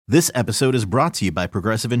This episode is brought to you by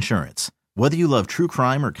Progressive Insurance. Whether you love true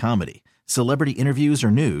crime or comedy, celebrity interviews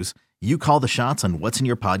or news, you call the shots on what's in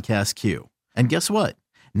your podcast queue. And guess what?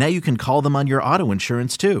 Now you can call them on your auto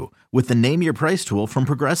insurance too with the Name Your Price tool from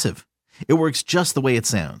Progressive. It works just the way it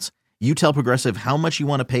sounds. You tell Progressive how much you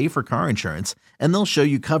want to pay for car insurance, and they'll show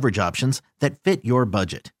you coverage options that fit your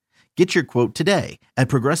budget. Get your quote today at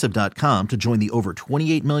Progressive.com to join the over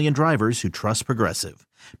 28 million drivers who trust Progressive.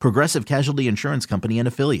 Progressive Casualty Insurance Company and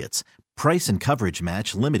Affiliates. Price and coverage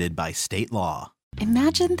match limited by state law.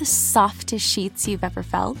 Imagine the softest sheets you've ever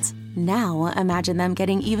felt. Now imagine them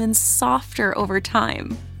getting even softer over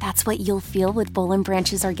time. That's what you'll feel with Boll &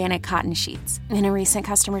 Branch's organic cotton sheets. In a recent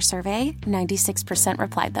customer survey, 96%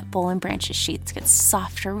 replied that Boll & Branch's sheets get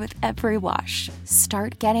softer with every wash.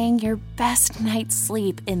 Start getting your best night's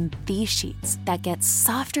sleep in these sheets that get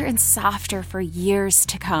softer and softer for years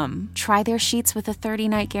to come. Try their sheets with a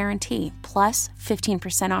 30-night guarantee, plus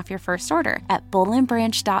 15% off your first order at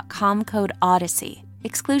bollandbranch.com code ODYSSEY.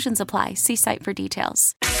 Exclusions apply. See site for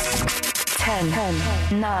details.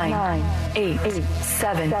 10, 9, 8,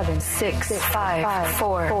 7, 6, 5,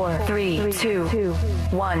 4, 3, 2,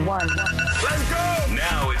 1. Let's go!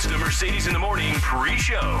 Now it's the Mercedes in the Morning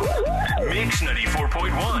pre-show. Mix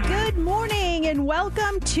 94.1. Good morning and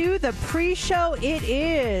welcome to the pre-show. It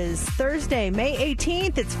is Thursday, May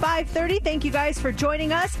 18th. It's 5:30. Thank you guys for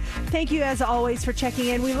joining us. Thank you as always for checking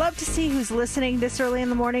in. We love to see who's listening this early in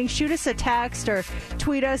the morning. Shoot us a text or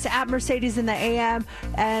tweet us at Mercedes in the AM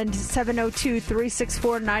and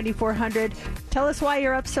 702-364-9400. Tell us why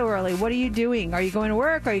you're up so early. What are you doing? Are you going to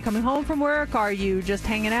work? Are you coming home from work? Are you just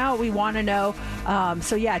hanging out? We want to know.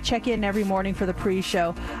 So yeah, check in every morning for the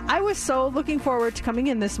pre-show. I was so looking forward to coming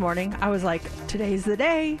in this morning. I was like, today's the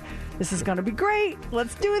day. This is going to be great.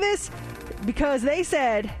 Let's do this. Because they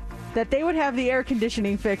said that they would have the air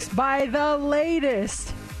conditioning fixed by the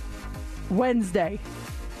latest Wednesday.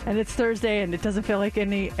 And it's Thursday, and it doesn't feel like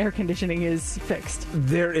any air conditioning is fixed.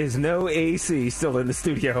 There is no AC still in the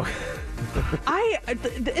studio.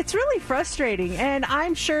 It's really frustrating, and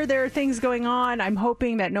I'm sure there are things going on. I'm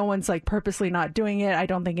hoping that no one's like purposely not doing it. I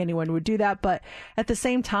don't think anyone would do that, but at the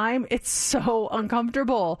same time, it's so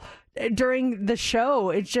uncomfortable during the show.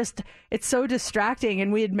 It's so distracting,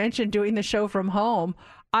 and we had mentioned doing the show from home.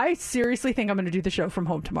 I seriously think I'm going to do the show from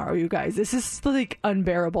home tomorrow, you guys. This is like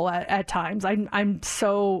unbearable at times. I'm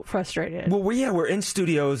so frustrated. Well, we're in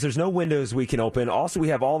studios. There's no windows we can open. Also, we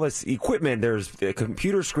have all this equipment. There's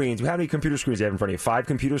computer screens. How many computer screens do you have in front of you? 5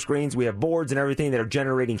 computer screens. We have boards and everything that are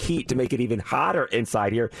generating heat to make it even hotter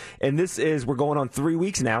inside here. And we're going on 3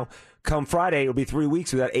 weeks now. Come Friday, it'll be 3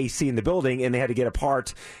 weeks without AC in the building, and they had to get a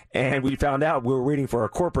part. And we found out we were waiting for our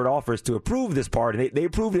corporate office to approve this part, and they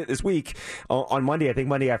approved it this week on Monday. I think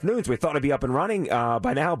Monday afternoon. So we thought it'd be up and running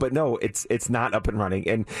by now, but no, it's not up and running.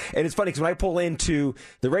 And it's funny because when I pull into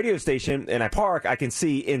the radio station and I park, I can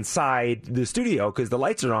see inside the studio because the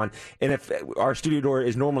lights are on. And if our studio door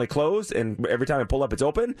is normally closed, and every time I pull up, it's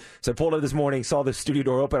open. So I pulled up this morning, saw the studio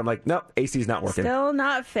door open. I'm like, nope, AC's not working. Still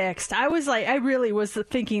not fixed. I really was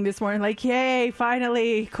thinking this morning, like, yay,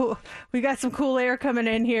 finally, cool. We got some cool air coming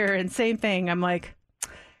in here, and same thing. I'm like,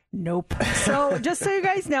 nope. So just so you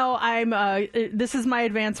guys know, this is my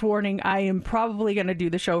advance warning. I am probably going to do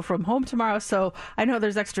the show from home tomorrow. So I know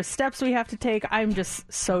there's extra steps we have to take. I'm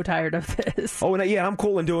just so tired of this. Oh, and yeah, I'm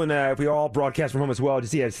cool in doing if we all broadcast from home as well.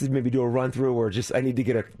 Just maybe do a run through, or just I need to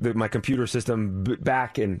get my computer system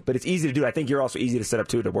back. But it's easy to do. I think you're also easy to set up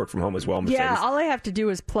too to work from home as well. Mercedes. Yeah, all I have to do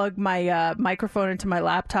is plug my microphone into my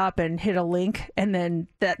laptop and hit a link, and then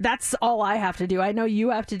that's all I have to do. I know you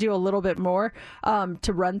have to do a little bit more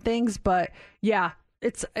to run things, but yeah,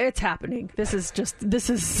 it's happening. This is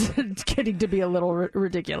getting to be a little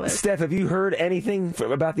ridiculous. Steph, have you heard anything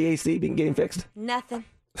about the AC getting fixed? Nothing.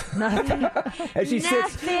 As she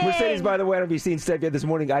sits, Mercedes, by the way, I don't know if you've seen Steph yet this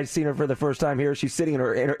morning. I've seen her for the first time here. She's sitting in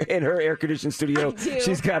her air-conditioned studio.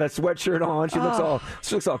 She's got a sweatshirt on. She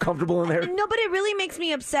looks all comfortable in there. No, but it really makes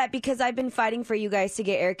me upset because I've been fighting for you guys to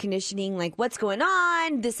get air conditioning, like what's going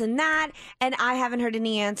on, this and that, and I haven't heard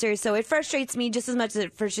any answers. So it frustrates me just as much as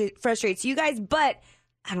it frustrates you guys, but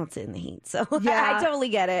I don't sit in the heat, so yeah. I totally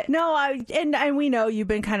get it. No, and we know you've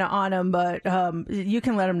been kind of on them, but you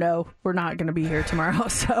can let them know we're not going to be here tomorrow.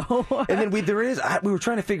 So, and then we were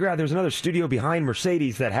trying to figure out there's another studio behind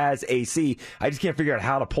Mercedes that has AC. I just can't figure out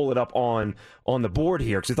how to pull it up on the board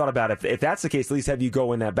here, because I thought about if that's the case, at least have you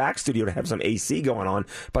go in that back studio to have some AC going on.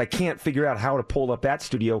 But I can't figure out how to pull up that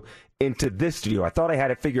studio into this studio. I thought I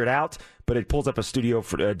had it figured out, but it pulls up a studio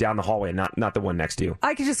for, down the hallway, not the one next to you.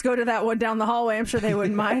 I could just go to that one down the hallway. I'm sure they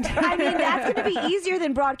wouldn't mind. I mean, that's going to be easier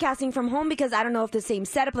than broadcasting from home because I don't know if the same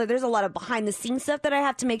setup. Like, there's a lot of behind-the-scenes stuff that I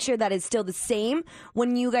have to make sure that is still the same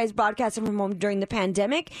when you guys broadcasted from home during the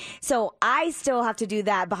pandemic. So I still have to do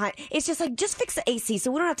that behind. It's just like, just fix the AC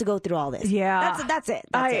so we don't have to go through all this. Yeah. That's it.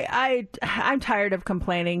 I'm tired of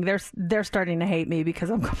complaining. They're starting to hate me because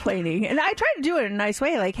I'm complaining. And I try to do it in a nice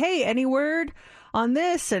way. Like, hey, any word on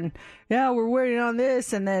this? And yeah, we're waiting on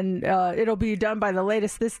this, and then it'll be done by the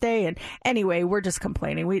latest this day. And anyway, we're just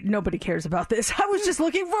complaining. Nobody cares about this. I was just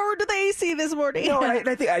looking forward to the AC this morning. No,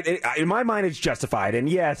 I think in my mind it's justified. And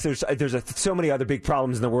yes, there's so many other big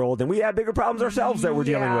problems in the world, and we have bigger problems ourselves that we're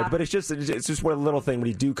dealing with. But it's just one little thing when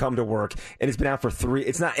you do come to work, and it's been out for 3.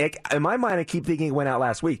 It's not in my mind. I keep thinking it went out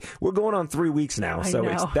last week. We're going on 3 weeks now,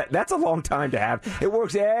 so that's a long time to have. It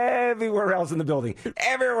works everywhere else in the building,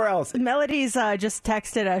 everywhere else. Melody's just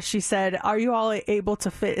texted us. She said, "Are you all able to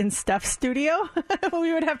fit in Steph's studio?"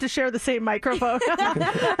 We would have to share the same microphone.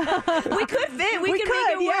 We could fit. We could make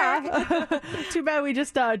it work. Too bad we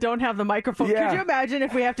just don't have the microphone. Yeah. Could you imagine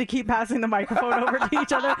if we have to keep passing the microphone over to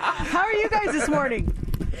each other? How are you guys this morning?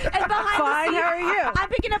 And behind Fine, the scenes, how are you? I'm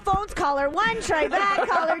picking up phones. Caller 1, try back.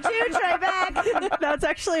 Caller 2, try back. That's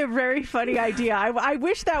actually a very funny idea. I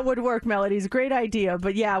wish that would work, Melody's. Great idea.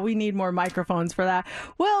 But yeah, we need more microphones for that.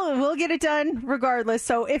 Well, we'll get it done regardless.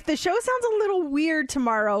 So if the show sounds a little weird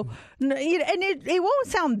tomorrow, and it won't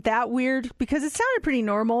sound that weird because it sounded pretty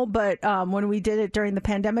normal, but when we did it during the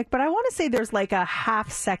pandemic, but I want to say there's like a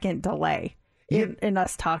half-second delay in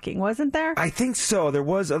us talking, wasn't there? I think so. There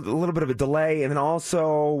was a little bit of a delay, and then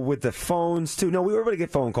also with the phones too. No, we were able to get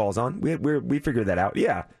phone calls on. We figured that out.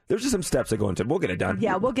 Yeah, there's just some steps that go into. We'll get it done.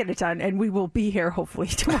 Yeah, we'll get it done, and we will be here hopefully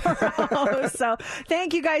tomorrow. So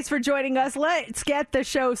thank you guys for joining us. Let's get the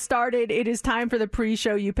show started. It is time for the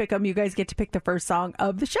pre-show. You pick them. You guys get to pick the first song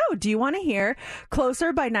of the show. Do you want to hear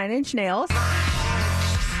 "Closer" by 9 Inch Nails?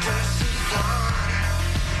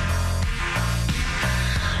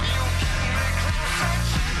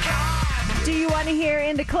 Do you want to hear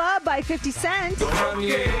 "In the Club" by 50 Cent?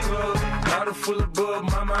 Bottle full of bug,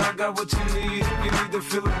 mama, I got what you need. You need to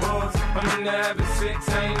feel the buzz. I'm in the having sex,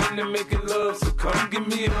 I ain't into making love. So come give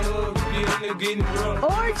me a hug, you in the getting rough.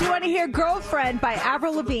 Or do you want to hear "Girlfriend" by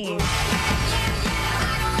Avril Lavigne?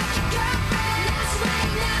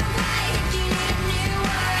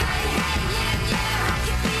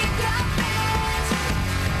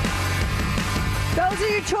 Those are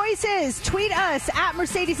your choices. Tweet us at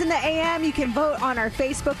Mercedes in the AM. You can vote on our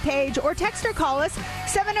Facebook page or text or call us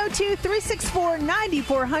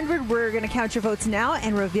 702-364-9400. We're going to count your votes now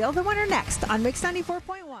and reveal the winner next on Mix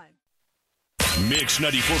 94.1. Mix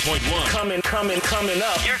 94.1. Coming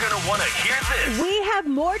up. You're going to want to hear this. We have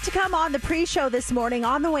more to come on the pre-show this morning.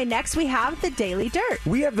 On the way next, we have the Daily Dirt.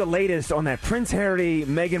 We have the latest on that Prince Harry,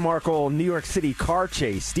 Meghan Markle, New York City car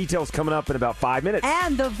chase. Details coming up in about 5 minutes.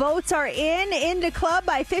 And the votes are in. "Into Club"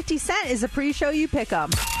 by 50 Cent is a pre-show. You pick 'em.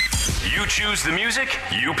 You choose the music,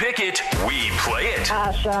 you pick it, we play it.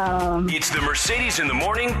 Awesome. It's the Mercedes in the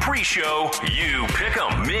Morning pre-show. You pick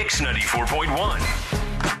 'em. Mix 94.1.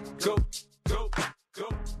 Go, go, go, go,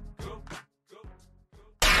 go.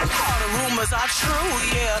 All the rumors are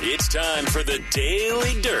true, yeah. It's time for the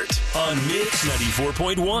Daily Dirt on Mix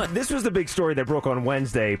 94.1. This was the big story that broke on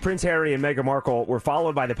Wednesday. Prince Harry and Meghan Markle were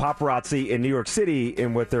followed by the paparazzi in New York City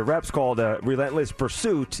in what their reps called a relentless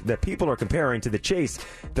pursuit that people are comparing to the chase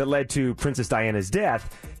that led to Princess Diana's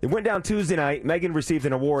death. It went down Tuesday night. Meghan received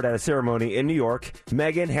an award at a ceremony in New York.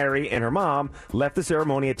 Meghan, Harry, and her mom left the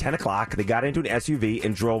ceremony at 10 o'clock. They got into an SUV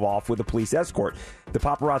and drove off with a police escort. The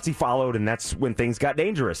paparazzi followed, and that's when things got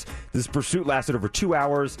dangerous. This pursuit lasted over 2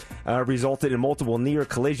 hours, resulted in multiple near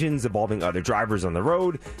collisions involving other drivers on the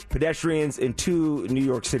road, pedestrians, and 2 New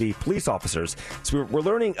York City police officers. So we're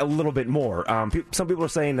learning a little bit more. Some people are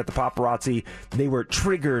saying that the paparazzi, they were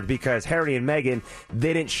triggered because Harry and Meghan,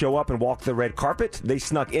 they didn't show up and walk the red carpet. They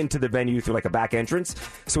snuck into the venue through like a back entrance.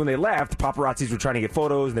 So when they left, paparazzis were trying to get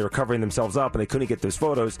photos, and they were covering themselves up, and they couldn't get those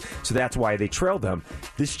photos. So that's why they trailed them.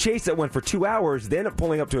 This chase that went for 2 hours, they ended up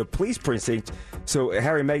pulling up to a police precinct. So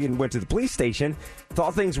Harry and Meghan went to the police station,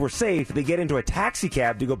 thought things were safe. They get into a taxi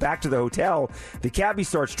cab to go back to the hotel. The cabbie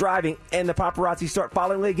starts driving, and the paparazzi start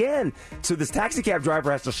following again. So this taxi cab driver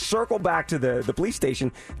has to circle back to the police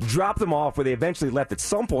station, drop them off where they eventually left at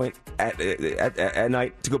some point at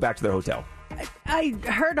night to go back to their hotel. I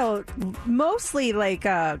heard mostly like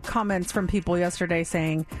comments from people yesterday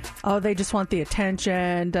saying, "Oh, they just want the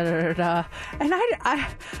attention." Da da da da. And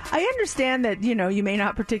I understand that you may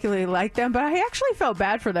not particularly like them, but I actually felt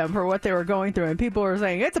bad for them for what they were going through. And people were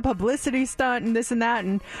saying it's a publicity stunt and this and that.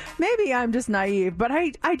 And maybe I'm just naive, but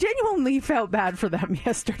I genuinely felt bad for them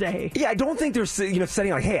yesterday. Yeah, I don't think they're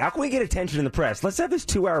setting like, hey, how can we get attention in the press? Let's have this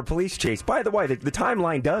 2-hour police chase. By the way, the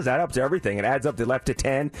timeline does add up to everything. It adds up. They left at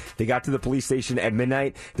 10. They got to the police station at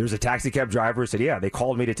midnight. There was a taxi cab driver who said, yeah, they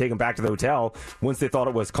called me to take him back to the hotel. Once they thought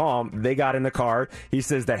it was calm, they got in the car. He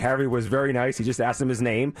says that Harry was very nice. He just asked him his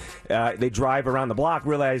name. They drive around the block,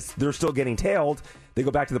 realize they're still getting tailed. They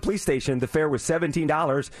go back to the police station. The fare was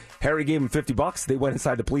 $17. Harry gave him $50. They went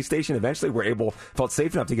inside the police station. Eventually felt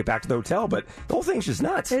safe enough to get back to the hotel. But the whole thing's just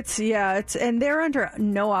nuts. And they're under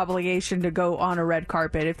no obligation to go on a red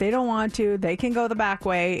carpet. If they don't want to, they can go the back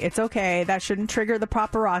way. It's okay. That shouldn't trigger the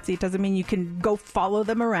paparazzi. It doesn't mean you can go follow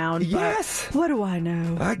them around. Yes. What do I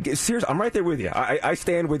know? Seriously, I'm right there with you. I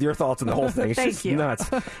stand with your thoughts on the whole thing. It's Thank just you. nuts.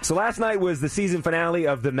 So last night was the season finale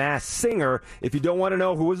of The Masked Singer. If you don't want to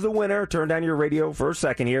know who was the winner, turn down your radio for a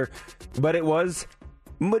second here. But it was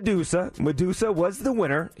Medusa. Medusa was the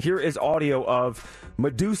winner. Here is audio of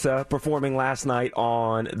Medusa performing last night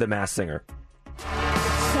on The Masked Singer.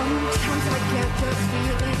 Sometimes I get the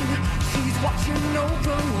feeling she's watching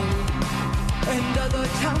over me, and other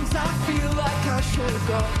times I feel like I should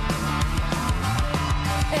go.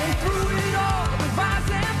 And through it all, the rise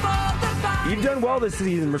and fall, the fight. You've done well this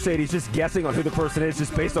season, Mercedes, just guessing on who the person is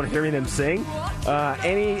just based on hearing them sing.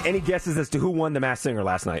 Any guesses as to who won The Masked Singer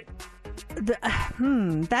last night?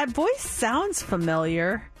 That voice sounds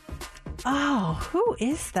familiar. Oh, who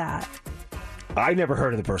is that? I never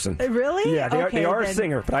heard of the person. Really? Yeah, they are a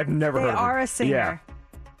singer, but I've never heard of them. They are a singer.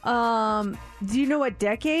 Yeah. Do you know what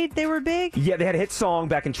decade they were big? Yeah, they had a hit song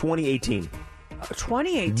back in 2018.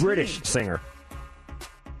 2018. British singer.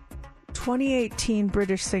 2018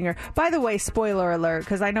 British singer. By the way, spoiler alert,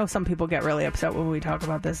 because I know some people get really upset when we talk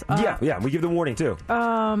about this. Yeah, we give them warning too.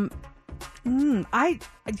 I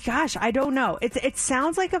don't know. It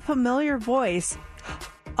sounds like a familiar voice.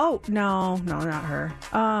 Oh, no, not her.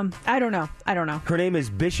 I don't know. Her name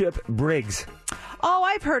is Bishop Briggs. Oh,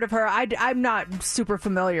 I've heard of her. I'm not super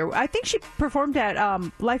familiar. I think she performed at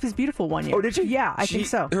Life is Beautiful one year. Oh, did she? Yeah, I think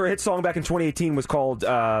so. Her hit song back in 2018 was called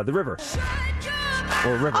The River.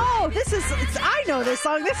 Or River. Oh, I know this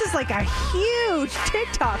song. This is like a huge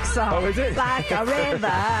TikTok song. Oh, is it? Like a river.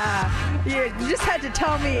 You just had to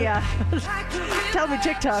tell me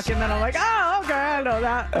TikTok, and then I'm like, oh, okay, I know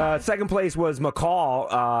that. Second place was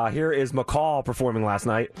McCall. Here is McCall performing last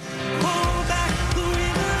night. Hold back the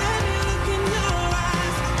river and you look in your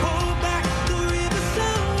eyes. Hold back the river so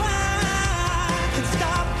wide. And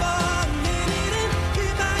stop for a minute and be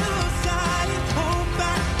by your side. Hold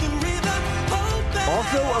back the river, hold back.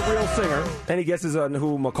 Also a real singer. Any guesses on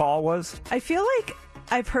who McCall was? I feel like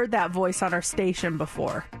I've heard that voice on our station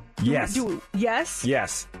before. Yes. Yes?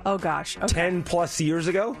 Yes. Oh, gosh. Okay. 10 plus years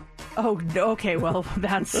ago? Oh, okay. Well,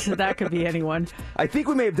 that could be anyone. I think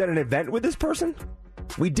we may have done an event with this person.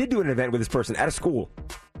 We did do an event with this person at a school.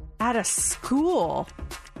 At a school?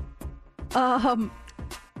 Andy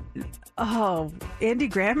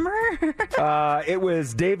Grammer? It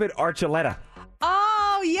was David Archuleta.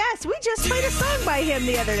 Oh, yes. We just played a song by him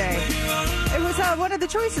the other day. It was one of the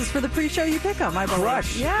choices for the pre-show You Pick 'Em, I believe.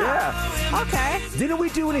 Crush. Yeah. Okay. Didn't we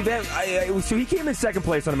do an event? So he came in second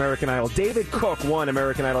place on American Idol. David Cook won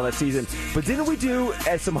American Idol that season. But didn't we do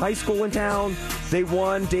at some high school in town? They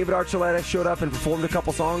won. David Archuleta showed up and performed a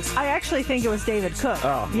couple songs. I actually think it was David Cook.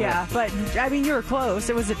 Oh, yeah. But, I mean, you were close.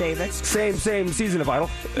 It was a David. Same season of Idol.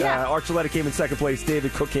 Yeah. Archuleta came in second place.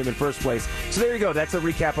 David Cook came in first place. So there you go. That's a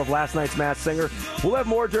recap of last night's Masked Singer. We'll have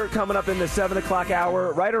more dirt coming up in the 7 o'clock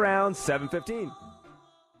hour, right around 7:15.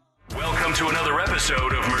 Welcome to another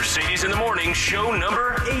episode of Mercedes in the Morning, show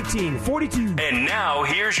number 1842. And now,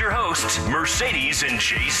 here's your hosts, Mercedes and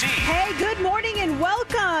JC. Hey, good morning and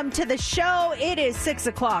welcome to the show. It is 6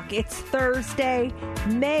 o'clock. It's Thursday,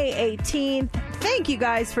 May 18th. Thank you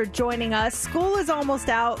guys for joining us. School is almost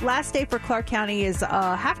out. Last day for Clark County is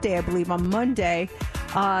half day, I believe, on Monday.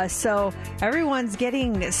 So everyone's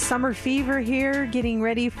getting summer fever here, getting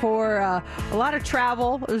ready for a lot of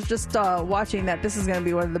travel. I was just watching that this is going to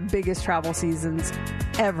be one of the biggest travel seasons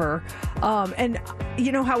ever. And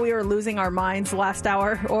you know how we were losing our minds last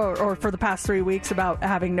hour or for the past 3 weeks about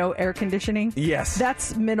having no air conditioning? Yes.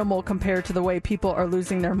 That's minimal compared to the way people are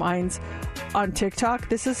losing their minds on TikTok.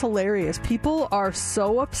 This is hilarious. People are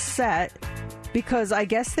so upset because I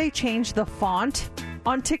guess they changed the font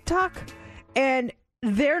on TikTok, and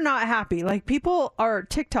they're not happy. Like, people are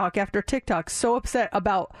TikTok after TikTok so upset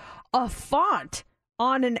about a font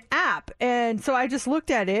on an app. And so I just looked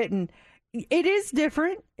at it, and it is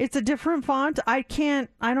different. It's a different font. I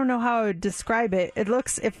don't know how I would describe it. It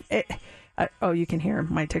looks, you can hear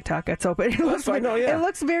my TikTok. It's open. It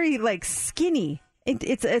looks very like skinny.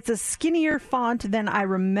 It's a skinnier font than I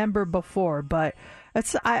remember before, but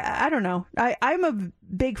I don't know. I'm a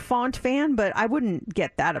big font fan, but I wouldn't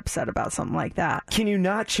get that upset about something like that. Can you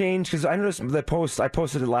not change? Because I noticed the post, I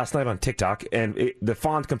posted it last night on TikTok, and the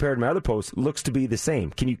font compared to my other post looks to be the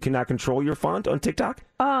same. Cannot control your font on TikTok?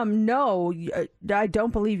 No, I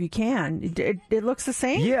don't believe you can. It looks the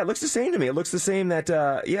same? Yeah, it looks the same to me. It looks the same that,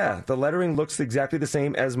 the lettering looks exactly the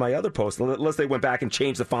same as my other post, unless they went back and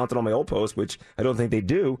changed the font on my old post, which I don't think they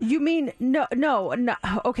do. You mean, no.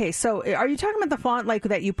 Okay, so are you talking about the font like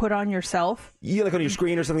that you put on yourself? Yeah, like on your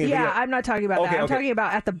screen or something? Yeah, I'm not talking about that. I'm talking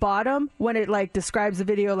about at the bottom when it like describes the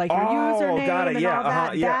video, like your username and all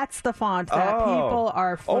that. That's the font that people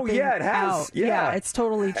are flipping it has. Out. Yeah, it's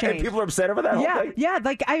totally changed. And people are upset over that whole thing? Yeah,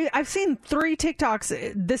 like I've seen 3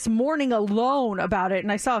 TikToks this morning alone about it,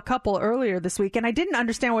 and I saw a couple earlier this week, and I didn't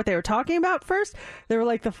understand what they were talking about first. They were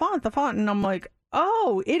like, the font, and I'm like,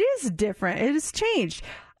 oh, it is different. It has changed.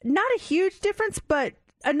 Not a huge difference, but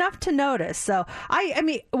enough to notice. So I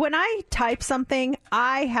mean, when I type something,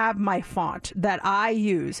 I have my font that I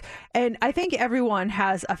use, and I think everyone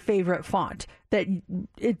has a favorite font that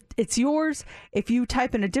it's yours. If you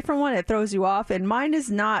type in a different one, it throws you off, and mine is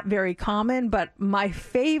not very common, but my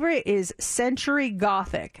favorite is Century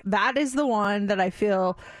Gothic. That is the one that I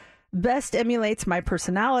feel best emulates my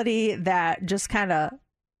personality, that just kind of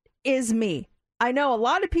is me. I know a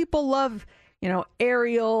lot of people love,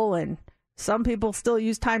 Arial, and some people still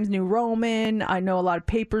use Times New Roman. I know a lot of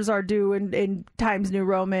papers are due in Times New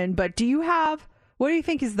Roman. But what do you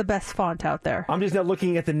think is the best font out there? I'm just not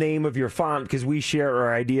looking at the name of your font, because we share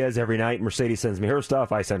our ideas every night. Mercedes sends me her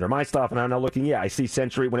stuff. I send her my stuff. And I'm not looking. Yeah, I see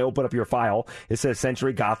Century. When I open up your file, it says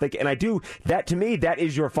Century Gothic. And I do that. To me, that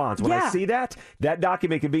is your font. When I see that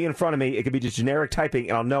document can be in front of me. It could be just generic typing,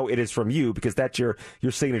 and I'll know it is from you, because that's your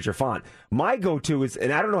signature font. My go-to is,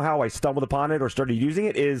 and I don't know how I stumbled upon it or started using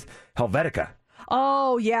it, is Helvetica.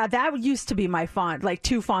 Oh yeah, that used to be my font like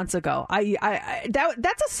 2 fonts ago.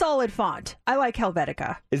 That's a solid font. I like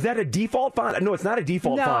Helvetica. Is that a default font? No, it's not a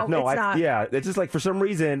default font. No, it's not. Yeah, it's just like, for some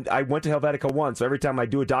reason I went to Helvetica once, so every time I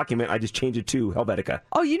do a document, I just change it to Helvetica.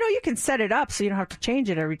 Oh, you can set it up so you don't have to change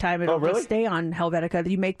it every time. It'll just stay on Helvetica.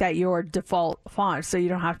 You make that your default font, so you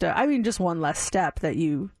don't have to. I mean, just one less step that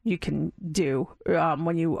you can do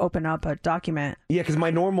when you open up a document. Yeah, because my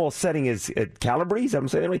normal setting is Calibri. Is that what I'm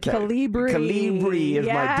saying? Right? Calibri is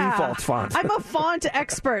my default font. I'm a font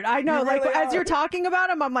expert. I know. As you're talking about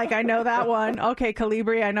them, I'm like, I know that one. Okay,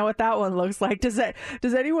 Calibri. I know what that one looks like. Does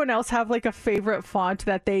anyone else have like a favorite font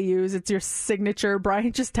that they use? It's your signature.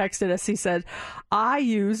 Brian just texted us. He said, I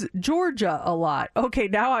use Georgia a lot. Okay,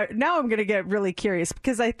 now I'm going to get really curious,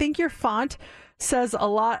 because I think your font says a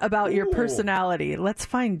lot about your personality. Let's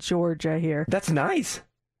find Georgia here. That's nice.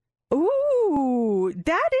 Ooh,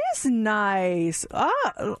 that is nice.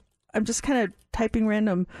 I'm just kind of typing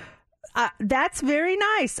random. That's very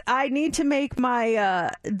nice. I need to make my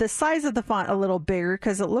the size of the font a little bigger,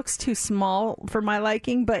 because it looks too small for my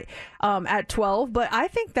liking. But at 12, but I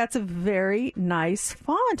think that's a very nice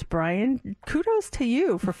font, Brian. Kudos to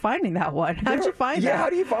you for finding that one. How'd you find that? Yeah, how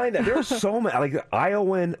do you find that? There are so many, like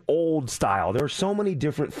Iowan old style. There are so many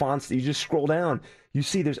different fonts that you just scroll down. You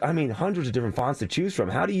see, there's hundreds of different fonts to choose from.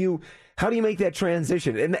 How do you make that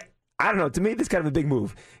transition? And I don't know. To me, this is kind of a big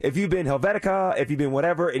move. If you've been Helvetica, if you've been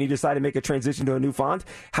whatever, and you decide to make a transition to a new font,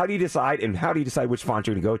 how do you decide which font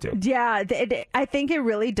you're going to go to? Yeah, I think it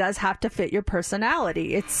really does have to fit your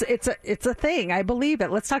personality. It's a thing. I believe it.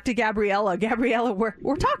 Let's talk to Gabriella. Gabriella,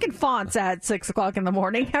 we're talking fonts at 6:00 in the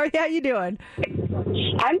morning. How you doing?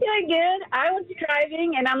 I'm doing good. I was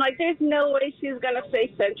driving, and I'm like, there's no way she's going to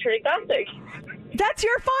say Century Gothic. That's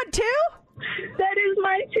your font, too? That is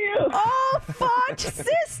mine too. Oh, font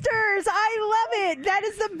sisters! I love it. That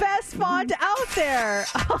is the best font out there.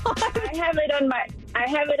 I have it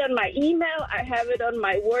on my email. I have it on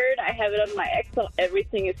my Word. I have it on my Excel.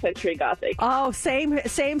 Everything is Century Gothic. Oh, same.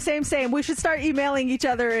 We should start emailing each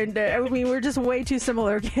other, and we're just way too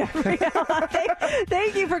similar, Gabrielle.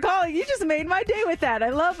 Thank you for calling. You just made my day with that. I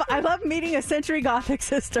love meeting a Century Gothic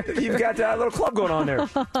sister. You've got a little club going on there.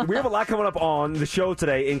 We have a lot coming up on the show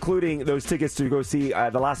today, including those tickets to go see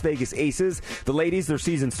the Las Vegas Aces. The ladies, their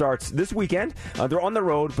season starts this weekend. They're on the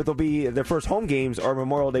road, but their first home games are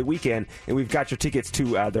Memorial Day weekend, and we've got your tickets tickets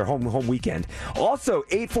to their home weekend. Also,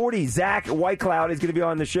 8:40, Zach Whitecloud is going to be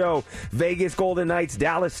on the show. Vegas Golden Knights,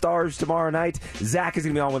 Dallas Stars tomorrow night. Zach is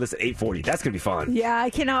going to be on with us at 8:40. That's going to be fun. Yeah, I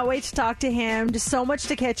cannot wait to talk to him. Just so much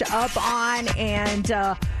to catch up on. And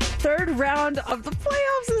third round of the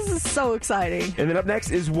playoffs. This is so exciting. And then up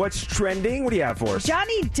next is What's Trending. What do you have for us?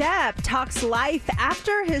 Johnny Depp talks life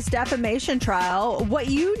after his defamation trial. What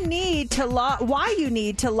you need to why you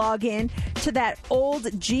need to log in to that old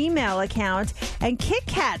Gmail account. And Kit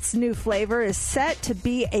Kat's new flavor is set to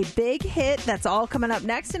be a big hit. That's all coming up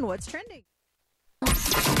next in What's Trending.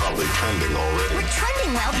 Probably trending already. We're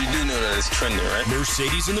trending, well. You do know that it's trending, right?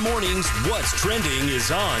 Mercedes in the mornings. What's Trending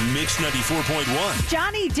is on Mix 94.1.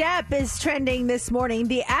 Johnny Depp is trending this morning.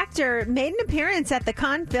 The actor made an appearance at the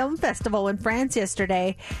Cannes Film Festival in France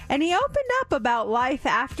yesterday, and he opened up about life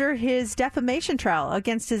after his defamation trial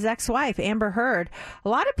against his ex-wife, Amber Heard. A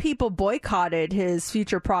lot of people boycotted his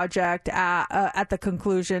future project at the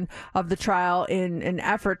conclusion of the trial in an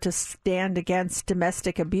effort to stand against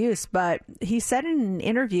domestic abuse, but he said in an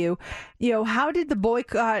interview, how did the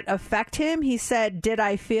boycott affect him? He said, did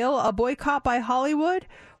I feel a boycott by Hollywood?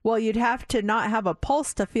 Well, you'd have to not have a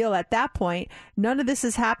pulse to feel at that point. None of this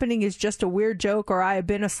is happening is just a weird joke or I have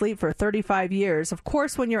been asleep for 35 years. Of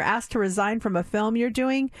course, when you're asked to resign from a film you're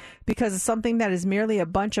doing because of something that is merely a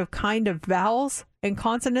bunch of kind of vowels and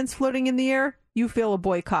consonants floating in the air, you feel a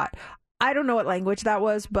boycott. I don't know what language that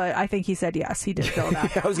was, but I think he said yes. He did feel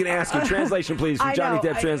that. I was going to ask you, translation, please, from Johnny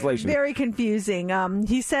Depp translation. Very confusing.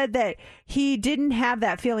 He said that he didn't have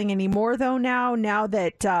that feeling anymore, though, now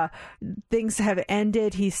that things have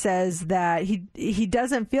ended. He says that he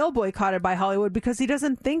doesn't feel boycotted by Hollywood because he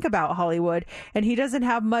doesn't think about Hollywood, and he doesn't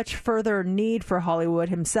have much further need for Hollywood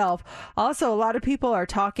himself. Also, a lot of people are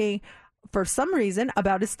talking for some reason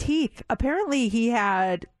about his teeth. Apparently he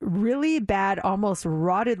had really bad, almost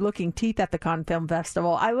rotted looking teeth at the Cannes Film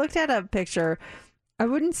Festival. I looked at a picture. I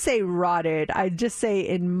wouldn't say rotted. I'd just say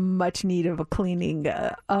in much need of a cleaning.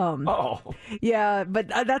 Yeah, but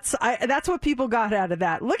that's what people got out of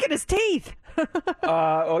that. Look at his teeth.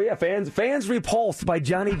 Fans repulsed by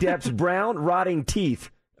Johnny Depp's brown, rotting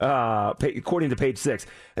teeth. According to Page 6.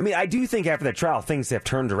 I mean, I do think after that trial, things have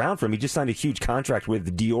turned around for him. He just signed a huge contract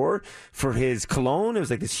with Dior for his cologne. It was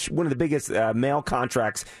like one of the biggest male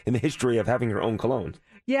contracts in the history of having your own cologne.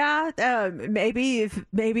 Yeah, maybe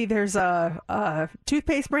there's a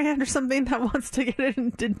toothpaste brand or something that wants to get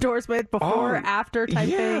an endorsement before, after type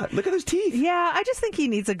thing. Look at his teeth. Yeah, I just think he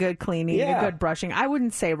needs a good cleaning, a good brushing. I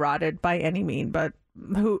wouldn't say rotted by any mean, but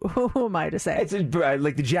who am I to say? It's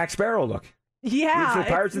like the Jack Sparrow look. Yeah,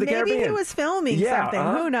 Pirates of the maybe Caribbean. He was filming something.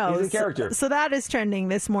 Who knows? He's a character. So that is trending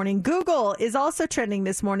this morning. Google is also trending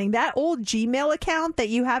this morning. That old Gmail account that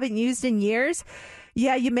you haven't used in years.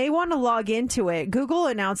 Yeah, you may want to log into it. Google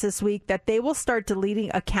announced this week that they will start deleting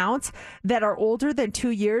accounts that are older than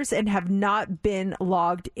 2 years and have not been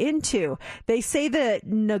logged into. They say that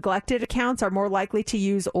neglected accounts are more likely to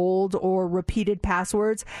use old or repeated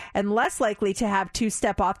passwords and less likely to have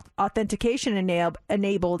two-step authentication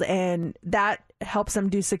enabled, and that helps them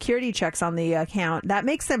do security checks on the account. That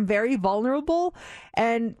makes them very vulnerable,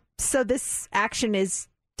 and so this action is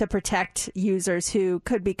to protect users who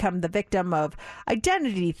could become the victim of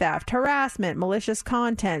identity theft, harassment, malicious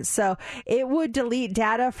content. So it would delete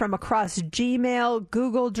data from across Gmail,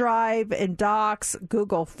 Google Drive and Docs,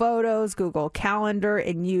 Google Photos, Google Calendar,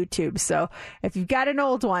 and YouTube. So if you've got an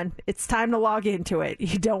old one, it's time to log into it.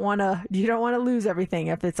 You don't want to lose everything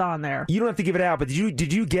if it's on there. You don't have to give it out, but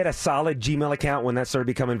did you get a solid Gmail account when that started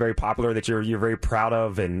becoming very popular that you're very proud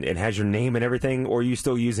of and has your name and everything, or are you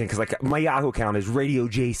still using, because like my Yahoo account is Radio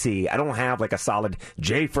JC. I don't have like a solid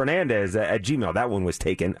J Fernandez at Gmail. That one was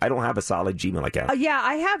taken. I don't have a solid Gmail account. Yeah,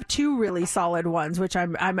 I have two really solid ones, which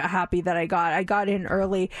I'm happy that I got. I got in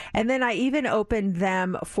early, and then I even opened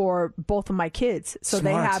them for both of my kids, so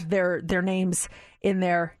Smart. they have their names in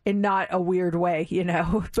there in not a weird way,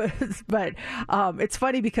 but it's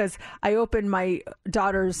funny because I opened my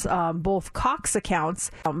daughter's both Cox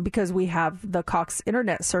accounts because we have the Cox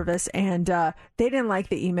internet service, and they didn't like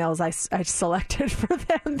the emails I selected for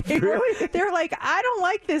them. They're like, I don't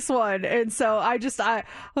like this one, and so I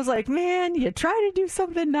was like, man, you try to do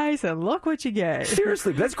something nice and look what you get.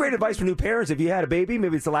 Seriously, that's great advice for new parents. If you had a baby,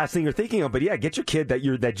 maybe it's the last thing you're thinking of, but yeah, get your kid that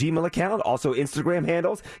Gmail account, also Instagram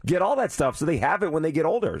handles, get all that stuff so they have it when they get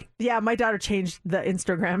older. Yeah, my daughter changed the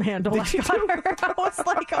Instagram handle. I was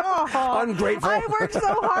like, oh, ungrateful. I worked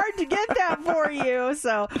so hard to get that for you.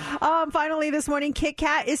 So, finally this morning, Kit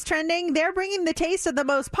Kat is trending. They're bringing the taste of the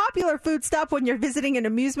most popular food stuff when you're visiting an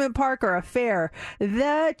amusement park or a fair.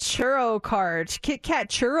 The churro cart. Kit Kat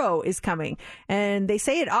churro is coming, and they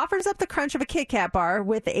say it offers up the crunch of a Kit Kat bar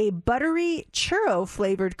with a buttery churro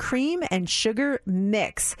flavored cream and sugar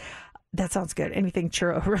mix. That sounds good. Anything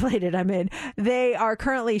churro related, I'm in. They are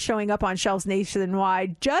currently showing up on shelves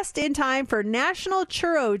nationwide just in time for National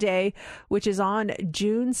Churro Day, which is on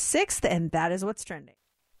June 6th, and that is what's trending.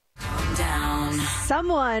 Down.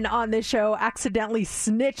 Someone on this show accidentally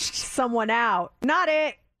snitched someone out. Not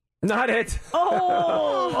it. Not it.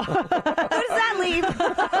 Oh. What does that leave?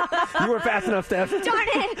 You were fast enough, Steph. Darn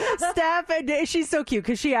it. Steph, and she's so cute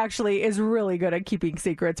because she actually is really good at keeping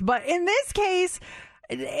secrets. But in this case,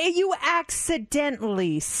 you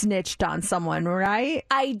accidentally snitched on someone, right?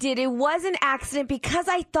 I did. It was an accident because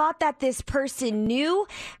I thought that this person knew,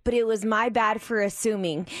 but it was my bad for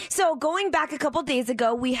assuming. So going back a couple days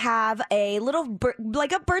ago, we have a little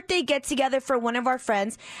like a birthday get together for one of our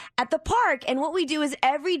friends at the park. And what we do is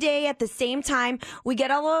every day at the same time, we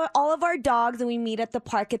get all of our dogs and we meet at the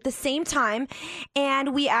park at the same time.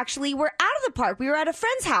 And we actually were out of the park. We were at a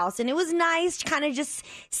friend's house, and it was nice kind of just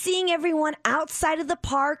seeing everyone outside of the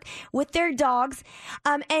park with their dogs.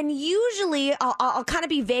 And usually, I'll kind of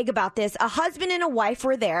be vague about this. A husband and a wife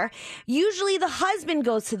were there. Usually the husband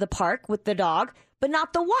goes to the park with the dog, but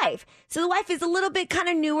not the wife. So the wife is a little bit kind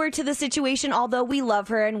of newer to the situation, although we love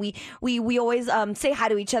her and we always say hi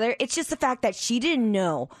to each other. It's just the fact that she didn't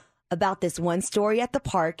know about this one story at the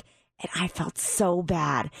park. And I felt so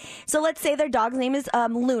bad. So let's say their dog's name is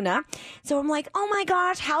Luna. So I'm like, oh my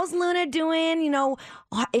gosh, how's Luna doing? You know,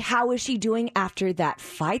 how is she doing after that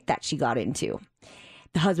fight that she got into?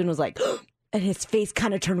 The husband was like, and his face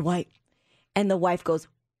kind of turned white. And the wife goes,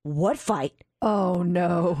 what fight? Oh,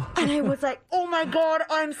 no. And I was like, oh my God,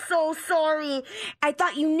 I'm so sorry. I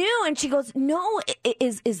thought you knew. And she goes, no,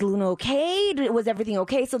 is Luna okay? Was everything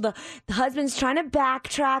okay? So the husband's trying to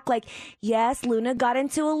backtrack. Like, yes, Luna got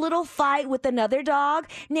into a little fight with another dog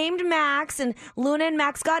named Max. And Luna and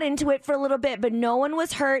Max got into it for a little bit, but no one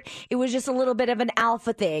was hurt. It was just a little bit of an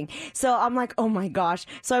alpha thing. So I'm like, oh my gosh.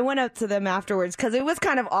 So I went up to them afterwards because it was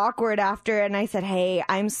kind of awkward after. And I said, hey,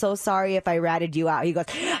 I'm so sorry if I ratted you out. He goes,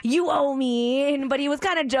 you owe me. But he was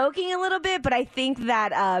kind of joking a little bit, but I think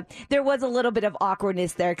that there was a little bit of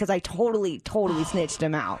awkwardness there because I totally snitched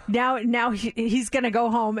him out. Now he's going to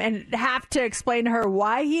go home and have to explain to her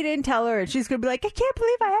why he didn't tell her, and she's going to be like, I can't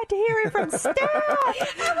believe I had to hear it from Steph.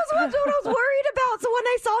 That was what I was worried about. So when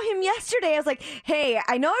I saw him yesterday, I was like, hey,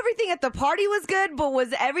 I know everything at the party was good, but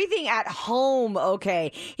was everything at home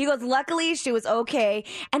okay? He goes, luckily she was okay.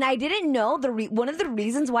 And I didn't know one of the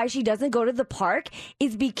reasons why she doesn't go to the park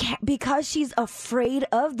is because she's afraid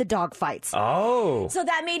of the dog fights. Oh. So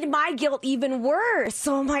that made my guilt even worse.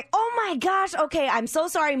 So I'm like, oh my gosh, okay, I'm so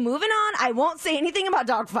sorry. Moving on. I won't say anything about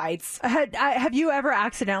dog fights. Have you ever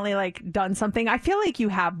accidentally done something? I feel like you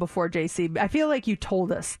have before, JC. I feel like you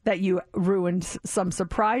told us that you ruined some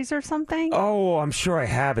surprise or something. Oh, I'm sure I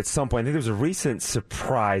have at some point. I think there was a recent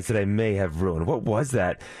surprise that I may have ruined. What was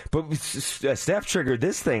that? But Steph triggered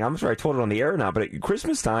this thing. I'm sure I told it on the air now, but at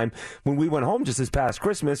Christmas time, when we went home just this past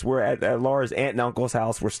Christmas, we're at Laura's aunt and uncle's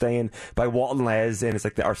house. We're staying by Walt and Les, and it's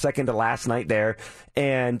like our second to last night there.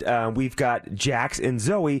 And we've got Jax and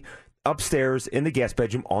Zoe upstairs in the guest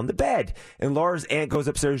bedroom on the bed. And Laura's aunt goes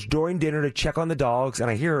upstairs during dinner to check on the dogs, and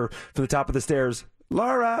I hear her from the top of the stairs,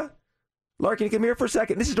 Laura, can you come here for a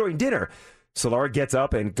second? This is during dinner. So Laura gets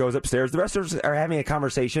up and goes upstairs. The rest of us are having a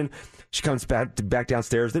conversation. She comes back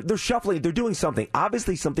downstairs. They're shuffling. They're doing something.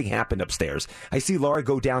 Obviously, something happened upstairs. I see Laura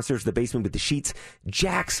go downstairs to the basement with the sheets.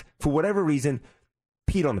 Jax, for whatever reason,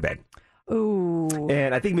 peed on the bed. Ooh.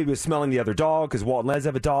 And I think maybe it was smelling the other dog because Walt and Les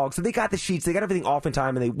have a dog. So they got the sheets. They got everything off in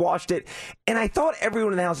time and they washed it. And I thought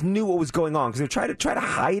everyone in the house knew what was going on because they were trying to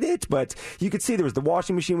hide it. But you could see the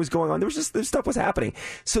washing machine was going on. This stuff was happening.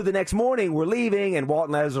 So the next morning we're leaving and Walt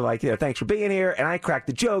and Les are like, yeah, thanks for being here. And I cracked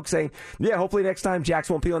the joke saying, yeah, hopefully next time Jax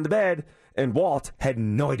won't pee on the bed. And Walt had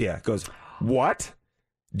no idea. Goes, what?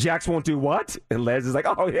 Jax won't do what? And Les is like,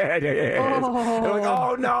 oh, yeah. Oh. And I'm like,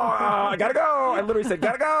 oh, no, I gotta go. I literally said,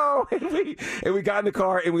 gotta go. And we got in the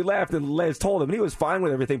car and we left and Les told him and he was fine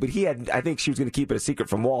with everything, but I think she was going to keep it a secret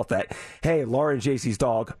from Walt that, hey, Laura and JC's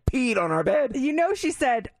dog peed on our bed. You know, she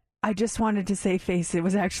said, I just wanted to save face. It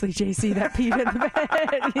was actually JC that peed in the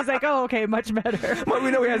bed. He's like, oh, okay, much better. Well,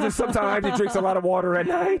 we know he has this sometimes he drinks a lot of water at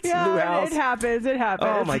night. Yeah, New house. it happens. It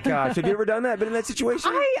happens. Oh, my gosh. Have you ever done that? Been in that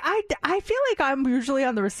situation? I feel like I'm usually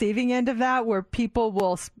on the receiving end of that, where people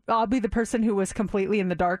will, I'll be the person who was completely in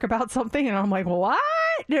the dark about something, and I'm like, what?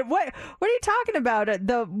 What are you talking about?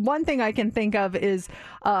 The one thing I can think of is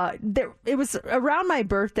it was around my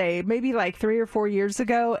birthday, maybe like 3 or 4 years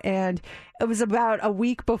ago, and it was about a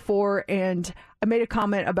week before, and I made a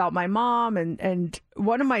comment about my mom, and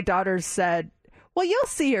one of my daughters said, well, you'll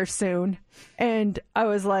see her soon. And I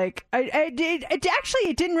was like, it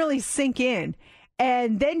didn't really sink in.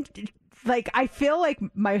 And then, like, I feel like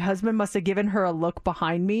my husband must have given her a look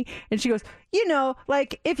behind me, and she goes, you know,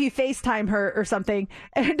 like if you FaceTime her or something.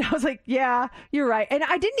 And I was like, yeah, you're right. And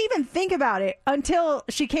I didn't even think about it until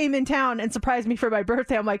she came in town and surprised me for my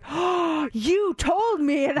birthday. I'm like, oh, you told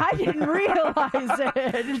me and I didn't realize it.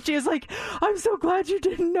 And she was like, I'm so glad you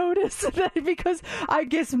didn't notice that, because I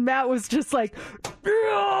guess Matt was just like,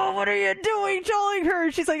 oh, what are you doing telling her?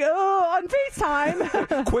 And she's like, oh, on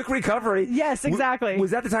FaceTime. Quick recovery. Yes, exactly.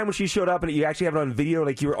 Was that the time when she showed up and you actually have it on video,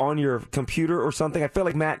 like you were on your computer or something? I feel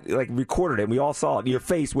like Matt recorded it and we all saw it. Your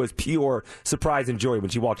face was pure surprise and joy when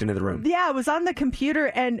she walked into the room. Yeah, it was on the computer,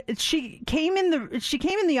 and she came in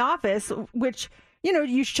the office, which, you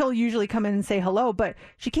know, she'll usually come in and say hello, but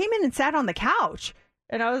she came in and sat on the couch.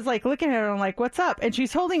 And I was like looking at her, and I'm like, what's up? And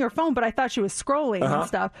she's holding her phone, but I thought she was scrolling and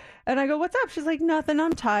stuff. And I go, what's up? She's like, nothing,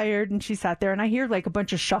 I'm tired. And she sat there, and I hear like a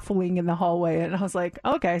bunch of shuffling in the hallway. And I was like,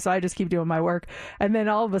 okay. So I just keep doing my work. And then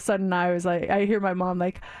all of a sudden I was like, I hear my mom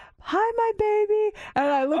like, hi, my baby. And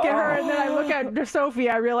I look at her, and then I look at Sophie.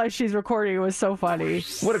 I realize she's recording. It was so funny.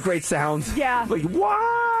 What a great sound. Yeah. Like,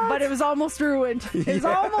 what? But it was almost ruined. It was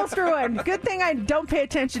almost ruined. Good thing I don't pay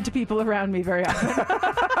attention to people around me very often.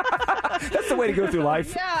 That's the way to go through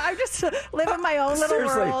life. Yeah, I just live in my own little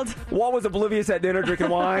world. Walt was oblivious at dinner, drinking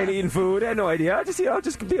wine, eating food. I had no idea. I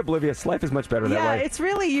just be oblivious. Life is much better that way. Yeah, it's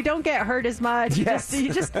really, you don't get hurt as much. Yes.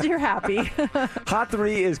 You're happy. Hot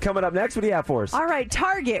 3 is coming up next. What do you have for us? All right,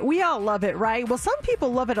 Target. We all love it, right? Well, some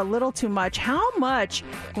people love it a little too much. How much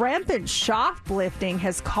rampant shoplifting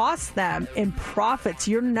has cost them in profits?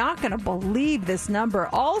 You're not going to believe this number.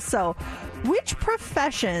 Also, which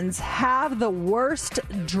professions have the worst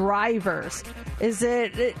drivers? Is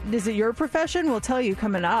it your profession? We'll tell you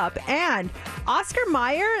coming up. And Oscar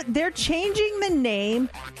Mayer, they're changing the name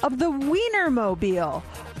of the Wienermobile.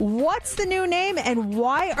 What's the new name and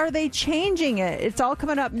why are they changing it? It's all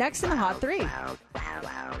coming up next in the Hot 3.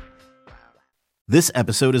 This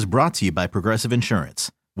episode is brought to you by Progressive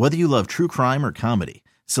Insurance. Whether you love true crime or comedy,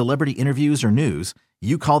 celebrity interviews or news,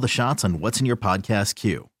 you call the shots on what's in your podcast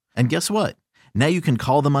queue. And guess what? Now you can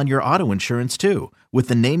call them on your auto insurance too with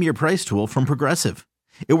the Name Your Price tool from Progressive.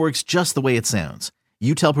 It works just the way it sounds.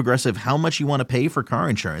 You tell Progressive how much you want to pay for car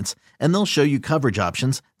insurance, and they'll show you coverage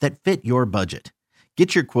options that fit your budget.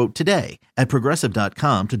 Get your quote today at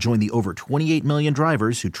Progressive.com to join the over 28 million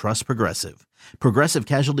drivers who trust Progressive. Progressive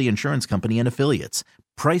Casualty Insurance Company and Affiliates.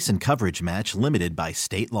 Price and coverage match limited by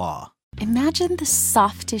state law. Imagine the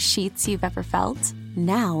softest sheets you've ever felt.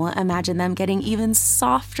 Now imagine them getting even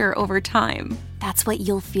softer over time. That's what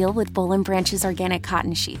you'll feel with Boll & Branch's organic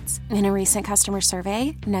cotton sheets. In a recent customer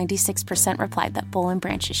survey, 96% replied that Boll &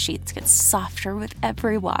 Branch's sheets get softer with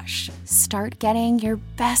every wash. Start getting your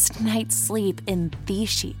best night's sleep in these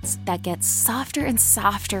sheets that get softer and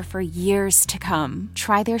softer for years to come.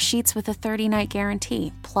 Try their sheets with a 30-night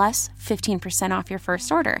guarantee, plus 15% off your first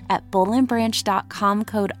order at bollandbranch.com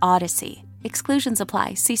code Odyssey. Exclusions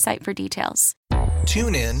apply. See site for details.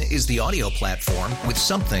 TuneIn is the audio platform with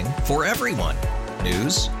something for everyone.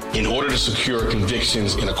 News. In order to secure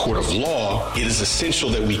convictions in a court of law, it is essential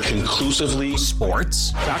that we conclusively.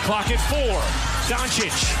 Sports. Got clock at 4.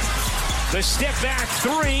 Doncic. The step back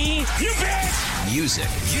 3. You bet. Music.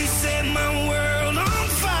 You set my world on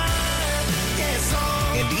fire. Yes,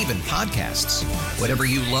 and even podcasts. Whatever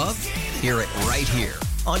you love, hear it right here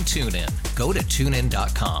on TuneIn. Go to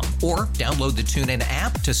TuneIn.com or download the TuneIn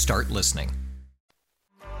app to start listening.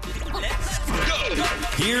 Let's go.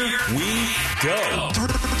 Here we go. 3,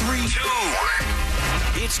 2,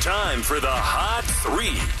 1. It's time for the Hot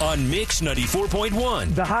 3 on Mix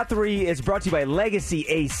 94.1. The Hot 3 is brought to you by Legacy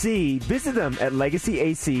AC. Visit them at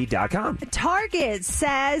LegacyAC.com. Target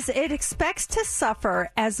says it expects to suffer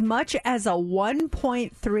as much as a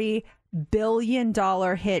 $1.3 billion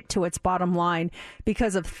hit to its bottom line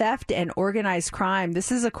because of theft and organized crime.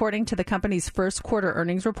 This is according to the company's first quarter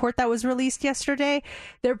earnings report that was released yesterday.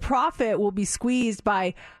 Their profit will be squeezed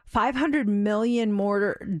by $500 million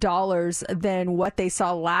more than what they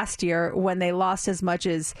saw last year when they lost as much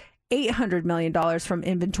as $800 million from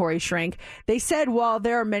inventory shrink. They said while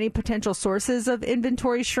there are many potential sources of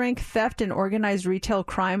inventory shrink, theft and organized retail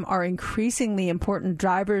crime are increasingly important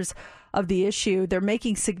drivers of the issue. They're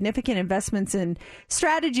making significant investments in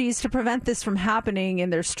strategies to prevent this from happening in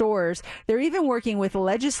their stores. They're even working with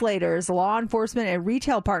legislators, law enforcement, and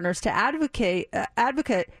retail partners to advocate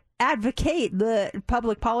the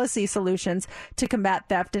public policy solutions to combat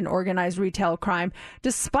theft and organized retail crime.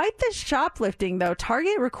 Despite this shoplifting, though,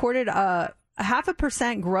 Target recorded a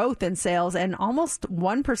 0.5% growth in sales and almost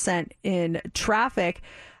 1% in traffic.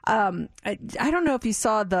 I don't know if you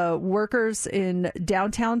saw the workers in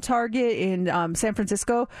downtown Target in San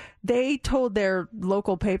Francisco. They told their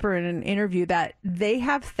local paper in an interview that they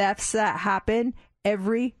have thefts that happen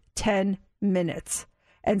every 10 minutes.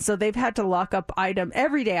 And so they've had to lock up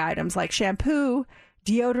everyday items like shampoo,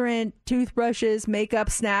 deodorant, toothbrushes, makeup,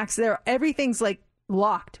 snacks. Everything's like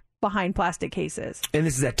locked behind plastic cases. And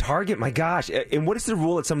this is at Target? My gosh. And what is the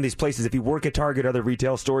rule at some of these places? If you work at Target, other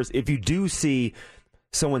retail stores, if you do see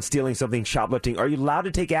someone stealing something, shoplifting, are you allowed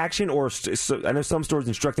to take action? Or I know some stores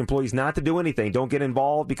instruct employees not to do anything. Don't get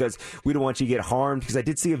involved because we don't want you to get harmed. Because I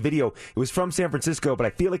did see a video. It was from San Francisco, but I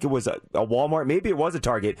feel like it was a Walmart. Maybe it was a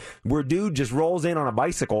Target, where a dude just rolls in on a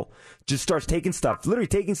bicycle, just starts taking stuff, literally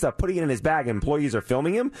taking stuff, putting it in his bag. And employees are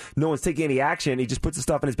filming him. No one's taking any action. He just puts the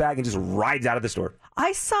stuff in his bag and just rides out of the store.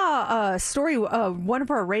 I saw a story. One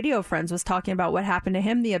of our radio friends was talking about what happened to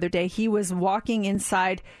him the other day. He was walking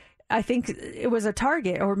inside, I think it was a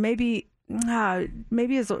Target, or maybe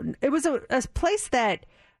it was a place that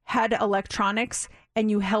had electronics and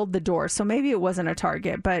you held the door. So maybe it wasn't a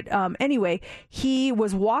Target. But anyway, he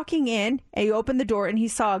was walking in and he opened the door and he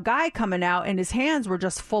saw a guy coming out and his hands were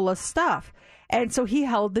just full of stuff. And so he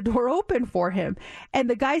held the door open for him. And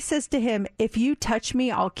the guy says to him, "If you touch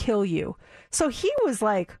me, I'll kill you." So he was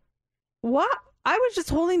like, "What? I was just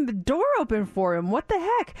holding the door open for him. What the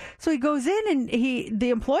heck?" So he goes in and the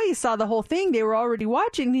employees saw the whole thing. They were already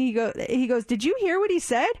watching. He goes, "Did you hear what he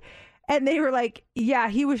said?" And they were like, "Yeah,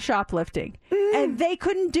 he was shoplifting." And they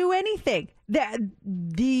couldn't do anything.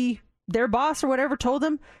 Their boss or whatever told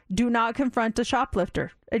them, "Do not confront a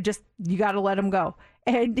shoplifter. You got to let him go."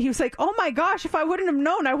 And he was like, "Oh my gosh, if I wouldn't have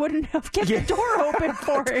known, I wouldn't have kept the door open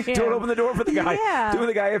for him." Don't open the door for the guy. Yeah. Doing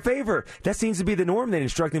the guy a favor. That seems to be the norm. They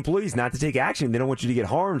instruct employees not to take action. They don't want you to get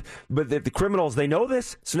harmed. But the criminals, they know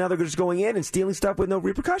this. So now they're just going in and stealing stuff with no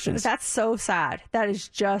repercussions. That's so sad. That is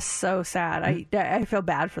just so sad. I feel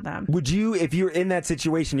bad for them. Would you, if you're in that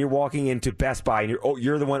situation, you're walking into Best Buy and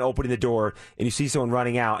you're the one opening the door and you see someone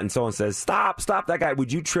running out and someone says, stop that guy.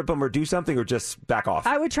 Would you trip him or do something or just back off?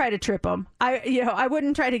 I would try to trip him. I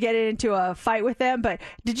wouldn't try to get into a fight with them. But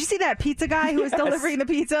did you see that pizza guy who was delivering the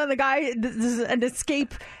pizza? And the guy, this is an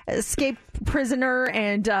escape prisoner,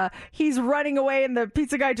 and he's running away, and the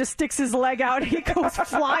pizza guy just sticks his leg out. He goes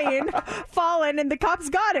falling, and the cops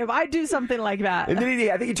got him. I'd do something like that. And then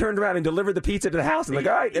I think he turned around and delivered the pizza to the house. And like,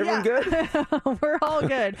 all right, everyone good? We're all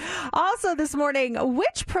good. Also this morning,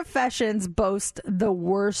 which professions boast the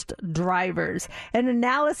worst drivers? An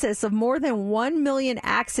analysis of more than 1 million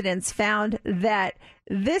accidents found that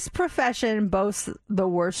this profession boasts the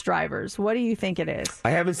worst drivers. What do you think it is? I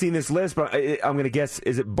haven't seen this list, but I'm going to guess,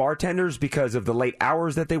 is it bartenders because of the late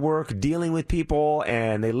hours that they work, dealing with people,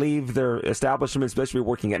 and they leave their establishment, especially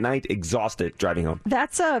working at night, exhausted, driving home?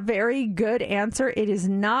 That's a very good answer. It is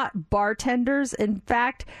not bartenders. In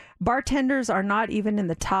fact, bartenders are not even in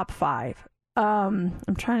the top 5. I'm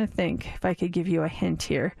trying to think if I could give you a hint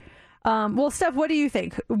here. Well, Steph, what do you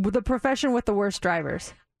think? The profession with the worst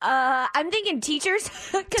drivers? I'm thinking teachers.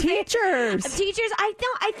 Teachers.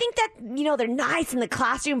 I think that, they're nice in the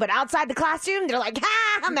classroom, but outside the classroom, they're like,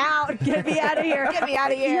 I'm out. Get me out of here. Get me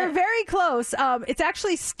out of here. You're very close. It's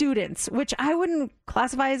actually students, which I wouldn't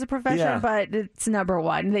classify as a profession, but it's number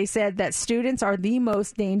 1. They said that students are the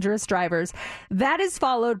most dangerous drivers. That is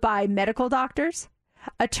followed by medical doctors,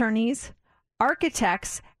 attorneys,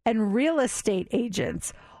 architects, and real estate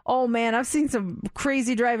agents. Oh, man, I've seen some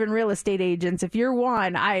crazy driving real estate agents. If you're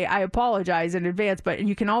one, I apologize in advance, but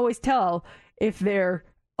you can always tell if they're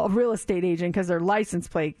a real estate agent because their license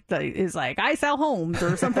plate is like, I sell homes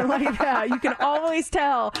or something like that. You can always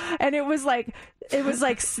tell. And it was like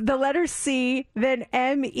the letter C, then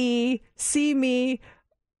M-E, see me,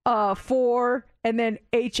 4, and then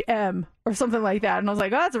HM or something like that. And I was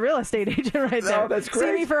like, oh, that's a real estate agent right there. Oh, that's great.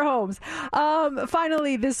 See me for homes.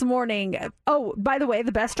 Finally, this morning, by the way,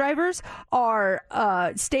 the best drivers are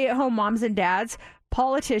stay-at-home moms and dads,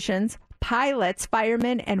 politicians, pilots,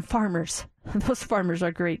 firemen, and farmers. Those farmers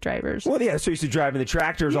are great drivers. Well, yeah, so used to driving the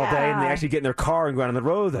tractors all day, and they actually get in their car and go out on the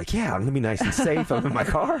road. Like, yeah, I'm going to be nice and safe. I'm in my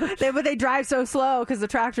car. But they drive so slow because the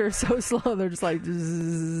tractor is so slow. They're just like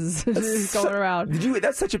just going around.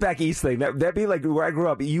 That's such a back east thing. That'd be like where I grew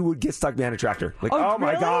up. You would get stuck behind a tractor. Like, oh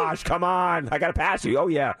my really? gosh, come on. I got to pass you. Oh,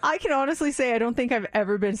 yeah. I can honestly say I don't think I've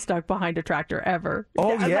ever been stuck behind a tractor, ever.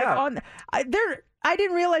 Oh, yeah. I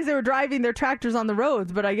didn't realize they were driving their tractors on the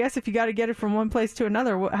roads, but I guess if you got to get it from one place to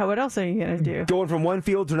another, what else are you going to do? Going from one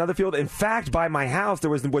field to another field. In fact, by my house,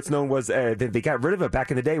 there was what's known was, they got rid of it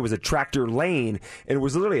back in the day, was a tractor lane, and it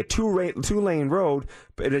was literally a two-lane road,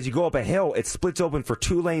 but as you go up a hill, it splits open for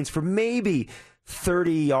 2 lanes for maybe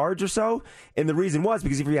 30 yards or so. And the reason was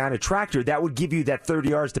because if you're behind a tractor, that would give you that 30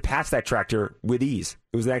 yards to pass that tractor with ease.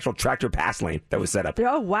 It was an actual tractor pass lane that was set up.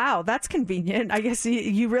 Oh, wow. That's convenient. I guess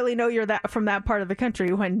you really know you're from that part of the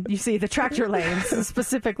country when you see the tractor lanes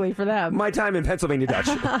specifically for them. My time in Pennsylvania Dutch.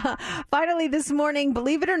 Finally, this morning,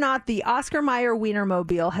 believe it or not, the Oscar Mayer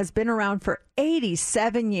Wienermobile has been around for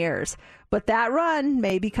 87 years. But that run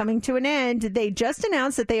may be coming to an end. They just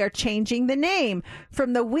announced that they are changing the name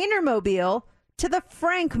from the Wienermobile to the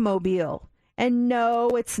Frankmobile. And no,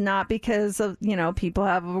 it's not because of, people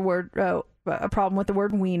have a problem with the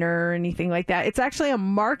word wiener or anything like that. It's actually a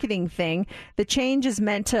marketing thing. The change is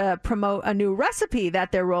meant to promote a new recipe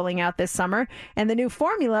that they're rolling out this summer. And the new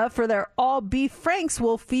formula for their all beef Franks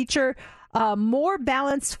will feature a more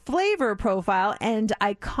balanced flavor profile and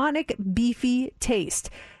iconic beefy taste.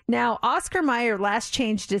 Now, Oscar Mayer last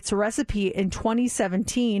changed its recipe in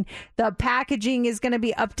 2017. The packaging is going to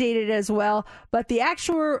be updated as well, but the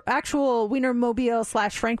actual Wienermobile /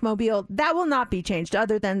 Frankmobile, that will not be changed,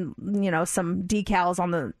 other than some decals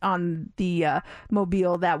on the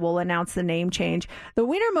mobile that will announce the name change. The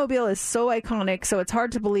Wienermobile is so iconic, so it's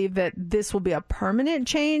hard to believe that this will be a permanent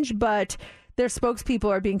change, but their spokespeople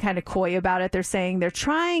are being kind of coy about it. They're saying they're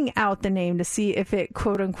trying out the name to see if it,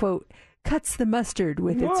 quote unquote, cuts the mustard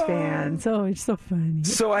with its fans. Oh, it's so funny.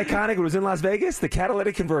 So iconic. It was in Las Vegas. The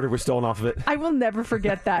catalytic converter was stolen off of it. I will never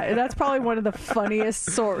forget that. And that's probably one of the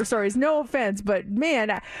funniest stories. No offense, but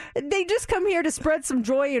man, they just come here to spread some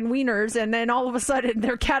joy and wieners, and then all of a sudden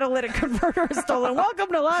their catalytic converter is stolen.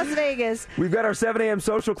 Welcome to Las Vegas. We've got our 7 a.m.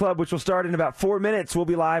 social club, which will start in about 4 minutes. We'll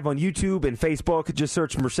be live on YouTube and Facebook. Just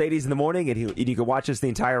search Mercedes in the Morning, and you can watch us the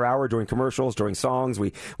entire hour during commercials, during songs.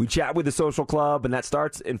 We chat with the social club, and that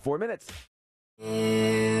starts in 4 minutes.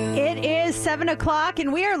 It is 7 o'clock,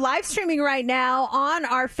 and we are live streaming right now on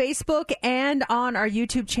our Facebook and on our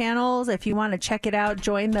YouTube channels. If you want to check it out,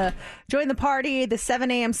 join the party. The 7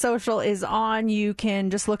 a.m. social is on. You can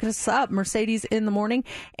just look us up, Mercedes in the Morning,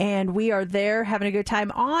 and we are there having a good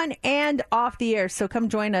time on and off the air. So come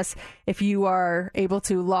join us if you are able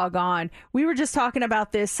to log on. We were just talking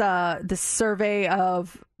about this survey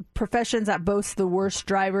of professions that boast the worst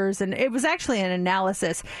drivers, and it was actually an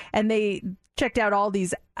analysis, and they checked out all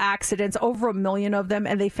these accidents, over 1 million of them,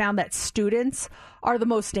 and they found that students are the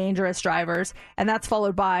most dangerous drivers, and that's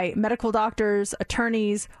followed by medical doctors,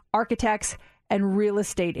 attorneys, architects, and real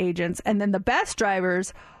estate agents. And then the best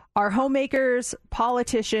drivers are homemakers,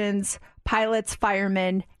 politicians, pilots,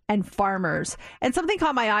 firemen, and farmers. And something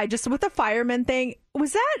caught my eye just with the fireman thing.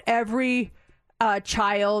 Was that every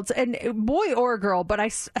child, and boy or girl, but I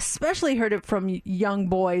especially heard it from young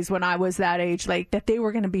boys when I was that age, like that they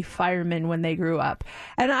were going to be firemen when they grew up.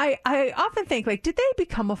 And I often think, like, did they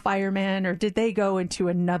become a fireman or did they go into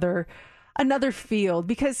another field?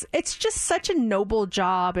 Because it's just such a noble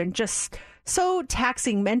job and just so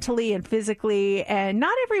taxing mentally and physically, and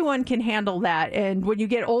not everyone can handle that. And when you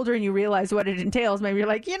get older and you realize what it entails, maybe you're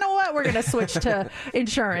like, you know what, we're going to switch to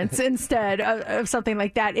insurance instead of something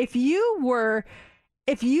like that. If you were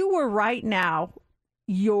right now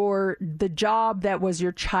the job that was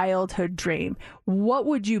your childhood dream, what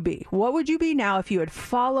would you be? What would you be now if you had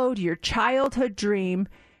followed your childhood dream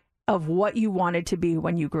of what you wanted to be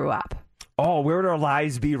when you grew up? Oh, where would our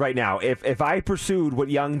lives be right now? If I pursued what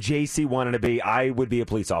young JC wanted to be, I would be a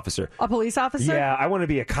police officer. A police officer? Yeah, I want to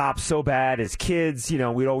be a cop so bad. As kids,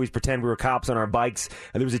 we'd always pretend we were cops on our bikes.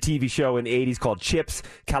 And there was a TV show in the 80s called CHIPS,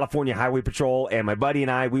 California Highway Patrol. And my buddy and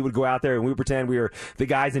I, we would go out there and we would pretend we were the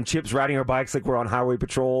guys in CHIPS riding our bikes like we're on highway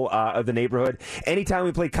patrol of the neighborhood. Anytime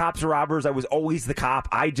we played cops or robbers, I was always the cop.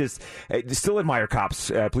 I still admire cops,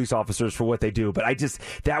 police officers, for what they do. But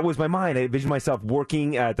that was my mind. I envisioned myself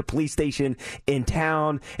working at the police station, profession in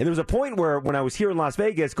town. And there was a point where when I was here in Las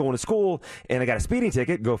Vegas going to school and I got a speeding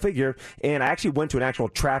ticket, go figure, and I actually went to an actual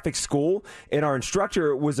traffic school, and our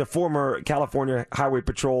instructor was a former California Highway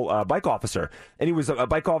Patrol bike officer. And he was a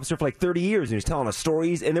bike officer for like 30 years, and he was telling us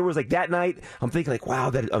stories. And there was like that night, I'm thinking like, wow,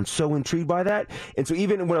 that I'm so intrigued by that. And so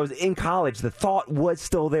even when I was in college, the thought was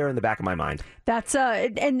still there in the back of my mind. That's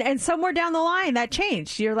and somewhere down the line that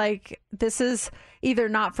changed. You're like, this is either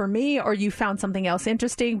not for me, or you found something else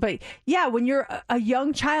interesting. But yeah, when you're a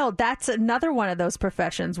young child, that's another one of those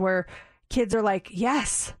professions where kids are like,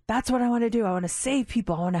 yes, that's what I want to do. I want to save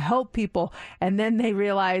people. I want to help people. And then they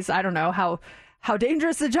realize, I don't know how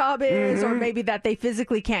dangerous the job is, or maybe that they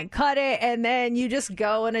physically can't cut it, and then you just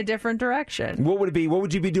go in a different direction. What would it be? What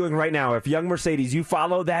would you be doing right now? If young Mercedes, you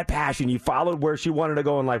followed that passion, you followed where she wanted to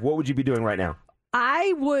go in life, what would you be doing right now?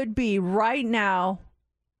 I would be right now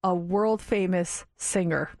a world-famous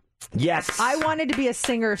singer. Yes. I wanted to be a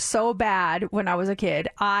singer so bad when I was a kid.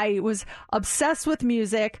 I was obsessed with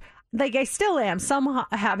music. Like, I still am. Some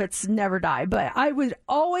habits never die, but I was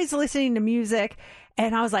always listening to music,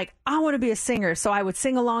 and I was like, I want to be a singer. So I would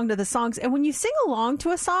sing along to the songs. And when you sing along to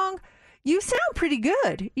a song, you sound pretty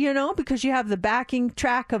good, you know, because you have the backing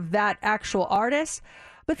track of that actual artist.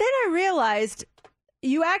 But then I realized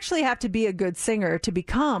you actually have to be a good singer to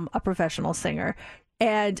become a professional singer.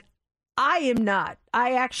 And I am not.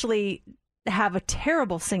 I actually have a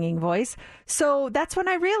terrible singing voice. So that's when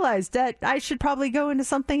I realized that I should probably go into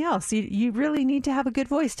something else. You really need to have a good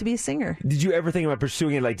voice to be a singer. Did you ever think about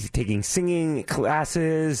pursuing it, like taking singing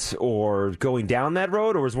classes or going down that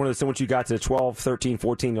road? Or was one of those, once you got to 12, 13,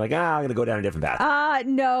 14, you're like, I'm going to go down a different path?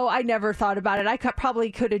 No, I never thought about it. I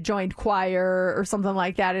probably could have joined choir or something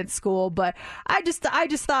like that in school, but I just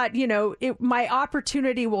thought, you know, my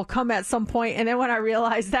opportunity will come at some point, and then when I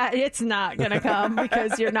realized that it's not going to come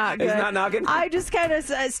because you're not good. It's not knocking. I just kind of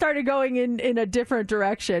started going in a different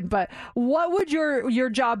direction. But what would your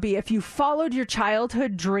job be if you followed your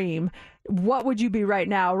childhood dream? What would you be right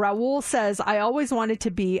now? Raul says, I always wanted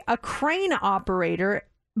to be a crane operator,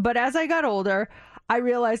 but as I got older, I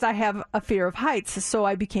realized I have a fear of heights, so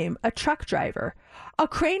I became a truck driver. A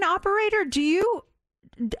crane operator?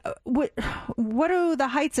 What do the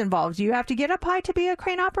heights involve? Do you have to get up high to be a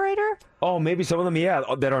crane operator? Oh, maybe some of them, yeah,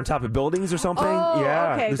 that are on top of buildings or something. Oh,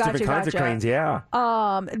 yeah, okay, there's different kinds of cranes, yeah.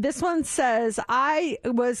 This one says, I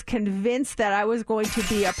was convinced that I was going to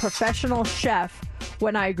be a professional chef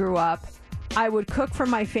when I grew up. I would cook for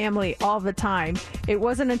my family all the time. It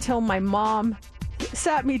wasn't until my mom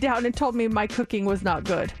sat me down and told me my cooking was not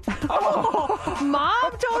good. Oh,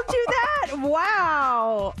 Mom told you that?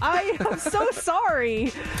 Wow. I am so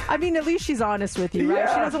sorry. I mean, at least she's honest with you, right?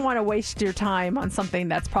 She doesn't want to waste your time on something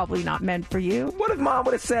that's probably not meant for you. What if Mom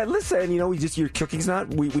would have said, listen, you know, your cooking's not,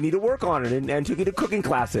 we need to work on it, and took you to cooking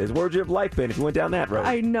classes. Where would your life been if you went down that road?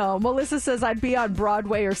 I know. Melissa says I'd be on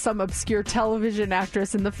Broadway or some obscure television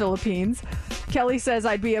actress in the Philippines. Kelly says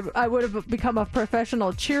I would have become a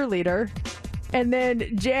professional cheerleader. And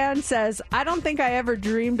then Jan says, I don't think I ever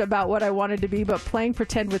dreamed about what I wanted to be, but playing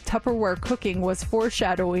pretend with Tupperware cooking was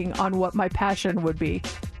foreshadowing on what my passion would be.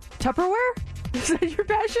 Tupperware? Is that your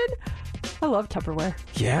passion? I love Tupperware.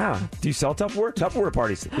 Yeah. Do you sell Tupperware? Tupperware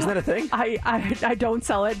parties. Isn't that a thing? I don't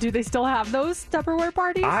sell it. Do they still have those Tupperware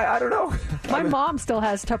parties? I don't know. My mom still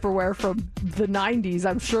has Tupperware from the 90s.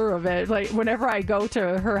 I'm sure of it. Like, whenever I go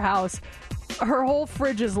to her house, her whole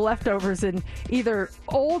fridge is leftovers in either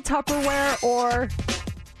old Tupperware or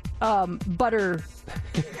butter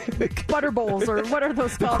bowls, or what are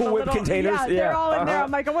those called? The Cool Whip containers? Yeah, they're all in there.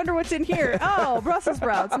 I'm like, I wonder what's in here. Oh, Brussels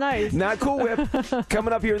sprouts. Nice. Not Cool Whip.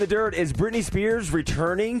 Coming up here in the dirt, is Britney Spears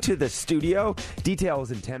returning to the studio?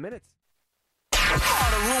 Details in 10 minutes.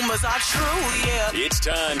 All the rumors are true, yeah. It's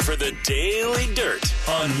time for the Daily Dirt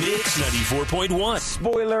on Mix 94.1.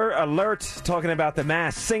 Spoiler alert, talking about The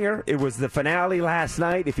Masked Singer. It was the finale last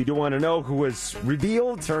night. If you do want to know who was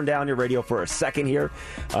revealed, turn down your radio for a second here.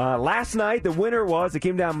 Last night, the winner it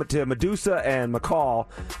came down to Medusa and McCall.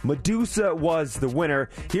 Medusa was the winner.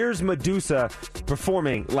 Here's Medusa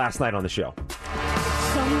performing last night on the show.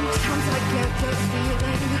 Sometimes I get the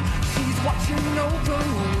feeling she's watching over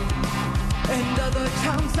me. And other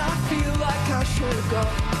times I feel like I should go.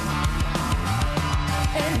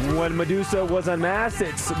 When Medusa was unmasked,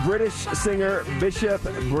 it's British singer Bishop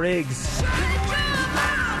Briggs.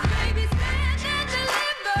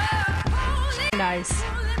 Nice.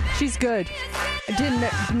 She's good. I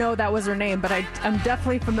didn't know that was her name, but I'm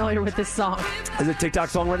definitely familiar with this song. Is it a TikTok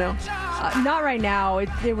song right now? Not right now.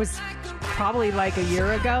 It was probably like a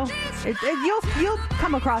year ago. You'll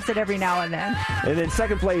come across it every now and then. And then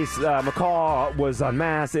second place, McCall was on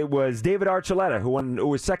Mass. It was David Archuleta, who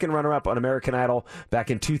was second runner-up on American Idol back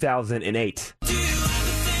in 2008.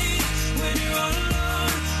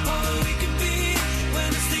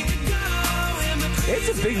 It's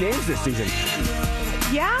some big names this season.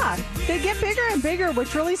 Yeah, they get bigger and bigger,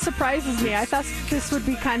 which really surprises me. I thought this would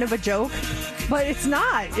be kind of a joke, but it's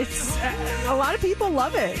not. It's a lot of people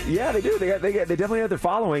love it. Yeah, they do. They definitely have their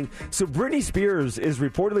following. So Britney Spears is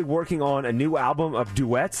reportedly working on a new album of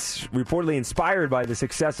duets, reportedly inspired by the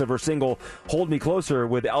success of her single "Hold Me Closer"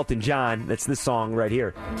 with Elton John. That's this song right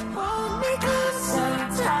here. Hold me closer,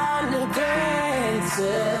 time to dance.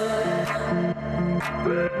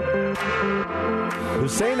 They're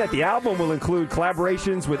saying that the album will include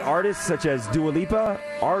collaborations with artists such as Dua Lipa,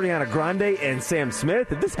 Ariana Grande, and Sam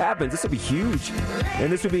Smith. If this happens, this will be huge.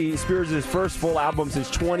 And this would be Spears' first full album since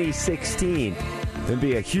 2016. It'd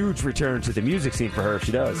be a huge return to the music scene for her if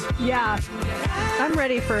she does. Yeah, I'm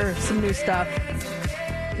ready for some new stuff.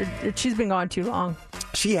 She's been gone too long.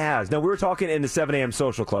 She has. Now, we were talking in the 7 a.m.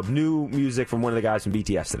 Social Club. New music from one of the guys from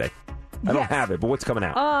BTS today. I don't have it, but what's coming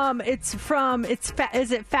out? Is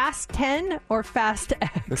it Fast 10 or Fast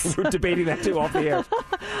X? We're debating that too off the air.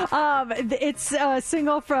 It's a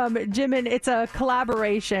single from Jimin. It's a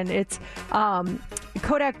collaboration. It's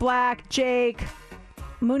Kodak Black, Jake,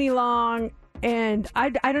 Mooney Long, and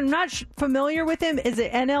I'm not familiar with him. Is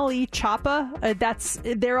it NLE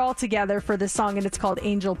Choppa? They're all together for this song, and it's called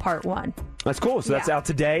Angel Part 1. That's cool. So that's out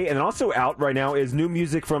today. And then also out right now is new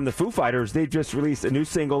music from the Foo Fighters. They've just released a new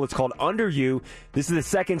single. It's called Under You. This is the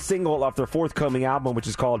second single off their forthcoming album, which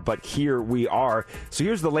is called But Here We Are. So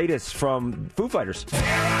here's the latest from Foo Fighters. There are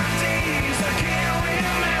days I can't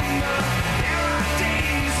remember. There are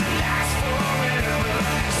days that last forever.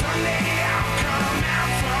 Someday I'll come out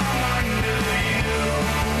from under you.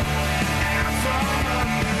 Out from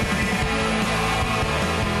under you.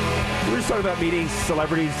 We were just talking about meeting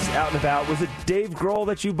celebrities out and about. Was it Dave Grohl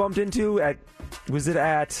that you bumped into at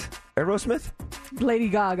Aerosmith? Lady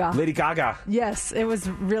Gaga. Lady Gaga. Yes, it was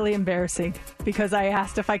really embarrassing because I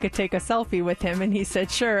asked if I could take a selfie with him, and he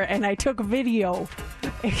said sure, and I took video.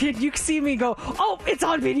 You can see me go, oh, it's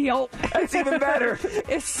on video. That's even better.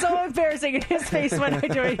 It's so embarrassing in his face when I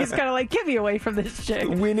do it. He's kind of like, get me away from this chick.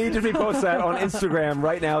 We need to repost that on Instagram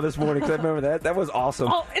right now this morning because I remember that. That was awesome.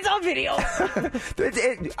 Oh, it's on video.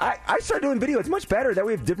 I started doing video. It's much better. That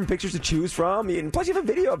we have different pictures to choose from. And plus, you have a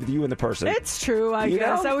video of you and the person. It's true, I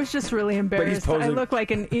guess. I was just really embarrassed. I look like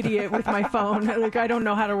an idiot with my phone. Like, I don't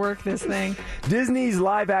know how to work this thing. Disney's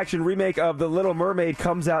live-action remake of The Little Mermaid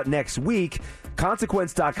comes out next week.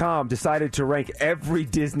 Consequence.com decided to rank every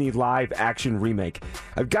Disney live-action remake.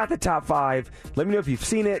 I've got the top 5. Let me know if you've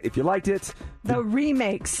seen it, if you liked it. The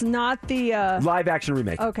remakes, not the... Live-action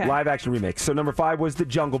remake. Okay. Live-action remake. So number 5 was The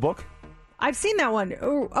Jungle Book. I've seen that one.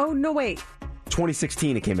 Oh no, wait.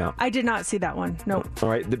 2016 it came out. I did not see that one. No. All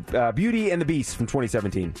right. The Beauty and the Beast from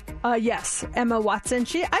 2017. Yes. Emma Watson. I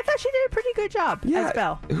thought she did a pretty good job as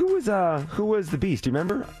Belle. Who was the Beast? Do you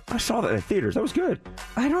remember? I saw that in theaters. That was good.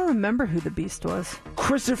 I don't remember who the Beast was.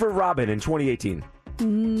 Christopher Robin in 2018.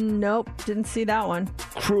 Nope, didn't see that one.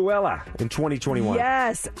 Cruella in 2021.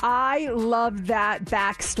 Yes, I love that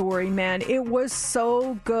backstory, man. It was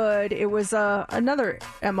so good. It was another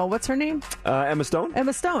Emma. What's her name? Emma Stone.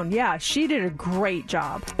 Emma Stone. Yeah, she did a great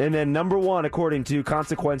job. And then number 1, according to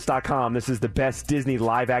Consequence.com, this is the best Disney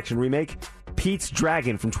live-action remake. Pete's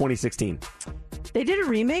Dragon from 2016. They did a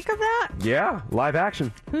remake of that? Yeah, live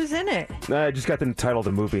action. Who's in it? I just got the title of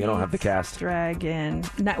the movie. I don't have the cast. Dragon.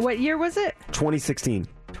 What year was it? 2016.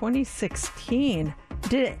 2016.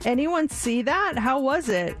 Did anyone see that? How was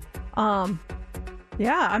it?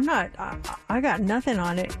 Yeah, I'm not. I got nothing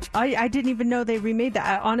on it. I didn't even know they remade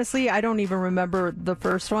that. Honestly, I don't even remember the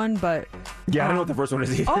first one, but. Yeah, I don't know what the first one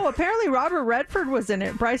is either. Oh, apparently Robert Redford was in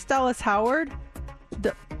it. Bryce Dallas Howard.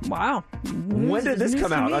 Wow. When did this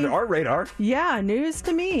come out? On our radar. Yeah, news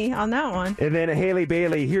to me on that one. And then Haley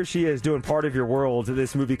Bailey, here she is doing Part of Your World.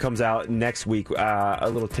 This movie comes out next week. A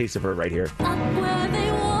little taste of her right here. Up where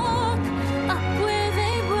they walk, up where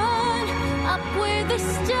they run, up where they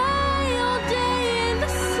stay all day in the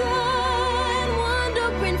sun,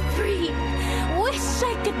 wandering free. Wish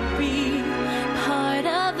I could be part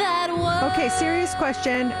of that world. Okay, serious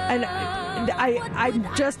question, and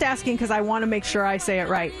I'm just asking because I want to make sure I say it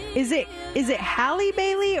right. Is it Halle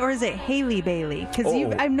Bailey or is it Haley Bailey? Because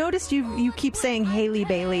I've noticed you keep saying Haley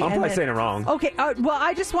Bailey. I'm probably saying it wrong. Okay, well,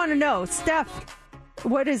 I just want to know, Steph.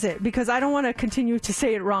 What is it? Because I don't want to continue to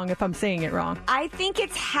say it wrong if I'm saying it wrong. I think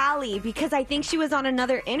it's Hallie because I think she was on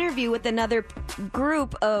another interview with another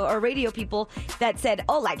group or radio people that said,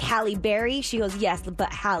 oh, like Halle Berry. She goes, yes,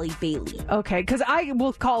 but Halle Bailey. Okay, because I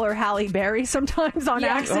will call her Halle Berry sometimes on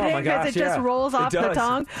accident because it just rolls off the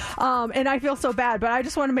tongue. And I feel so bad, but I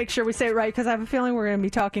just want to make sure we say it right because I have a feeling we're going to be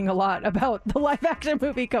talking a lot about the live-action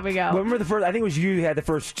movie coming out. Remember the first, I think it was you who had the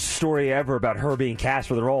first story ever about her being cast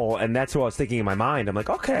for the role, and that's what I was thinking in my mind. I'm like,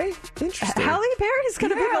 okay, interesting. Halle Berry's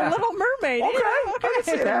going to be the Little Mermaid. Okay, I can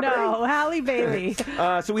see it happening. No, Halle Bailey.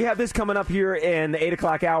 So we have this coming up here in the 8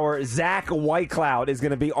 o'clock hour. Zach Whitecloud is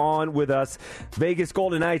going to be on with us. Vegas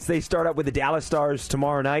Golden Knights, they start up with the Dallas Stars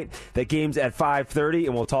tomorrow night. That game's at 5:30,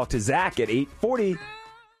 and we'll talk to Zach at 8:40.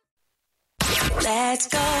 Let's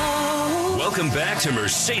go. Welcome back to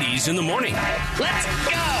Mercedes in the Morning. Let's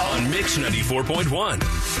go. On Mix 94.1.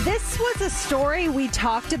 This was a story we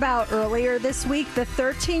talked about earlier this week. The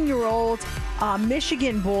 13-year-old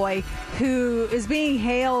Michigan boy who is being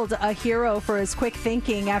hailed a hero for his quick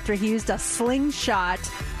thinking after he used a slingshot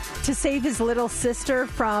to save his little sister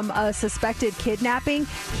from a suspected kidnapping.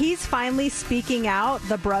 He's finally speaking out,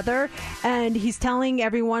 the brother, and he's telling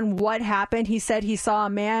everyone what happened. He said he saw a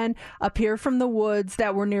man appear from the woods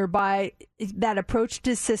that were nearby that approached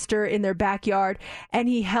his sister in their backyard, and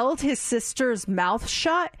he held his sister's mouth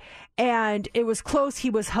shut. And it was close.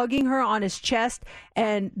 He was hugging her on his chest,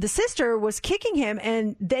 and the sister was kicking him,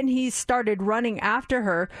 and then he started running after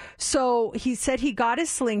her. So he said he got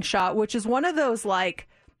his slingshot, which is one of those like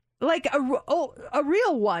a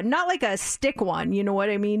real one, not like a stick one, you know what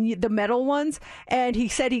I mean? The metal ones. And he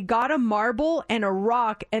said he got a marble and a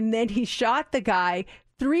rock, and then he shot the guy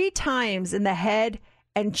 3 times in the head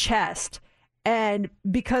and chest. And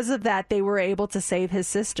because of that, they were able to save his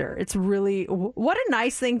sister. It's really, what a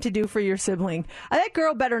nice thing to do for your sibling. That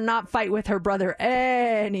girl better not fight with her brother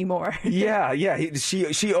anymore. Yeah.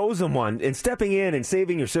 She owes him one. And stepping in and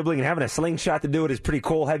saving your sibling and having a slingshot to do it is pretty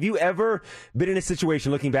cool. Have you ever been in a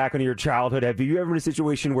situation, looking back on your childhood, have you ever been in a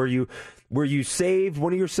situation where you saved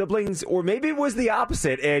one of your siblings? Or maybe it was the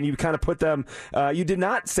opposite and you kind of put them, you did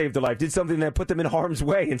not save their life, did something that put them in harm's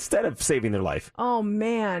way instead of saving their life? Oh,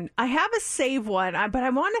 man. I have a save one, but I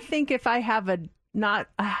want to think if I have a not.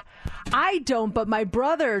 I don't, but my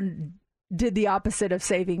brother did the opposite of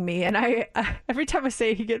saving me, and I every time I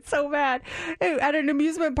say it, he gets so mad. At an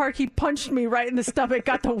amusement park, he punched me right in the stomach,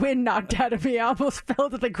 got the wind knocked out of me. I almost fell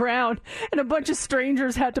to the ground, and a bunch of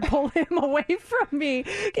strangers had to pull him away from me. And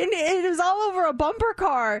it was all over a bumper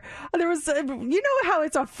car. There was, you know how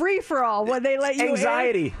it's a free-for-all when they let you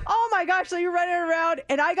anxiety in? Oh my gosh, so you're running around,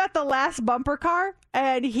 and I got the last bumper car,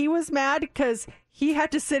 and he was mad because he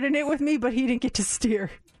had to sit in it with me, but he didn't get to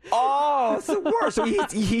steer. Oh, it's the worst. So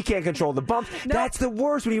he can't control the bumps. Nope. That's the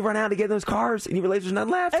worst when you run out to get in those cars and you realize there's none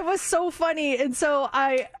left. It was so funny. And so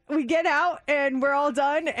we get out and we're all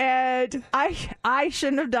done. And I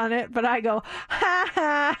shouldn't have done it, but I go, ha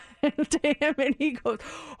ha, to him. And he goes,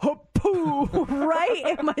 oh, poo,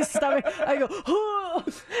 right in my stomach. I go, oh.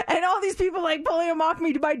 And all these people like pulling him off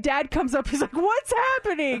me. My dad comes up. He's like, what's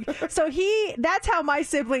happening? So that's how my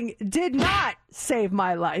sibling did not save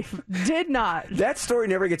my life. Did not. That story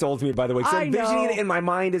never gets old to me, by the way. So I'm envisioning it in my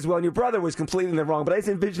mind as well. And your brother was completely in the wrong, but I just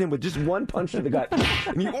envisioned him with just one punch to the gut. And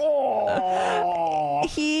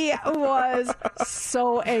he was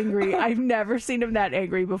so angry. I've never seen him that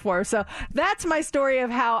angry before. So that's my story of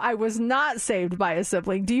how I was not saved by a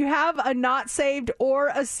sibling. Do you have a not saved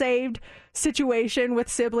or a saved situation with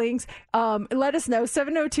siblings? Let us know.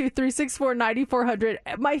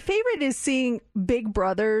 702-364-9400. My favorite is seeing big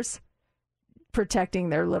brothers protecting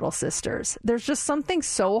their little sisters. There's just something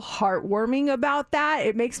so heartwarming about that.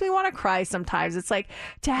 It makes me want to cry sometimes. It's like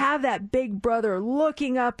to have that big brother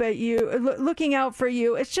looking up at you, looking out for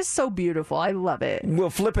you. It's just so beautiful. I love it. We'll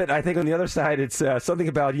flip it. I think on the other side, it's something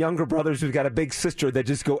about younger brothers who've got a big sister that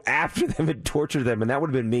just go after them and torture them. And that would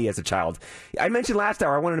have been me as a child. I mentioned last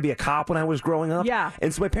hour I wanted to be a cop when I was growing up. Yeah.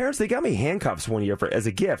 And so my parents, they got me handcuffs one year as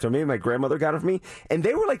a gift, or maybe my grandmother got it for me. And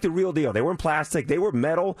they were like the real deal. They weren't plastic. They were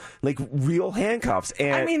metal, like real handcuffs.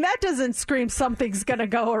 And I mean, that doesn't scream something's going to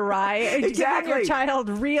go awry. Exactly. Giving your child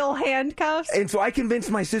real handcuffs. And so I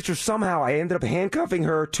convinced my sister somehow. I ended up handcuffing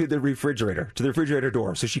her to the refrigerator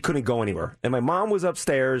door, so she couldn't go anywhere. And my mom was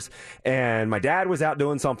upstairs, and my dad was out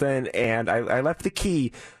doing something, and I left the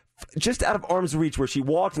key just out of arm's reach where she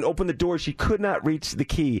walked and opened the door. She could not reach the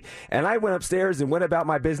key. And I went upstairs and went about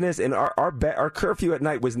my business, and our curfew at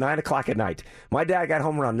night was 9 o'clock at night. My dad got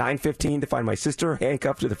home around 9:15 to find my sister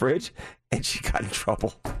handcuffed to the fridge, and she got in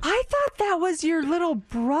trouble. I thought that was your little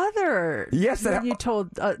brother? Yes, when you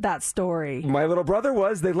told that story. My little brother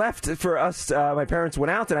was. They left for us. My parents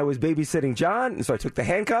went out, and I was babysitting John. And so I took the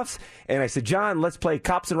handcuffs, and I said, John, let's play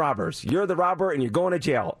cops and robbers. You're the robber, and you're going to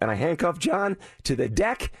jail. And I handcuffed John to the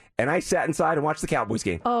deck, and I sat inside and watched the Cowboys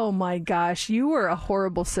game. Oh, my gosh. You were a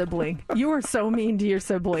horrible sibling. You were so mean to your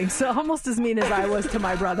siblings. So almost as mean as I was to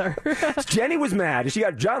my brother. Jenny was mad.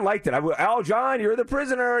 John liked it. Oh, John, you're the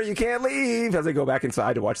prisoner. You can't leave. As I go back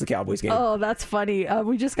inside to watch the Cowboys game. Oh, that's funny.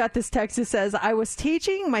 We just got this text that says, I was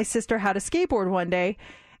teaching my sister how to skateboard one day,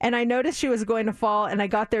 and I noticed she was going to fall, and I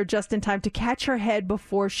got there just in time to catch her head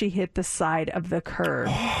before she hit the side of the curb.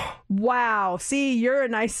 Wow. See, you're a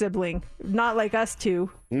nice sibling. Not like us two.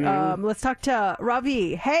 Let's talk to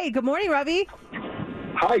Ravi. Hey, good morning, Ravi.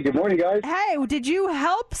 Hi, good morning, guys. Hey, did you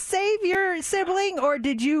help save your sibling, or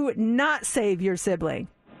did you not save your sibling?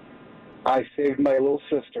 I saved my little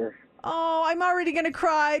sister. Oh, I'm already going to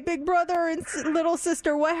cry. Big brother and little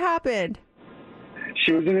sister, what happened?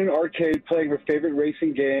 She was in an arcade playing her favorite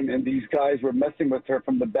racing game, and these guys were messing with her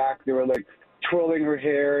from the back. They were, like, twirling her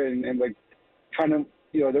hair and like, trying to,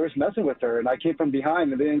 they were messing with her. And I came from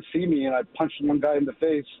behind, and they didn't see me, and I punched one guy in the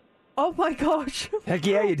face. Oh, my gosh. Heck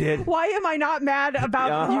yeah, you did. Why am I not mad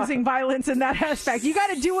about using violence in that aspect? You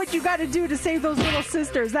got to do what you got to do to save those little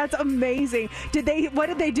sisters. That's amazing. What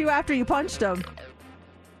did they do after you punched them?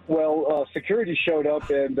 Well, security showed up,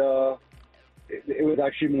 and it was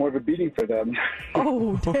actually more of a beating for them.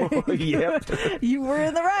 Oh, dang. Yep. You were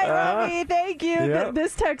in the right, Robbie. Thank you. Yep.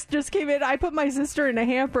 This text just came in. I put my sister in a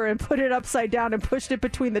hamper and put it upside down and pushed it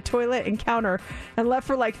between the toilet and counter and left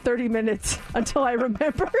for like 30 minutes until I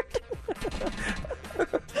remembered.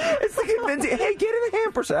 It's like convincing. Hey, get in the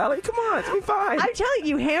hamper, Sally. Come on, it's be fine. I'm telling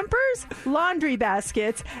you, hampers, laundry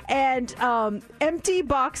baskets, and empty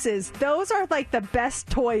boxes. Those are like the best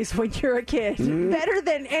toys when you're a kid. Better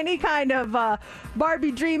than any kind of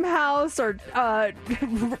Barbie dream house or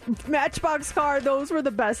Matchbox car. Those were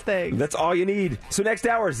the best things. That's all you need. So next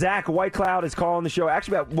hour, Zach Whitecloud is calling the show.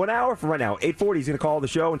 Actually, about 1 hour from right now, 8:40, he's going to call the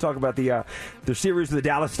show and talk about the series with the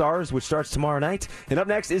Dallas Stars, which starts tomorrow night. And up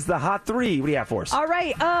next is the Hot 3. What do you have for us? All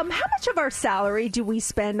right. How much of our salary do we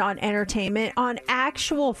spend on entertainment, on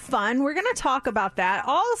actual fun? We're going to talk about that.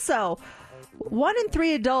 Also, 1 in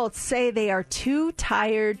 3 adults say they are too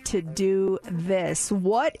tired to do this.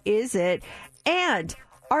 What is it? And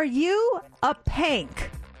are you a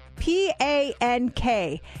pank?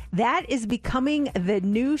 P-A-N-K. That is becoming the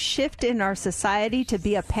new shift in our society to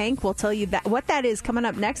be a pank. We'll tell you what that is coming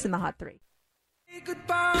up next in the Hot 3.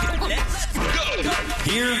 Let's go.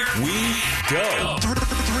 Here we go.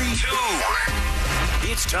 3, 2.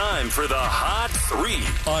 It's time for the Hot 3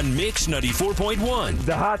 on Mix 94.1.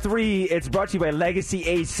 The Hot 3, it's brought to you by Legacy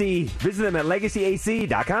AC. Visit them at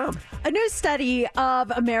legacyac.com. A new study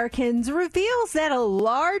of Americans reveals that a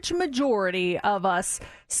large majority of us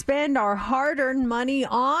spend our hard-earned money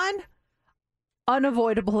on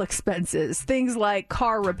unavoidable expenses, things like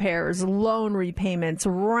car repairs, loan repayments,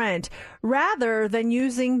 rent, rather than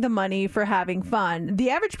using the money for having fun. The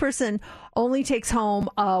average person only takes home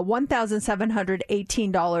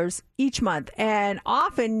 $1,718 each month and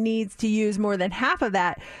often needs to use more than half of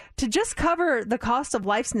that to just cover the cost of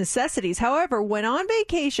life's necessities. However, when on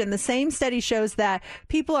vacation, the same study shows that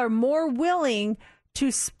people are more willing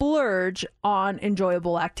to splurge on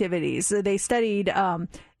enjoyable activities. They studied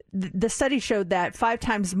the study showed that 5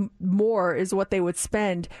 times more is what they would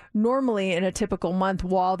spend normally in a typical month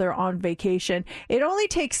while they're on vacation. It only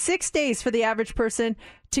takes 6 days for the average person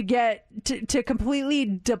to get to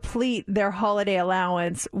completely deplete their holiday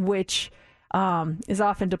allowance, which is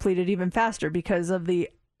often depleted even faster because of the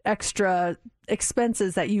extra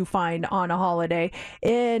expenses that you find on a holiday.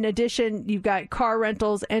 In addition, you've got car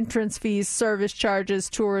rentals, entrance fees, service charges,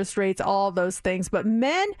 tourist rates, all those things. But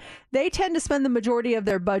men, they tend to spend the majority of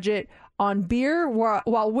their budget on beer,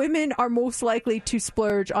 while women are most likely to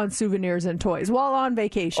splurge on souvenirs and toys while on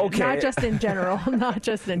vacation. Okay. Not just in general. Not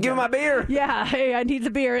just in Give me my beer. Yeah, hey, I need the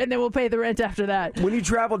beer, and then we'll pay the rent after that. When you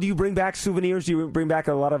travel, do you bring back souvenirs? Do you bring back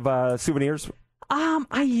a lot of souvenirs?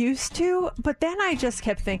 I used to, but then I just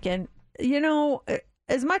kept thinking,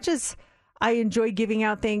 as much as I enjoy giving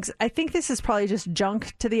out things, I think this is probably just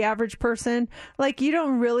junk to the average person. Like, you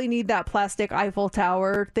don't really need that plastic Eiffel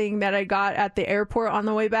Tower thing that I got at the airport on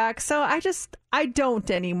the way back. So I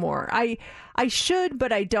don't anymore. I should,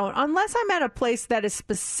 but I don't. Unless I'm at a place that is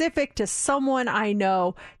specific to someone I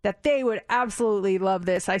know that they would absolutely love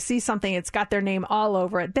this. I see something, it's got their name all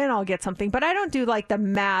over it. Then I'll get something. But I don't do like the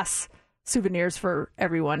mass souvenirs for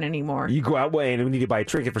everyone anymore. You go out and we need to buy a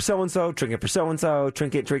trinket for so-and-so, trinket for so-and-so,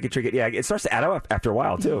 trinket. Yeah, it starts to add up after a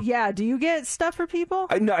while, too. Yeah, do you get stuff for people?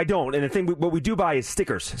 No, I don't. And the thing, what we do buy is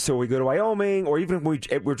stickers. So we go to Wyoming, or even when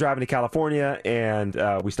we're driving to California and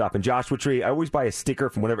we stop in Joshua Tree, I always buy a sticker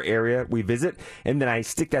from whatever area we visit, and then I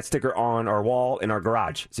stick that sticker on our wall in our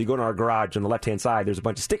garage. So you go in our garage on the left-hand side, there's a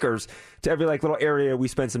bunch of stickers to every little area we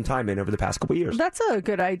spend some time in over the past couple of years. That's a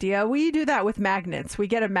good idea. We do that with magnets. We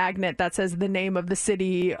get a magnet that says the name of the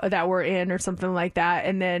city that we're in or something like that.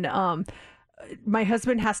 And then my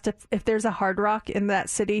husband has to, if there's a Hard Rock in that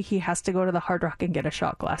city, he has to go to the Hard Rock and get a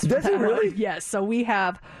shot glass. Does he really? Yes. So we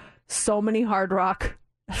have so many Hard Rock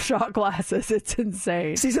shot glasses. It's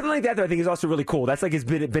insane. See, something like that, though, I think is also really cool. That's it's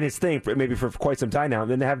been his thing for quite some time now.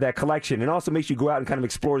 And then to have that collection, and also makes you go out and kind of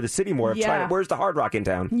explore the city more. Yeah. Where's the Hard Rock in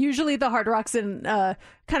town? Usually the Hard Rock's in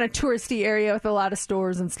kind of touristy area with a lot of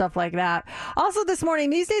stores and stuff like that. Also this morning,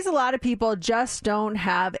 these days a lot of people just don't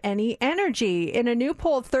have any energy. In a new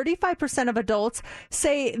poll, 35% of adults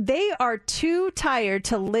say they are too tired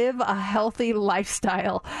to live a healthy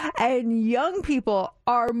lifestyle. And young people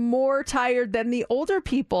are more tired than the older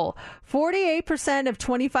people. 48% of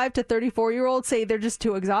 25 to 34-year-olds say they're just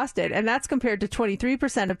too exhausted. And that's compared to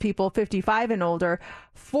 23% of people 55 and older.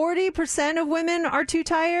 40% of women are too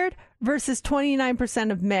tired versus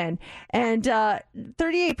 29% of men. And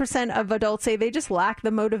 38% of adults say they just lack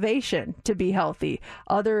the motivation to be healthy.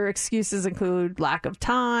 Other excuses include lack of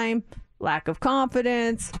time, lack of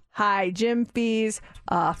confidence, high gym fees,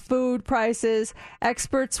 food prices.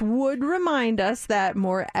 Experts would remind us that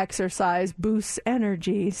more exercise boosts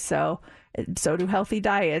energy. So do healthy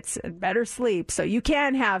diets and better sleep. So you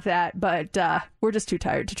can have that, but we're just too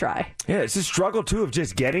tired to try. Yeah, it's a struggle, too, of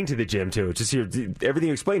just getting to the gym, too. Just everything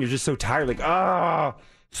you explained, you're just so tired,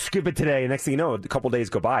 skip it today. And next thing you know, a couple days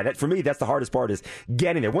go by. For me, that's the hardest part, is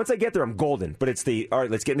getting there. Once I get there, I'm golden. But it's all right,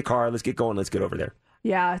 let's get in the car, let's get going, let's get over there.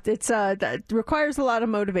 Yeah, it's that requires a lot of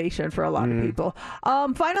motivation for a lot of people.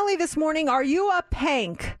 Finally this morning, are you a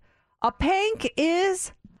PANK? A PANK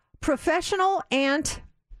is professional aunt,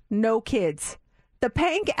 no kids. The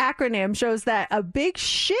PANK acronym shows that a big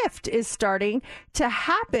shift is starting to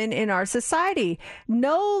happen in our society.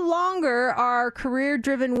 No longer are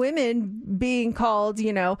career-driven women being called,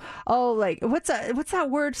 what's that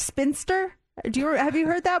word, spinster? Have you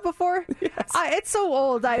heard that before? Yes. It's so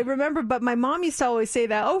old. I remember, but my mom used to always say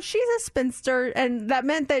that, oh, she's a spinster. And that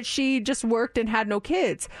meant that she just worked and had no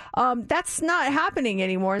kids. That's not happening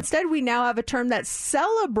anymore. Instead, we now have a term that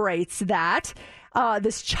celebrates that.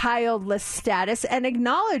 This childless status, and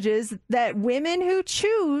acknowledges that women who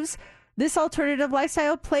choose this alternative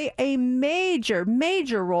lifestyle play a major,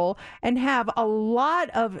 major role and have a lot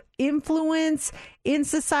of influence in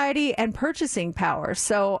society and purchasing power.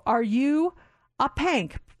 So are you a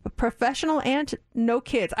PANK? A professional aunt, no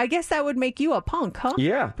kids. I guess that would make you a punk, huh?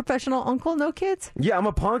 Yeah. Professional uncle, no kids? Yeah, I'm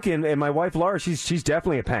a punk, and my wife, Laura, she's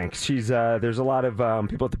definitely a PANK. She's there's a lot of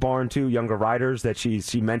people at the barn, too, younger riders that she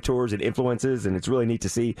mentors and influences, and it's really neat to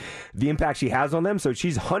see the impact she has on them. So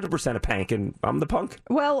she's 100% a PANK, and I'm the punk.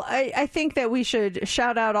 Well, I think that we should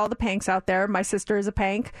shout out all the PANKs out there. My sister is a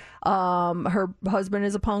PANK. Her husband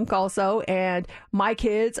is a punk also, and my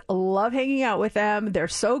kids love hanging out with them. They're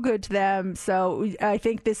so good to them. So I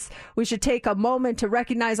think we should take a moment to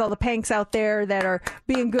recognize all the PANKs out there that are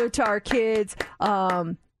being good to our kids.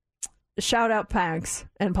 Shout out PANKs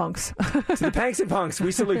and punks. To the PANKs and punks,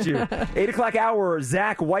 we salute you. 8 o'clock hour,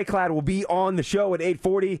 Zach Whitecloud will be on the show at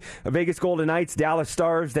 8:40. Vegas Golden Knights, Dallas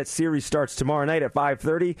Stars. That series starts tomorrow night at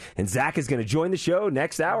 5:30. And Zach is going to join the show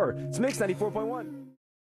next hour. It's Mix 94.1.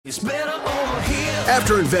 It's better over here.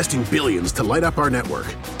 After investing billions to light up our network,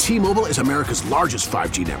 T-Mobile is America's largest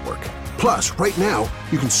 5G network. Plus, right now,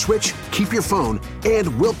 you can switch, keep your phone,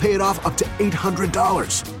 and we'll pay it off up to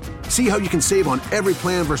 $800. See how you can save on every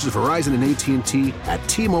plan versus Verizon and AT&T at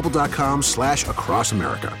T-Mobile.com/across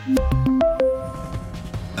America.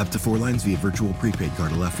 Up to 4 lines via virtual prepaid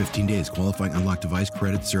card. Allow 15 days. Qualifying unlocked device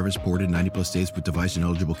credit service ported 90+ days with device and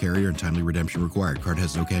eligible carrier and timely redemption required. Card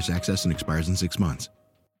has no cash access and expires in 6 months.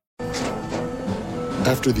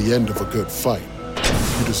 After the end of a good fight,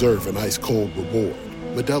 you deserve an ice-cold reward.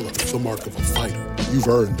 Modelo is the mark of a fighter. You've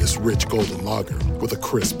earned this rich golden lager with a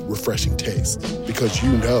crisp, refreshing taste. Because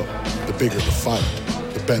you know, the bigger the fight,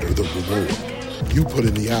 the better the reward. You put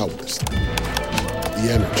in the hours, the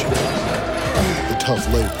energy, the tough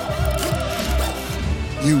labor.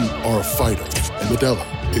 You are a fighter, and Modelo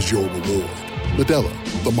is your reward. Modelo,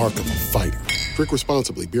 the mark of a fighter. Drink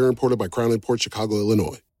responsibly. Beer imported by Crown Imports, Chicago,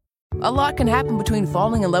 Illinois. A lot can happen between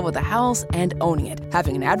falling in love with a house and owning it.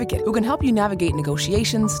 Having an advocate who can help you navigate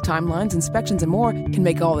negotiations, timelines, inspections, and more can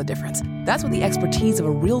make all the difference. That's what the expertise of a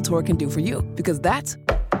Realtor can do for you, because that's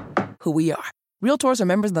who we are. Realtors are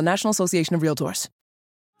members of the National Association of Realtors.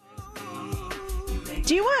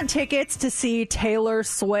 Do you want tickets to see Taylor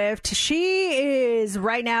Swift? She is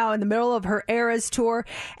right now in the middle of her Eras tour,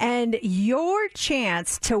 and your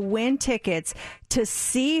chance to win tickets to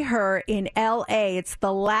see her in L.A. It's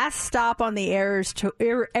the last stop on the Eras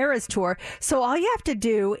tour. So all you have to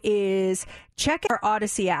do is check our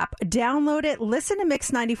Odyssey app, download it, listen to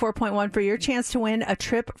Mix 94.1 for your chance to win a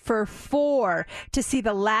trip for 4 to see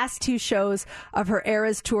the last 2 shows of her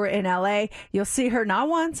Eras tour in LA. You'll see her not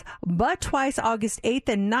once, but twice, August 8th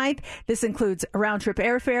and 9th. This includes a round-trip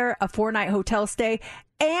airfare, a 4-night hotel stay,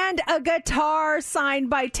 and a guitar signed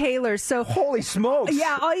by Taylor. So holy smokes.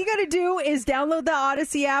 Yeah, all you got to do is download the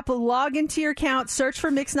Odyssey app, log into your account, search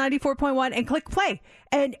for Mix 94.1, and click play.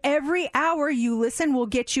 And every hour you listen will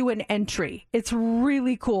get you an entry. It's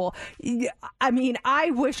really cool. I mean,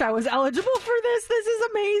 I wish I was eligible for this. This is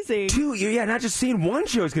amazing. 2, yeah, not just seeing one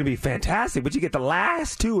show is going to be fantastic, but you get the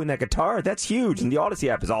last 2 in that guitar. That's huge. And the Odyssey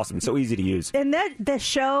app is awesome. So easy to use. And the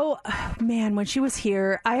show, man, when she was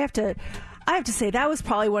here, I have to say that was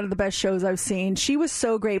probably one of the best shows I've seen. She was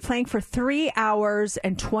so great, playing for 3 hours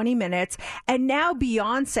and 20 minutes. And now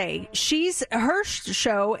Beyonce, she's her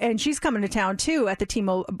show, and she's coming to town too at the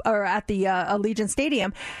Allegiant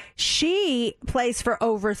Stadium. She plays for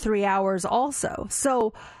over 3 hours also.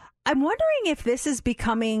 So I'm wondering if this is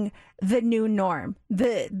becoming the new norm.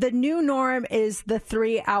 The new norm is the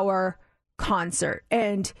 3-hour concert.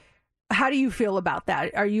 And how do you feel about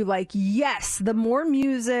that? Are you like, yes, the more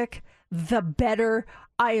music, the better?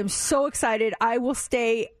 I am so excited. I will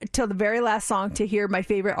stay till the very last song to hear my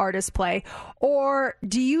favorite artist play. Or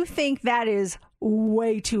do you think that is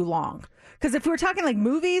way too long? Because if we're talking like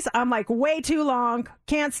movies, I'm like, way too long.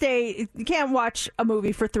 Can't watch a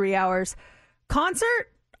movie for 3 hours.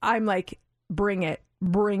 Concert, I'm like, bring it.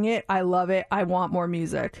 Bring it. I love it. I want more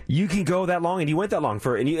music. You can go that long, and you went that long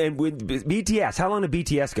and with BTS. How long did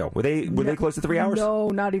BTS go? Were they close to 3 hours? No,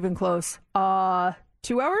 not even close. 2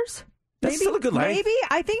 hours? That's still a good length. Maybe.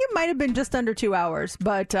 I think it might have been just under 2 hours,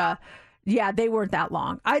 but yeah, they weren't that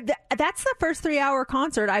long. That's the first 3-hour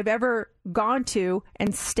concert I've ever gone to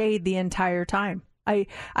and stayed the entire time. I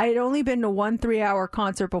had only been to one 3-hour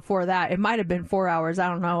concert before that. It might have been 4 hours. I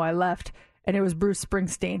don't know. I left. And it was Bruce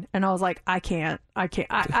Springsteen. And I was like, I can't.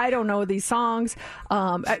 I don't know these songs.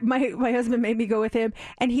 My husband made me go with him.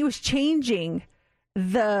 And he was changing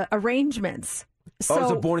the arrangements.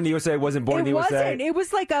 So Born in the USA wasn't Born in the USA? It wasn't. It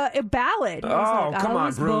was like a ballad. Oh, come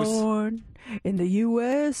on, Bruce. Born in the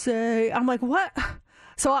USA. I'm like, what?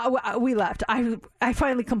 So we left. I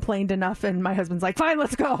finally complained enough, and my husband's like, fine,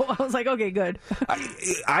 let's go. I was like, okay, good.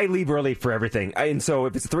 I leave early for everything. And so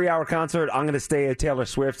if it's a 3-hour concert, I'm going to stay at Taylor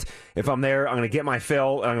Swift. If I'm there, I'm going to get my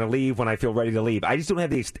fill, and I'm going to leave when I feel ready to leave. I just don't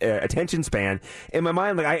have the attention span. In my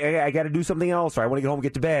mind, like I got to do something else, or I want to get home and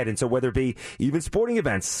get to bed. And so whether it be even sporting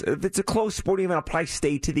events, if it's a close sporting event, I'll probably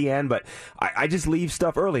stay to the end, but I just leave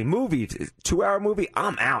stuff early. Movies, 2-hour movie,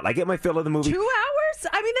 I'm out. I get my fill of the movie. 2 hours?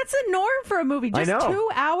 I mean, that's a norm for a movie. Just I know. 2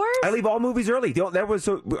 hours? I leave all movies early. I was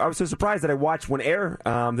so surprised that I watched when Air,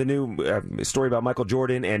 the new story about Michael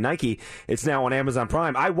Jordan and Nike. It's now on Amazon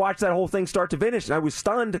Prime. I watched that whole thing start to finish, and I was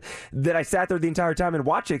stunned that I sat there the entire time and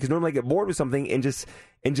watched it, because normally I get bored with something and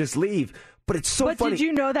just leave. But it's so funny. But did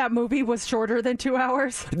you know that movie was shorter than 2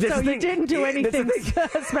 hours? You didn't do anything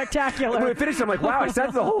spectacular. When I finished, I'm like, wow, I sat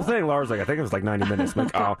through the whole thing. Laura's like, I think it was like 90 minutes. I'm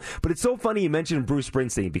like, oh. But it's so funny you mentioned Bruce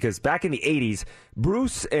Springsteen, because back in the 80s,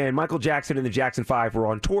 Bruce and Michael Jackson and the Jackson 5 were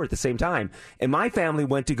on tour at the same time. And my family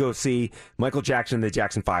went to go see Michael Jackson and the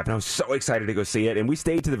Jackson 5. And I was so excited to go see it. And we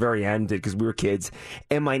stayed to the very end because we were kids.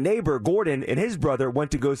 And my neighbor, Gordon, and his brother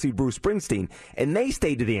went to go see Bruce Springsteen. And they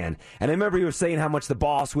stayed to the end. And I remember he was saying how much the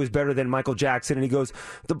Boss was better than Michael Jackson. And he goes,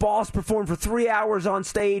 the Boss performed for 3 hours on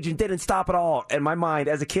stage and didn't stop at all. And my mind,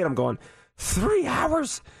 as a kid, I'm going, 3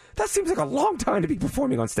 hours? That seems like a long time to be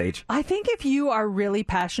performing on stage. I think if you are really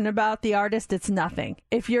passionate about the artist, it's nothing.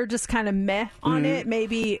 If you're just kind of meh on it,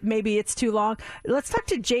 maybe it's too long. Let's talk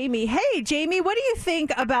to Jamie. Hey, Jamie, what do you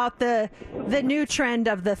think about the new trend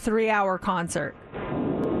of the 3-hour concert?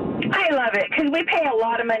 I love it, because we pay a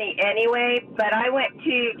lot of money anyway, but I went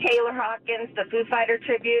to Taylor Hawkins, the Foo Fighter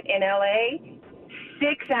tribute in L.A.,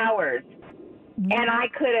 6 hours. And I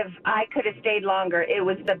could have stayed longer. It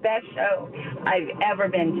was the best show I've ever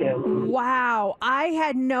been to. Wow. I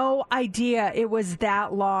had no idea it was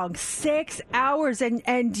that long. 6 hours.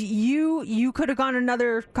 And you could have gone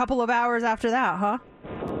another couple of hours after that, huh?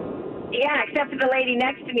 Yeah, except for the lady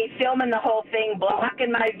next to me filming the whole thing,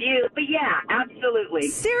 blocking my view. But yeah, absolutely.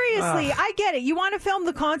 Seriously, I get it. You want to film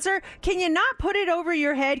the concert? Can you not put it over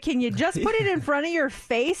your head? Can you just put it in front of your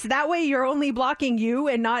face? That way you're only blocking you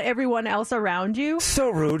and not everyone else around you. So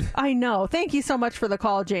rude. I know. Thank you so much for the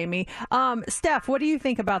call, Jamie. Steph, what do you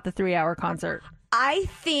think about the 3-hour concert? I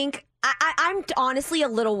think I'm honestly a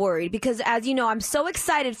little worried because, as you know, I'm so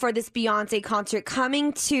excited for this Beyonce concert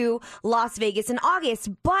coming to Las Vegas in August,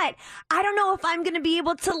 but I don't know if I'm going to be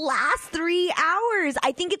able to last 3 hours.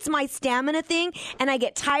 I think it's my stamina thing, and I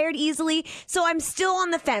get tired easily, so I'm still on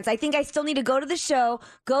the fence. I think I still need to go to the show,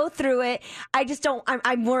 go through it. I just don't,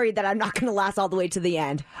 I'm worried that I'm not going to last all the way to the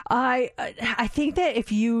end. I think that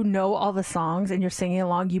if you know all the songs and you're singing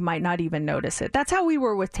along, you might not even notice it. That's how we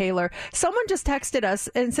were with Taylor. Someone just texted us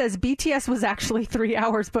and says, BTS was actually 3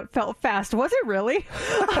 hours but felt fast. Was it really?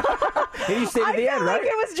 And you stayed to the end, right? I feel like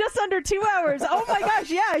it was just under 2 hours. Oh my gosh,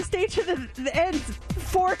 yeah, I stayed to the end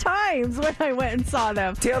 4 times when I went and saw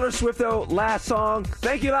them. Taylor Swift, though, last song.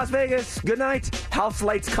 Thank you, Las Vegas. Good night. House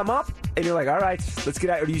lights come up, and you're like, all right, let's get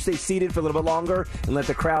out. Or do you stay seated for a little bit longer and let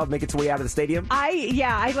the crowd make its way out of the stadium?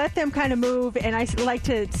 I let them kind of move, and I like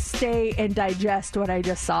to stay and digest what I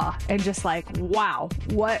just saw, and just like, wow,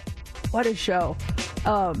 what a show.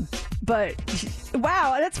 But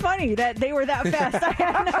wow, that's funny that they were that fast.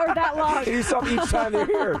 Or that long. You saw them each time they're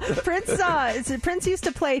here. Prince used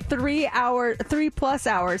to play 3+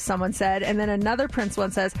 hours, someone said, and then another Prince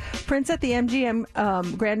one says Prince at the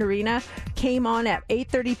MGM Grand Arena came on at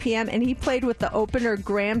 8:30 p.m. and he played with the opener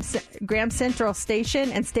Graham Central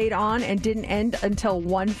Station and stayed on and didn't end until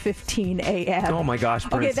 1:15 a.m. Oh my gosh,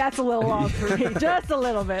 Prince. Okay, that's a little long for me, just a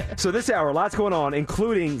little bit. So this hour, lots going on,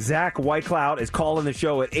 including Zach Whitecloud is calling the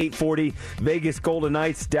show at 8:40. Vegas Golden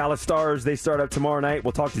Knights, Dallas Stars, they start up tomorrow night.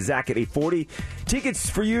 We'll talk to Zach at 8:40. Tickets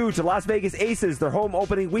for you to Las Vegas Aces, their home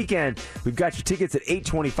opening weekend. We've got your tickets at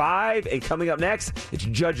 8:25. And coming up next, it's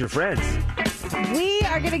Judge Your Friends. We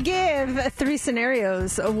are going to give 3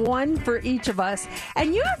 scenarios, one for each of us.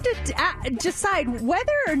 And you have to decide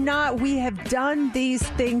whether or not we have done these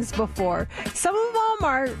things before. Some of them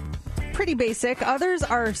are pretty basic. Others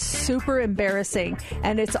are super embarrassing.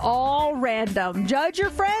 And it's all random. Judge Your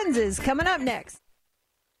Friends is coming up next.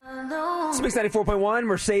 It's Mix 94.1,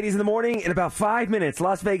 Mercedes in the morning. In about 5 minutes,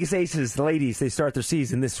 Las Vegas Aces, ladies, they start their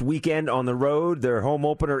season this weekend on the road. Their home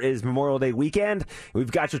opener is Memorial Day weekend.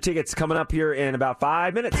 We've got your tickets coming up here in about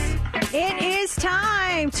 5 minutes. It is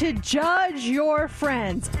time to judge your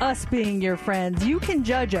friends, us being your friends. You can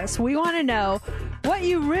judge us. We want to know what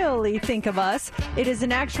you really think of us. It is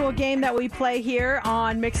an actual game that we play here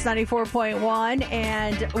on Mix 94.1,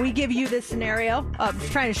 and we give you this scenario. I'm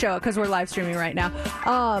just trying to show it because we're live streaming right now.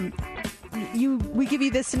 We give you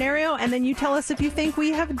this scenario, and then you tell us if you think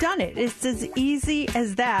we have done it. It's as easy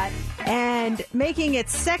as that. And making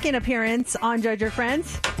its second appearance on Judge Your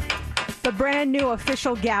Friends, the brand new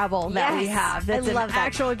official gavel that we have. That's I love an that.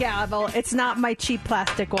 actual gavel. It's not my cheap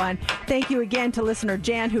plastic one. Thank you again to listener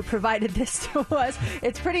Jan who provided this to us.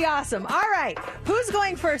 It's pretty awesome. All right. Who's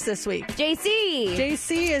going first this week? JC.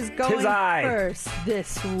 JC is going Tis I. first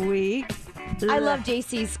this week. I love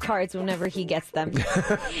JC's cards whenever he gets them.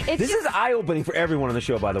 This is eye-opening for everyone on the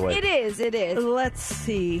show, by the way. It is. Let's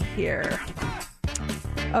see here.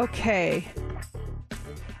 Okay.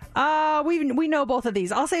 We know both of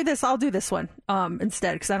these. I'll say this. I'll do this one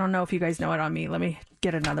instead because I don't know if you guys know it on me. Let me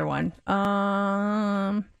get another one.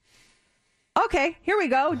 Okay, here we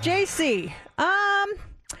go. JC.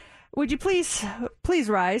 Would you please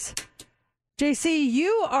rise? JC,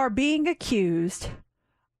 you are being accused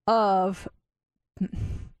of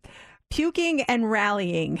puking and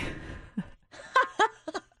rallying.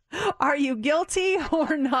 Are you guilty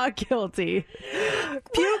or not guilty?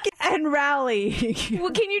 Puke and rally.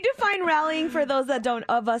 Well, can you define rallying for those that don't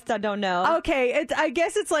know? Okay, I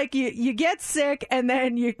guess it's like you get sick and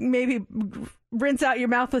then you maybe rinse out your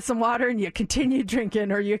mouth with some water and you continue drinking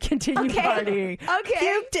or you continue partying. Okay.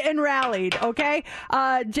 Puked and rallied, okay?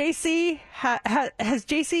 JC, has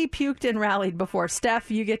JC puked and rallied before? Steph,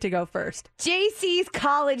 you get to go first. JC's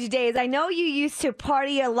college days. I know you used to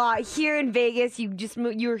party a lot here in Vegas. You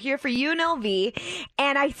were here for UNLV,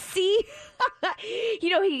 and I see,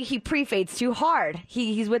 he pre-fades too hard.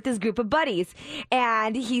 He's with this group of buddies,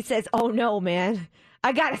 and he says, "Oh no, man.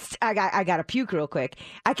 I gotta puke real quick."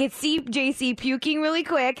 I could see JC puking really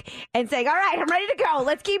quick and saying, "All right, I'm ready to go.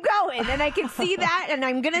 Let's keep going." And I can see that, and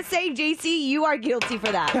I'm gonna say, JC, you are guilty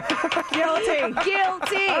for that. Guilty.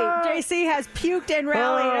 JC has puked and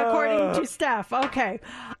rallied, according to Steph. Okay.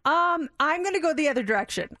 I'm gonna go the other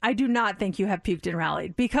direction. I do not think you have puked and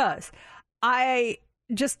rallied because I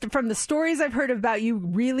just from the stories I've heard about you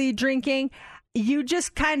really drinking, you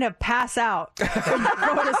just kind of pass out and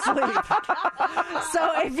go to sleep.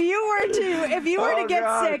 So if you were to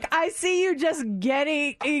get sick, I see you just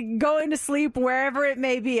going to sleep wherever it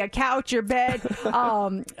may be, a couch, your bed,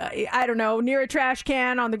 I don't know, near a trash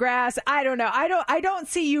can, on the grass. I don't know. I don't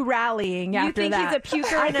see you rallying after that. You think he's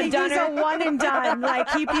a puker and a dunner? He's a one and done. Like,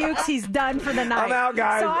 he pukes, he's done for the night. I'm out,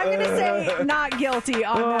 guys. So I'm going to say not guilty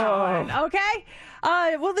on that one. Okay?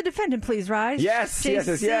 Will the defendant please rise? Yes,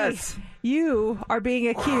 JC, yes. You are being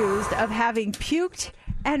accused of having puked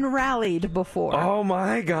and rallied before. Oh,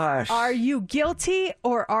 my gosh. Are you guilty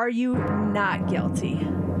or are you not guilty?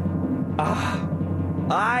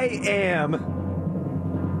 I am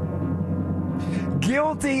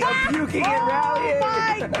guilty of puking and rallying.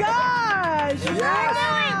 Oh, my gosh. Yes.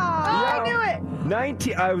 I knew it.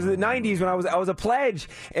 I was in the 90s when I was a pledge,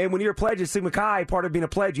 and when you're a pledge at Sigma Chi, part of being a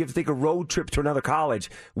pledge, you have to take a road trip to another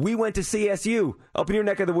college. We went to CSU up in your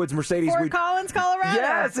neck of the woods, Mercedes. Fort Collins, Colorado.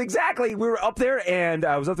 Yes, exactly. We were up there, and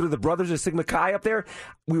I was up there with the brothers of Sigma Chi up there.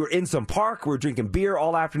 We were in some park. We were drinking beer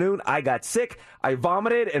all afternoon. I got sick. I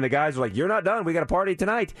vomited, and the guys were like, "You're not done. We got a party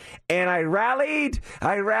tonight." And I rallied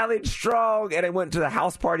strong, and I went to the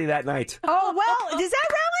house party that night. Oh, well, is that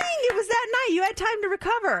rallying? It was that night. You had time to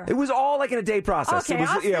recover. It was all like in a day process. Okay,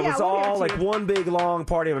 it was we'll all like you. one big long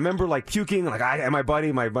party. I remember like puking, like I and my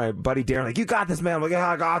buddy Darren, like, "You got this, man." I'm like, "Yeah,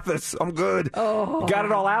 I got this. I'm good." Oh. Got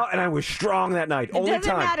it all out, and I was strong that night. Only Doesn't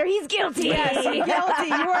time. matter. He's guilty. Yes, guilty.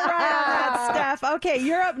 You were right on that, Steph. Okay,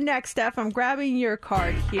 you're up next, Steph. I'm grabbing your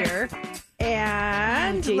card here.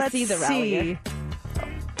 And JC, let's the see.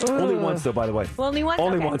 Only once, though, by the way. Only once?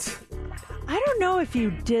 Only Okay. once. I don't know if you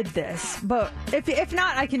did this, but if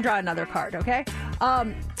not, I can draw another card, okay?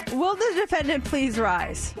 Will the defendant please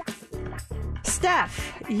rise?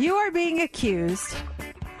 Steph, you are being accused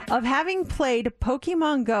of having played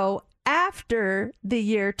Pokemon Go after the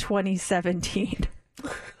year 2017.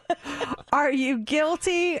 Are you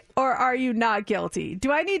guilty or are you not guilty?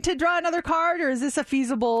 Do I need to draw another card, or is this a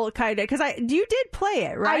feasible kind of? Because you did play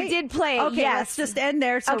it, right? I did play it. Okay, yes. let's just end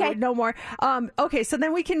there. So Okay. no more. Okay, so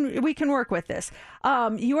then we can work with this.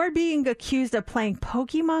 You are being accused of playing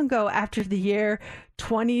Pokemon Go after the year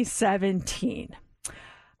 2017.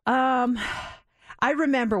 I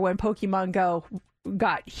remember when Pokemon Go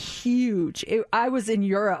got huge. I was in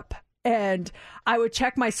Europe, and I would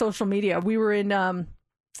check my social media. We were in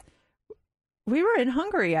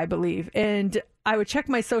Hungary, I believe, and I would check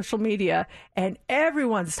my social media, and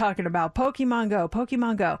everyone's talking about Pokemon Go,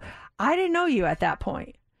 Pokemon Go. I didn't know you at that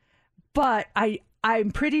point, but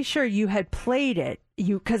I'm pretty sure you had played it.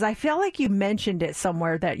 Because I feel like you mentioned it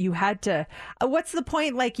somewhere that you had to. What's the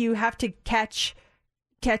point? Like, you have to catch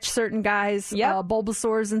certain guys,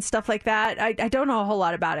 Bulbasaurs and stuff like that. I don't know a whole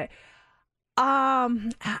lot about it.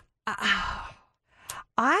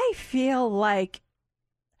 I feel like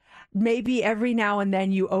maybe every now and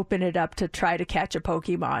then you open it up to try to catch a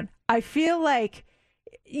Pokemon. I feel like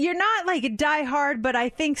you're not like a diehard, but I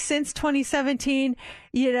think since 2017,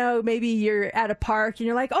 maybe you're at a park and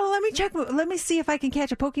you're like, oh, let me see if I can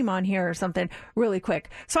catch a Pokemon here or something really quick.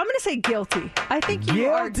 So I'm going to say guilty. I think you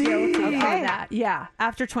are guilty on that. Yeah,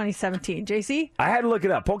 after 2017. JC? I had to look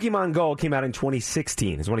it up. Pokemon Go came out in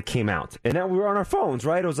 2016 is when it came out. And then we were on our phones,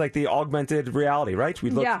 right? It was like the augmented reality, right?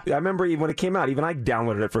 I remember even when it came out, even I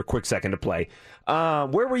downloaded it for a quick second to play. Where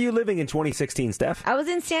were you living in 2016, Steph? I was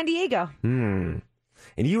in San Diego.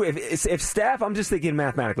 And if Steph, I'm just thinking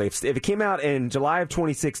mathematically, if it came out in July of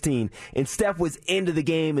 2016 and Steph was into the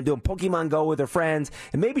game and doing Pokemon Go with her friends,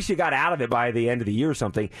 and maybe she got out of it by the end of the year or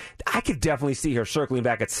something, I could definitely see her circling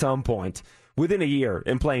back at some point within a year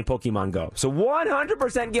and playing Pokemon Go. So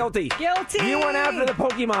 100% guilty. Guilty. You went after the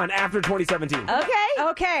Pokemon after 2017.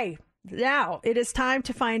 Okay. Now it is time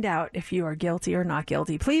to find out if you are guilty or not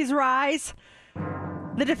guilty. Please rise.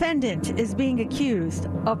 The defendant is being accused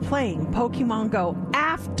of playing Pokemon Go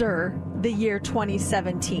after the year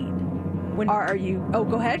 2017. Are you? Oh,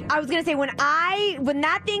 go ahead. I was going to say, when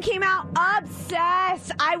that thing came out,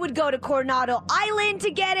 obsessed. I would go to Coronado Island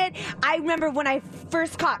to get it. I remember when I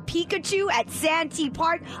first caught Pikachu at Santee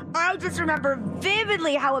Park. I just remember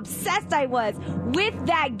vividly how obsessed I was with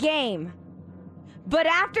that game. But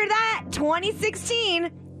after that,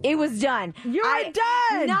 2016... it was done. You're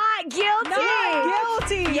done. Not guilty. Not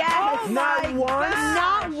guilty. Yes. Oh Not once.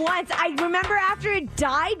 Not once. I remember after it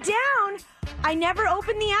died down, I never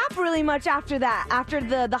opened the app really much after that, after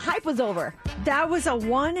the hype was over. That was a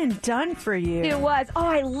one and done for you. It was. Oh,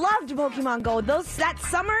 I loved Pokemon Go. That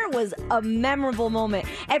summer was a memorable moment.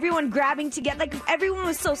 Everyone grabbing together, like everyone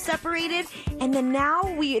was so separated, and then now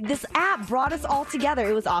this app brought us all together.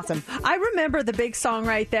 It was awesome. I remember the big song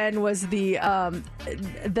right then was the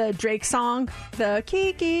Drake song, the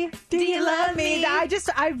Kiki, do you love me? I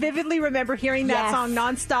vividly remember hearing that song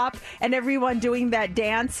nonstop and everyone doing that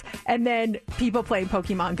dance, and then people playing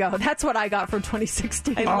Pokemon Go. That's what I got from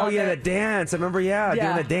 2016. Oh yeah, the dance. I remember,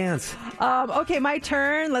 doing the dance. Okay, my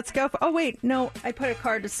turn. Let's go. Oh, wait. No, I put a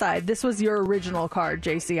card aside. This was your original card,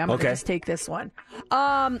 JC. I'm going to just take this one.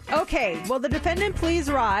 Okay. Will the defendant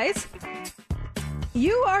please rise?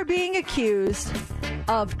 You are being accused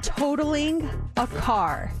of totaling a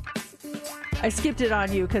car. I skipped it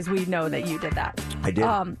on you because we know that you did that. I did.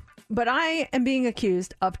 But I am being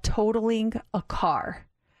accused of totaling a car.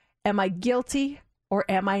 Am I guilty or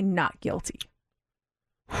am I not guilty?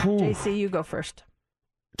 JC, you go first.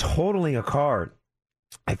 Totaling a car.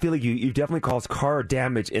 I feel like you definitely caused car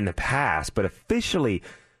damage in the past, but officially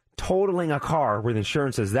totaling a car where the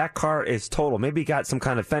insurance says that car is total. Maybe you got some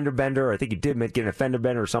kind of fender bender. I think you did get a fender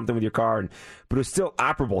bender or something with your car, but it was still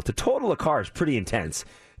operable. To total a car is pretty intense.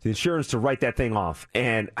 The insurance to write that thing off.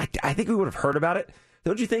 And I think we would have heard about it.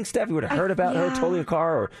 Don't you think, Steph? We would have heard about her totaling a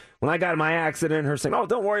car, or when I got in my accident, her saying, "Oh,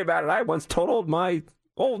 don't worry about it. I once totaled my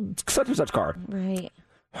old such and such car." Right.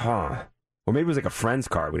 Huh. Or maybe it was like a friend's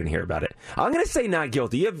car. We didn't hear about it. I'm going to say not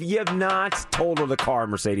guilty. You have not totaled the car,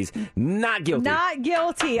 Mercedes. Not guilty. Not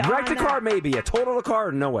guilty. Wrecked the car, maybe. A total the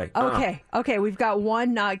car, no way. Okay. We've got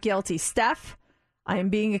one not guilty. Steph, I am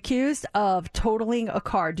being accused of totaling a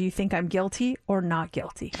car. Do you think I'm guilty or not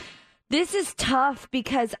guilty? This is tough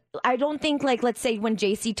because I don't think, like, let's say when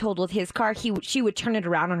JC totaled his car, she would turn it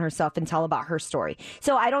around on herself and tell about her story.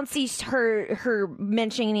 So I don't see her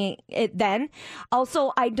mentioning it then.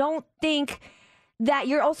 Also, I don't think that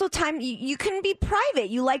you're also you can be private.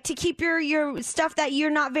 You like to keep your stuff that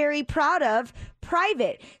you're not very proud of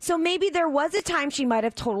private. So maybe there was a time she might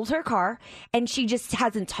have totaled her car and she just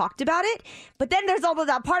hasn't talked about it. But then there's also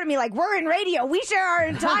that part of me like, we're in radio. We share our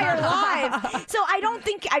entire lives. So I don't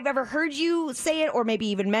think I've ever heard you say it or maybe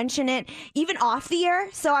even mention it, even off the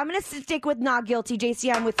air. So I'm going to stick with not guilty.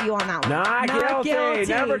 JC, I'm with you on that one. Not guilty.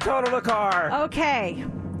 Never totaled a car. Okay.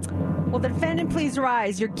 Will the defendant please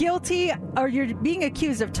rise? You're guilty or you're being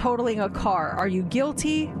accused of totaling a car. Are you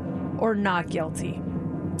guilty or not guilty?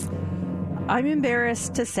 I'm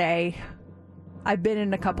embarrassed to say I've been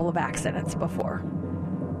in a couple of accidents before.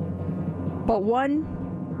 But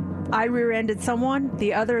one, I rear-ended someone.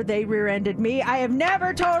 The other, they rear-ended me. I have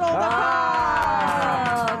never totaled a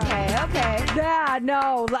car. Okay. Yeah,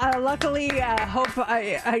 no. Luckily, hope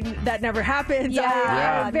that never happens.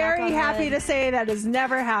 I'm very happy to say that has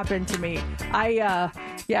never happened to me.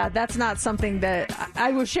 That's not something that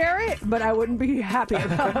I will share it, but I wouldn't be happy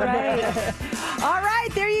about it. All right,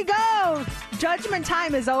 there you go. Judgment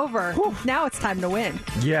time is over. Whew. Now it's time to win.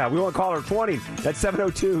 Yeah, we want caller 20. That's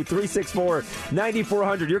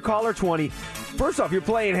 702-364-9400. You're caller 20. First off, you're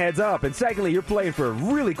playing heads up, and secondly, you're playing for a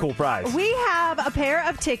really cool prize. We have a pair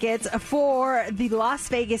of tickets for the Las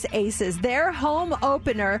Vegas Aces, their home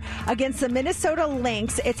opener against the Minnesota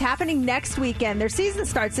Lynx. It's happening next weekend. Their season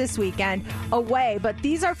starts this weekend away, but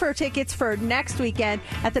these are for tickets for next weekend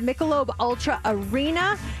at the Michelob Ultra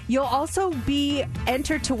Arena. You'll also be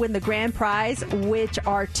entered to win the grand prize, which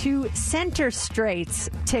are 2 Center Straits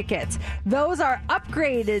tickets. Those are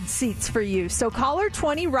upgraded seats for you. So caller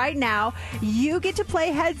 20 right now. You get to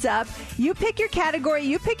play heads up. You pick your category,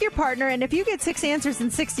 you pick your partner, and if you get 6 answers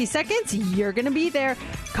in 60 seconds, you're going to be there.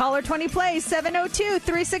 Caller 20 plays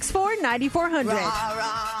 702-364-9400.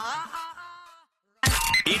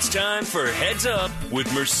 It's time for Heads Up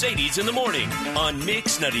with Mercedes in the Morning on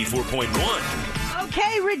Mix 94.1.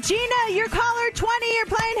 Okay, Regina, you're caller 20. You're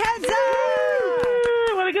playing Heads Up.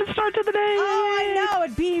 What a good start to the day. Oh, I know.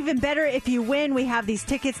 It'd be even better if you win. We have these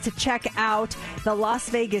tickets to check out the Las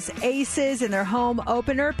Vegas Aces in their home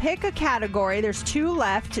opener. Pick a category. There's 2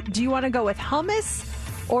 left. Do you want to go with hummus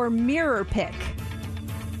or mirror pick?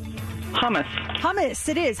 Hummus. Hummus,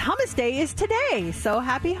 it is. Hummus Day is today. So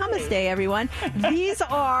happy Hummus Day, everyone. These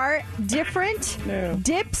are different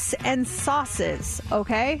dips and sauces,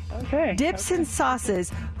 okay? Okay. Dips and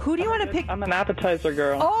sauces. Who do you want to pick? I'm an appetizer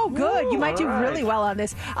girl. Oh, good. Ooh, You might do all right. really well on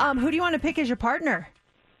this. Who do you want to pick as your partner?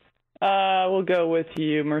 We'll go with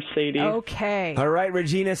you, Mercedes. Okay. All right,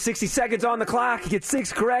 Regina, 60 seconds on the clock. You get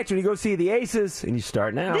 6 correct when you go see the Aces, and you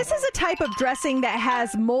start now. This is a type of dressing that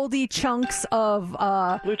has moldy chunks of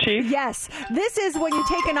blue cheese. Yes, this is when you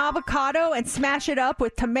take an avocado and smash it up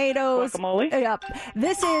with tomatoes. Guacamole. Yep.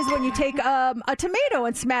 This is when you take a tomato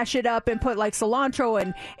and smash it up and put like cilantro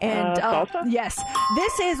and salsa. Yes.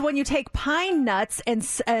 This is when you take pine nuts and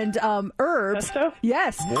herbs. Pesto?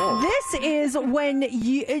 Yes. Whoa. This is when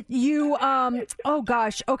you oh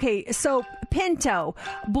gosh. Okay. So pinto,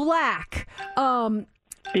 black.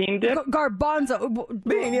 Bean dip? Garbanzo.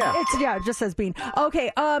 Bean, yeah. It just says bean.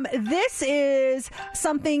 Okay, this is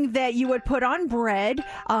something that you would put on bread.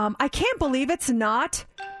 I can't believe it's not.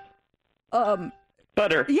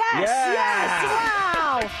 Butter. Yes,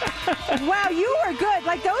 wow. Wow, you were good.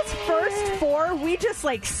 Like those first 4, we just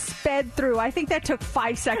like sped through. I think that took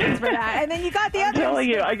 5 seconds for that. And then you got the others. I'm telling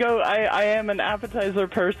you, I am an appetizer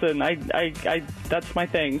person. I that's my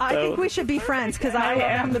thing. So. I think we should be friends because I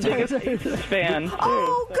am the biggest Aces fan.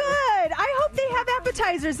 Oh, good. I hope they have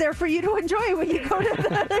appetizers there for you to enjoy when you go to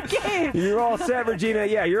the game. You're all set, Regina.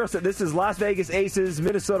 Yeah, you're all set. This is Las Vegas Aces,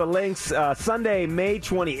 Minnesota Lynx, Sunday, May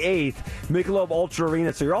 28th, Michelob Ultra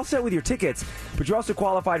Arena. So you're all set with your tickets, but you're also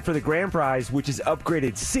qualified for the grand prize, which is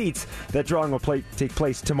upgraded seats. That drawing will take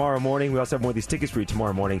place tomorrow morning. We also have more of these tickets for you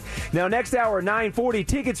tomorrow morning. Now, next hour, 9:40,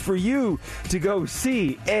 tickets for you to go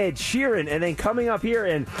see Ed Sheeran. And then coming up here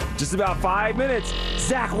in just about 5 minutes,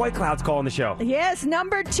 Zach Whitecloud's calling the show. Yes,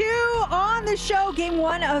 number 2 on the show. Game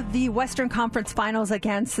 1 of the Western Conference Finals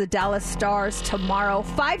against the Dallas Stars tomorrow,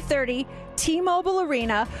 5:30. T-Mobile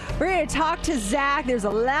Arena. We're going to talk to Zach. There's a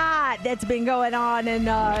lot that's been going on in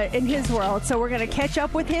his world, so we're going to catch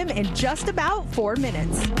up with him in just about 4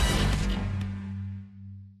 minutes.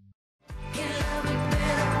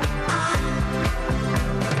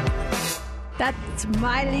 That's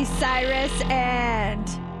Miley Cyrus, and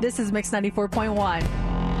this is Mix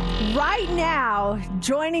 94.1. Right now,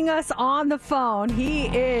 joining us on the phone, he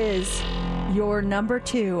is your number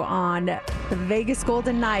 2 on the Vegas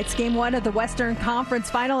Golden Knights. Game 1 of the Western Conference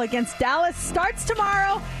Final against Dallas starts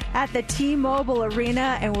tomorrow at the T-Mobile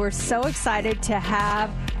Arena, and we're so excited to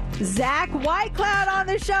have Zach Whitecloud on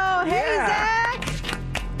the show. Hey, Zach!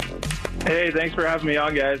 Hey, thanks for having me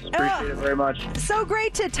on, guys. Appreciate it very much. So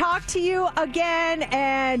great to talk to you again,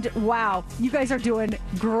 and wow, you guys are doing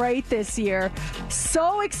great this year.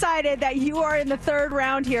 So excited that you are in the 3rd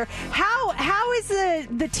round here. How is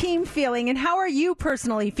the team feeling, and how are you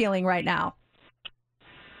personally feeling right now?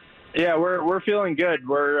 Yeah, we're feeling good.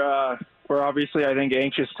 We're obviously, I think,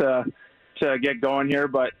 anxious to get going here,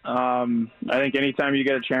 but I think anytime you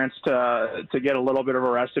get a chance to get a little bit of a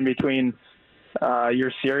rest in between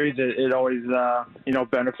your series, it always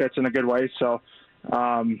benefits in a good way. So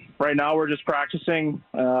right now we're just practicing,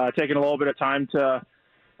 taking a little bit of time to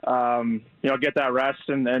get that rest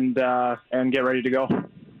and get ready to go.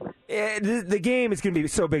 The game is going to be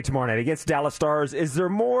so big tomorrow night against Dallas Stars. Is there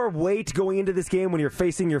more weight going into this game when you're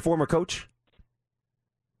facing your former coach?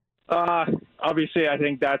 Obviously, I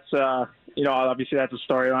think that's obviously that's a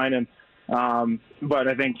storyline, and but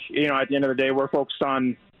I think at the end of the day we're focused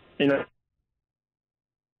on and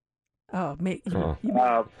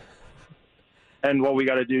what we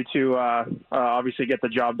got to do to obviously get the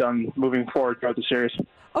job done moving forward throughout the series.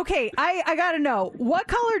 Okay, I got to know, what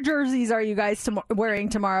color jerseys are you guys wearing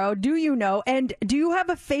tomorrow? Do you know? And do you have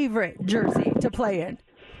a favorite jersey to play in?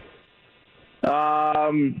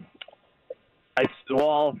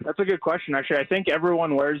 Well, that's a good question, actually. I think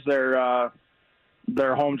everyone wears their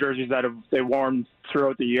home jerseys that they worn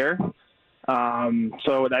throughout the year.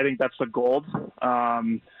 So I think that's the gold.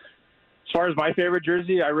 As far as my favorite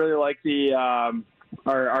jersey, I really like the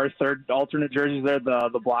our 3rd alternate jerseys there,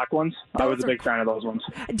 the black ones. I was a big fan of those ones.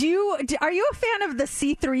 Are you a fan of the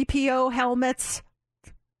C-3PO helmets,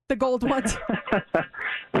 the gold ones?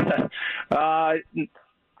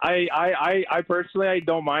 I personally, I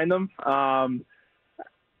don't mind them.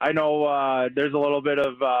 I know there's a little bit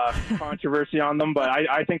of controversy on them, but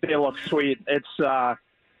I think they look sweet. It's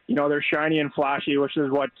they're shiny and flashy, which is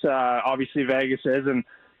what obviously Vegas is, and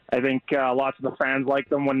I think lots of the fans like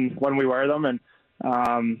them when we wear them, and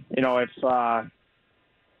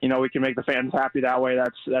if we can make the fans happy that way,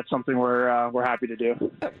 that's something we're happy to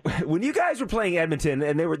do. When you guys were playing Edmonton,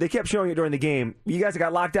 and they kept showing it during the game, you guys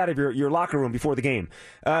got locked out of your locker room before the game.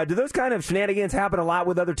 Do those kind of shenanigans happen a lot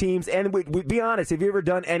with other teams? And be honest, have you ever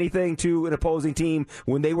done anything to an opposing team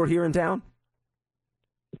when they were here in town?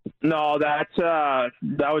 No, that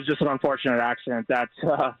was just an unfortunate accident.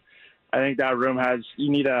 I think that room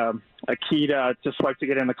you need a key to swipe to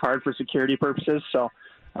get in the card for security purposes. So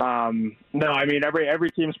no, I mean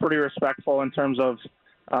every team's pretty respectful in terms of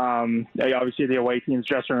obviously the away team's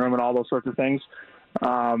dressing room and all those sorts of things.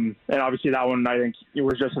 And obviously that one, I think it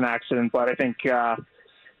was just an accident, but I think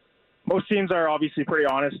most teams are obviously pretty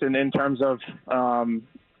honest in terms of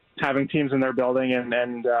having teams in their building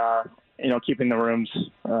and keeping the rooms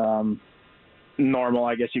normal,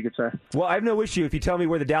 I guess you could say. Well, I have no issue if you tell me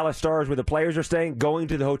where the Dallas Stars, where the players are staying, going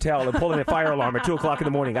to the hotel and pulling a fire alarm at 2 o'clock in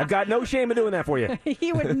the morning. I've got no shame in doing that for you.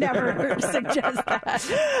 He would never suggest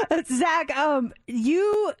that. Zach,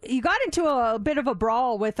 you got into a bit of a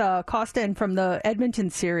brawl with Costin from the Edmonton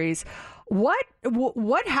series. What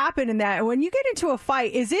happened in that? When you get into a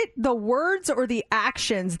fight, is it the words or the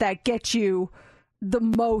actions that get you the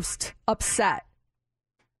most upset?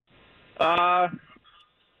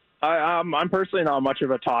 I'm personally not much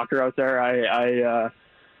of a talker out there. I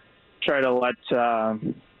try to let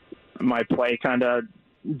my play kind of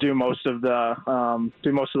do most of the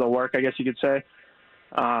work, I guess you could say.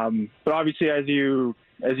 But obviously, as you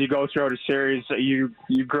go throughout a series, you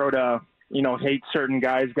grow to hate certain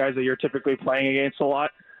guys that you're typically playing against a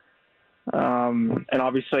lot. And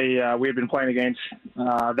obviously, we've been playing against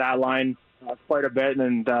that line quite a bit,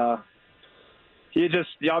 and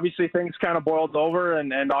obviously things kind of boiled over,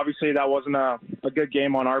 and obviously that wasn't a good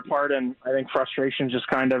game on our part, and I think frustration just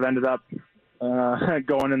kind of ended up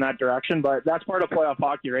going in that direction. But that's part of playoff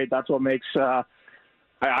hockey, right? That's what makes I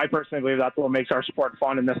personally believe that's what makes our sport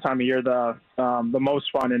fun, and this time of year the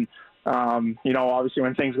most fun. And obviously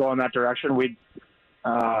when things go in that direction, we'd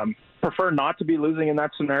prefer not to be losing in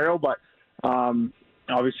that scenario. But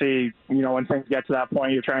obviously, when things get to that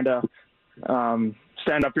point, you're trying to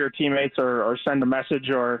stand up for your teammates or send a message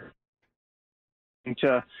or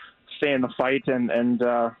to stay in the fight and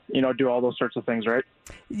do all those sorts of things, right?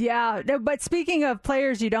 Yeah, but speaking of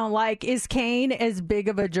players you don't like, is Kane as big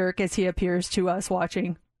of a jerk as he appears to us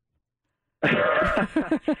watching? He's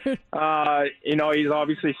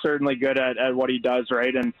obviously certainly good at what he does,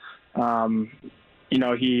 right? And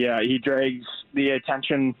he drags the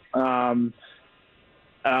attention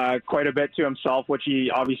quite a bit to himself, which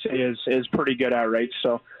he obviously is pretty good at, right?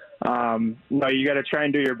 So, you got to try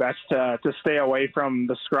and do your best to stay away from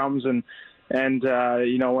the scrums and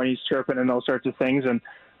when he's chirping and those sorts of things, and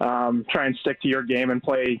try and stick to your game and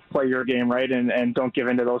play your game, right? And don't give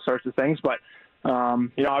into those sorts of things. But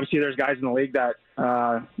obviously there's guys in the league that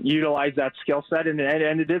utilize that skill set, and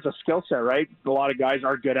it is a skill set, right? A lot of guys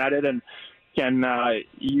are good at it and can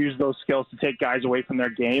use those skills to take guys away from their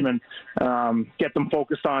game and get them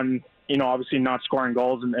focused on, obviously not scoring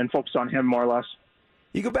goals and focus on him more or less.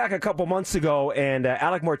 You go back a couple months ago, and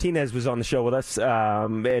Alec Martinez was on the show with us.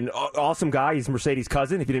 An awesome guy. He's Mercedes'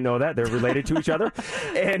 cousin, if you didn't know that. They're related to each other.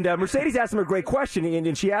 And Mercedes asked him a great question,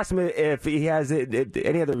 and she asked him if he has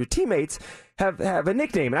any other teammates have a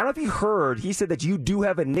nickname. And I don't know if you heard, he said that you do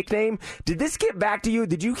have a nickname. Did this get back to you?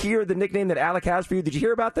 Did you hear the nickname that Alec has for you? Did you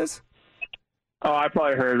hear about this? Oh, I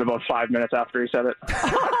probably heard it about 5 minutes after he said it.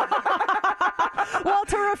 Well,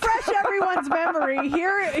 to refresh everyone's memory,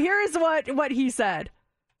 here is what he said.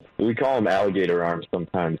 We call him Alligator Arms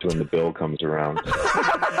sometimes when the bill comes around. He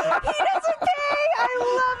doesn't pay! I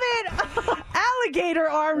love it! Alligator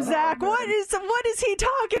Arms, Zach. What is he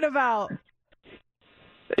talking about?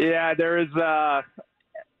 Yeah, there is,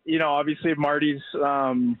 obviously Marty's,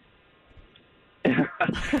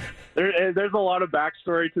 there's a lot of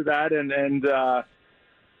backstory to that, and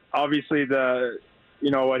obviously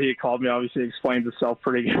what he called me obviously explains itself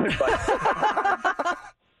pretty good, but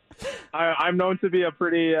I'm known to be a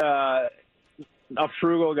pretty a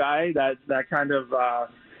frugal guy that kind of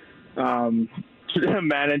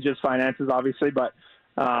manages finances, obviously. But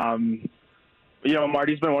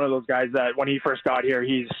Marty's been one of those guys that when he first got here,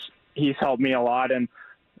 he's helped me a lot. And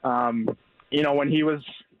when he was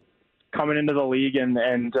coming into the league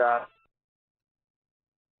and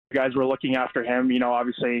guys were looking after him,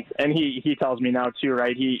 obviously, and he tells me now too,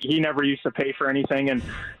 right? He never used to pay for anything, and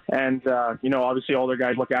obviously older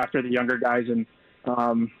guys look after the younger guys and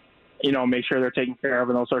make sure they're taken care of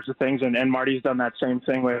and those sorts of things. And Marty's done that same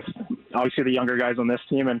thing with obviously the younger guys on this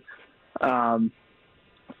team. And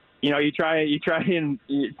you try and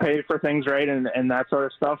you pay for things, right, and that sort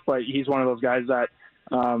of stuff. But he's one of those guys that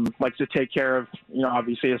likes to take care of,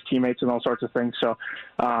 obviously his teammates and all sorts of things. So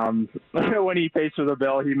when he pays for the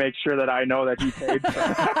bill, he makes sure that I know that he paid.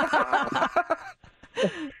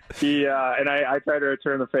 And I try to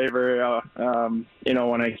return the favor,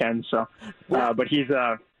 when I can. So, but he's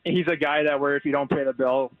a guy that where if you don't pay the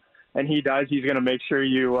bill, and he does, he's going to make sure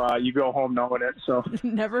you go home knowing it. So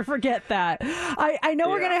never forget that. I know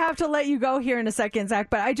we're going to have to let you go here in a second, Zach,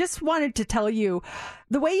 but I just wanted to tell you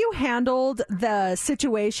the way you handled the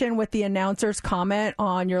situation with the announcer's comment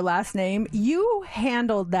on your last name, you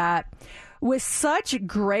handled that with such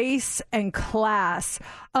grace and class.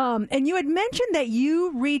 And you had mentioned that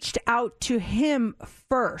you reached out to him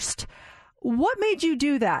first. What made you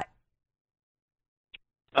do that?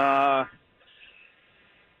 Quite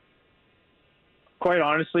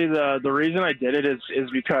honestly, the reason I did it is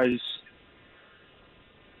because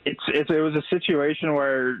it was a situation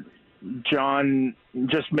where John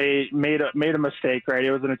just made a mistake, right?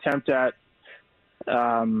 It was an attempt at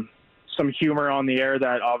some humor on the air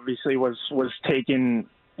that obviously was taken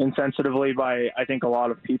insensitively by, I think, a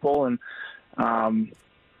lot of people, and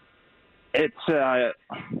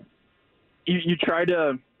you try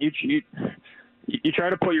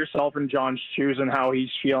to put yourself in John's shoes and how he's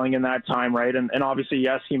feeling in that time, right? And obviously,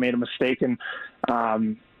 yes, he made a mistake, and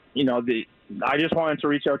I just wanted to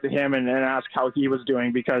reach out to him and ask how he was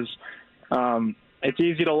doing, because it's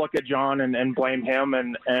easy to look at John and blame him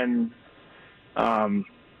and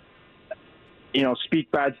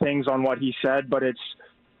speak bad things on what he said, but it's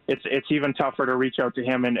even tougher to reach out to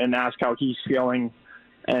him and ask how he's feeling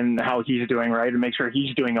and how he's doing, right, and make sure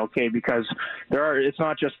he's doing okay, because it's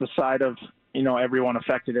not just the side of everyone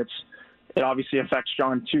affected. It obviously affects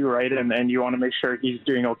John too, right, and you want to make sure he's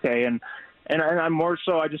doing okay, and I'm more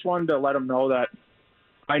so, I just wanted to let him know that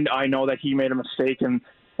I know that he made a mistake, and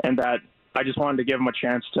that I just wanted to give him a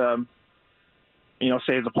chance to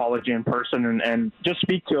say his apology in person and just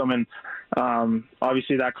speak to him. And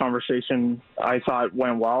obviously that conversation I thought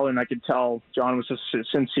went well, and I could tell John was just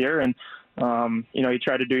sincere, and you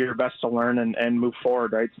try to do your best to learn and move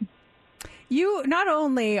forward, right? You, not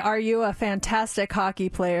only are you a fantastic hockey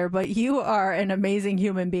player, but you are an amazing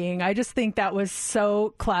human being. I just think that was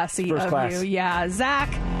so classy First of class. you. Yeah, Zach,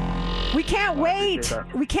 we can't wait.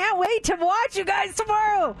 We can't wait to watch you guys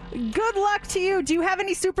tomorrow. Good luck to you. Do you have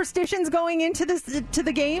any superstitions going into to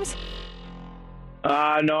the games?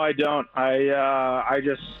 No, I don't. I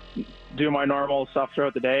just do my normal stuff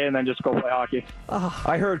throughout the day and then just go play hockey. Oh.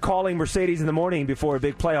 I heard calling Mercedes in the morning before a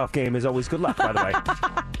big playoff game is always good luck, by the way.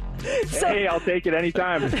 Hey, I'll take it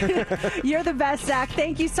anytime. You're the best, Zach.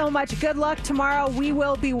 Thank you so much. Good luck tomorrow. We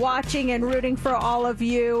will be watching and rooting for all of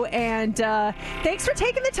you. And thanks for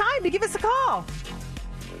taking the time to give us a call.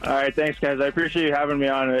 All right, thanks, guys. I appreciate you having me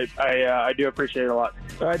on. I do appreciate it a lot.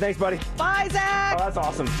 All right, thanks, buddy. Bye, Zach. Oh, that's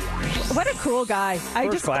awesome. What a cool guy.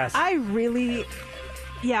 First class.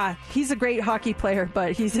 Yeah, he's a great hockey player,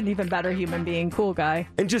 but he's an even better human being. Cool guy.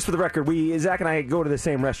 And just for the record, Zach and I go to the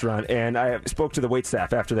same restaurant, and I spoke to the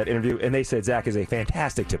waitstaff after that interview, and they said Zach is a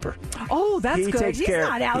fantastic tipper. Oh, that's good. He's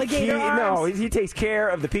not Alligator Arms. No, he takes care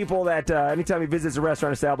of the people that anytime he visits a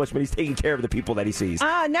restaurant establishment, he's taking care of the people that he sees.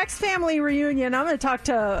 Next family reunion, I'm going to talk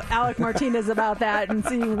to Alec Martinez about that and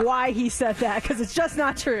see why he said that, because it's just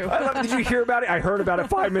not true. Did you hear about it? I heard about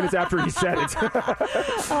it 5 minutes after he said it.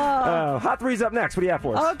 Hot Three's up next. What do you have for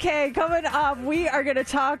us? Okay, coming up, we are going to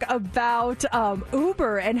talk about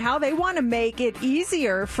Uber and how they want to make it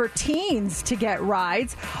easier for teens to get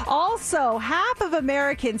rides. Also, half of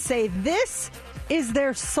Americans say this is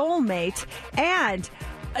their soulmate, and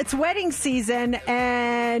it's wedding season,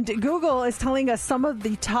 and Google is telling us some of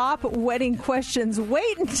the top wedding questions.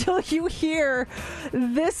 Wait until you hear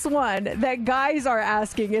this one that guys are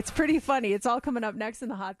asking. It's pretty funny. It's all coming up next in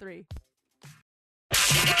the Hot 3.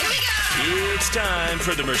 It's time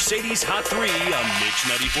for the Mercedes Hot 3 on Mix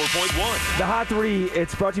 94.1. The Hot 3,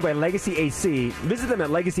 it's brought to you by Legacy AC. Visit them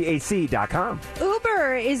at legacyac.com.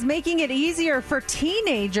 Uber is making it easier for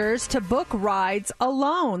teenagers to book rides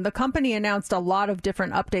alone. The company announced a lot of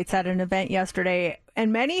different updates at an event yesterday,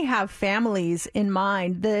 and many have families in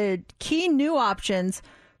mind. The key new options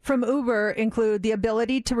from Uber include the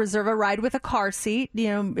ability to reserve a ride with a car seat.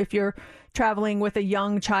 If you're traveling with a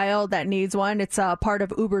young child that needs one, it's a part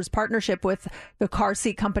of Uber's partnership with the car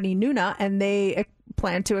seat company Nuna, and they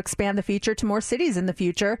plan to expand the feature to more cities in the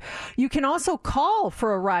future. You can also call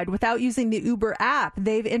for a ride without using the Uber app.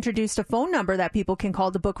 They've introduced a phone number that people can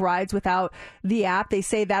call to book rides without the app. They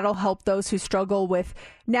say that'll help those who struggle with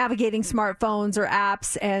navigating smartphones or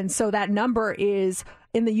apps, and so that number is,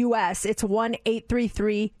 in the U.S., it's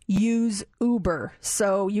 1-833-USE-UBER.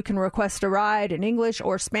 So you can request a ride in English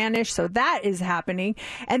or Spanish. So that is happening.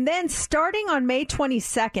 And then starting on May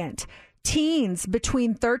 22nd, teens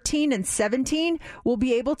between 13 and 17 will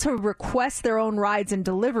be able to request their own rides and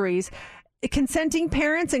deliveries. Consenting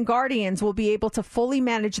parents and guardians will be able to fully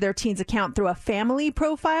manage their teen's account through a family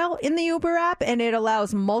profile in the Uber app, and it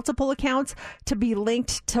allows multiple accounts to be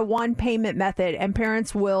linked to one payment method, and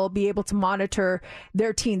parents will be able to monitor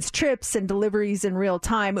their teen's trips and deliveries in real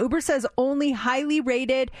time. Uber says only highly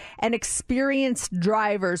rated and experienced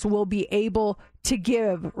drivers will be able to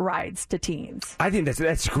give rides to teens. I think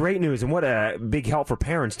that's great news, and what a big help for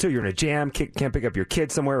parents, too. You're in a jam, can't pick up your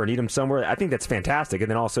kids somewhere or need them somewhere. I think that's fantastic. And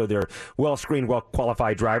then also they're well-screened,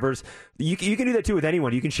 well-qualified drivers. You can do that, too, with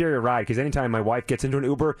anyone. You can share your ride, because anytime my wife gets into an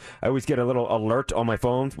Uber, I always get a little alert on my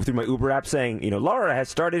phone through my Uber app saying, Laura has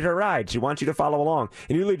started her ride. She wants you to follow along.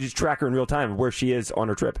 And you literally just track her in real time where she is on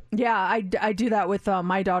her trip. Yeah, I do that with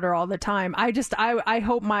my daughter all the time. I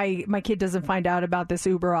hope my kid doesn't find out about this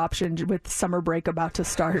Uber option with summer break about to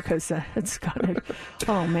start, because it's gonna.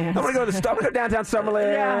 Oh man! I'm gonna go downtown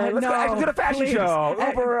Summerlin. Yeah, Let's go to the fashion show.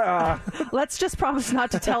 Uber. Let's just promise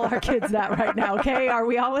not to tell our kids that right now. Okay? Are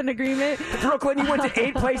we all in agreement? Brooklyn, you went to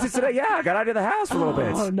 8 places today. Yeah, I got out of the house for a little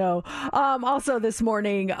bit. Oh no! Also, this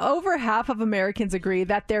morning, over half of Americans agree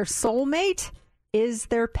that their soulmate is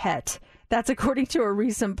their pet. That's according to a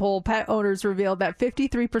recent poll. Pet owners revealed that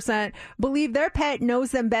 53% believe their pet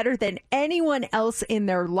knows them better than anyone else in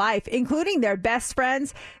their life, including their best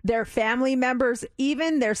friends, their family members,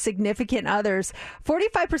 even their significant others.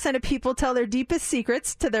 45% of people tell their deepest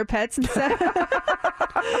secrets to their pets and say,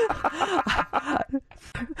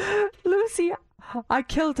 Lucy, I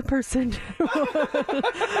killed a person.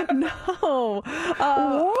 No.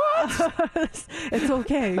 What? It's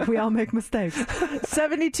okay. We all make mistakes.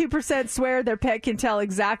 72% swear their pet can tell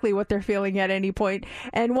exactly what they're feeling at any point.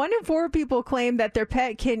 And 1 in 4 people claim that their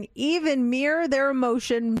pet can even mirror their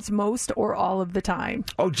emotions most or all of the time.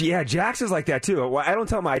 Oh, yeah. Jax is like that, too. Well, I don't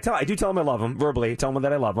tell him. I do tell him I love him verbally. Tell him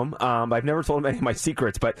that I love him. I've never told him any of my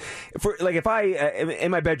secrets. But if I am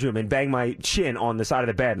in my bedroom and bang my chin on the side of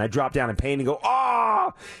the bed and I drop down in pain and go,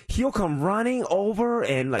 he'll come running over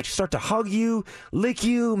and start to hug you, lick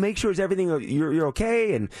you, make sure you're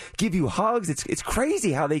okay, and give you hugs. It's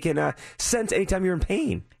crazy how they can sense anytime you're in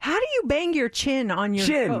pain. How do you bang your chin on your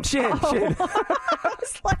chin? I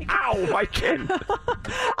was like, ow, my chin.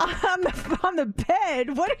 on the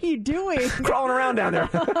bed. What are you doing? Crawling around down there.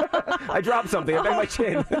 I dropped something. I banged my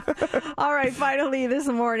chin. All right, finally this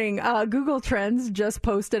morning, Google Trends just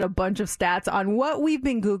posted a bunch of stats on what we've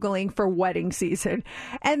been Googling for wedding season.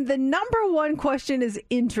 And the number one question is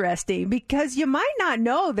interesting because you might not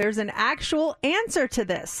know there's an actual answer to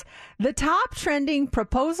this. The top trending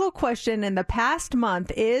proposal question in the past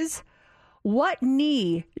month is, what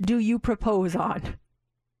knee do you propose on?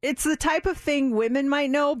 It's the type of thing women might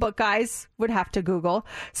know, but guys would have to Google.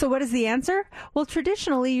 So what is the answer? Well,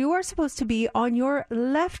 traditionally, you are supposed to be on your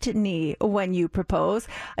left knee when you propose.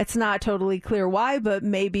 It's not totally clear why, but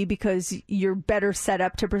maybe because you're better set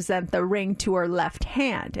up to present the ring to her left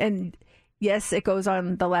hand. And yes, it goes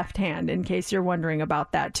on the left hand, in case you're wondering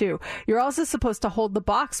about that, too. You're also supposed to hold the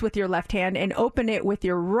box with your left hand and open it with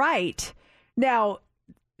your right. Now,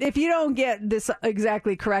 if you don't get this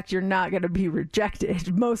exactly correct, you're not going to be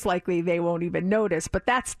rejected. Most likely they won't even notice. But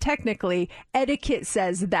that's technically, etiquette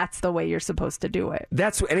says that's the way you're supposed to do it.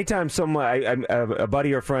 That's anytime a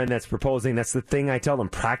buddy or friend that's proposing, that's the thing I tell them.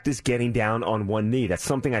 Practice getting down on one knee. That's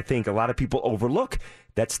something I think a lot of people overlook.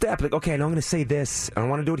 That step, okay, I know I'm going to say this. I don't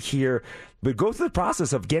want to do it here. But go through the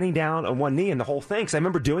process of getting down on one knee and the whole thing. Because I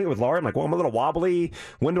remember doing it with Laura. I'm like, well, I'm a little wobbly.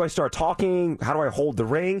 When do I start talking? How do I hold the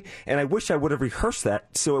ring? And I wish I would have rehearsed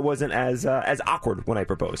that so it wasn't as awkward when I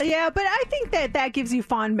proposed. Yeah, but I think that gives you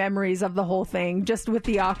fond memories of the whole thing, just with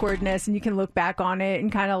the awkwardness, and you can look back on it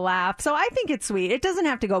and kind of laugh. So I think it's sweet. It doesn't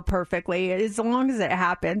have to go perfectly as long as it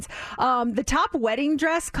happens. The top wedding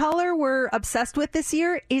dress color we're obsessed with this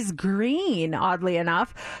year is green, oddly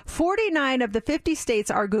enough. 49 of the 50 states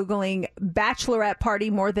are Googling bachelorette party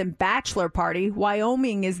more than bachelor party.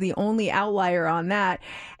 Wyoming is the only outlier on that.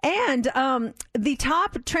 And the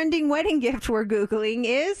top trending wedding gift we're Googling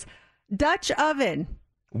is Dutch oven.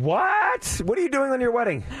 What? What are you doing on your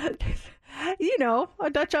wedding? You know, a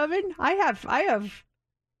Dutch oven. I have a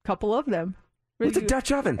couple of them. What's a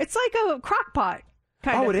Dutch oven? It's like a crock pot.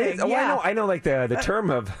 Oh, it is? Oh, yeah. I know like the term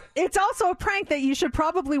of... It's also a prank that you should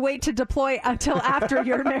probably wait to deploy until after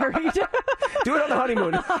you're married. Do it on the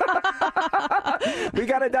honeymoon. We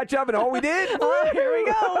got a Dutch oven. Oh, we did? Here we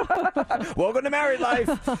go. Welcome to married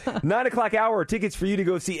life. 9 o'clock hour. Tickets for you to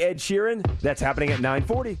go see Ed Sheeran. That's happening at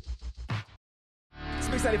 9:40.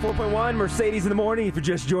 Mix 94.1, Mercedes in the morning. If you're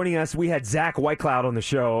just joining us, we had Zach Whitecloud on the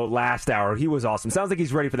show last hour. He was awesome. Sounds like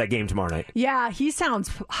he's ready for that game tomorrow night. Yeah, he sounds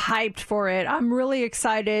hyped for it. I'm really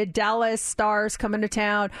excited. Dallas Stars coming to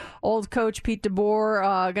town. Old coach Pete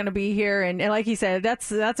DeBoer going to be here. And like he said,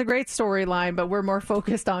 that's a great storyline, but we're more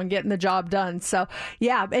focused on getting the job done. So,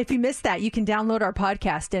 yeah, if you missed that, you can download our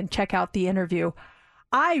podcast and check out the interview.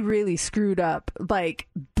 I really screwed up, like,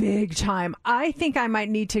 big time. I think I might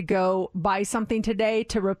need to go buy something today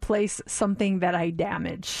to replace something that I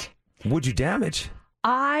damaged. What'd you damage?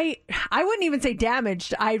 I wouldn't even say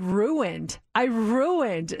damaged. I ruined.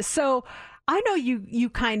 So I know you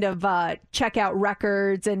kind of check out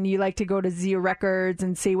records and you like to go to Zia Records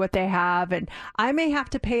and see what they have. And I may have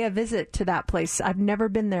to pay a visit to that place. I've never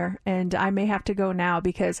been there, and I may have to go now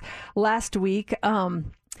because last week,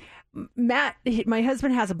 Matt, my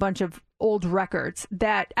husband, has a bunch of old records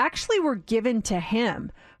that actually were given to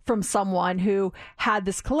him from someone who had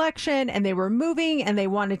this collection, and they were moving and they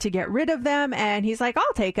wanted to get rid of them. And he's like,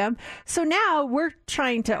 I'll take them. So now we're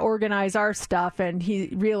trying to organize our stuff. And he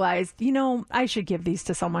realized, I should give these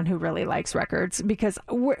to someone who really likes records because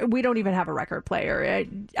we don't even have a record player.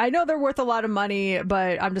 I know they're worth a lot of money,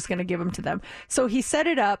 but I'm just going to give them to them. So he set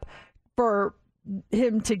it up for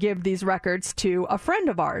him to give these records to a friend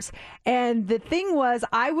of ours. And the thing was,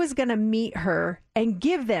 I was going to meet her and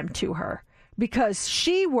give them to her because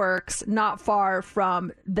she works not far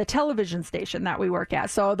from the television station that we work at.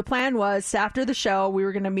 So the plan was, after the show, we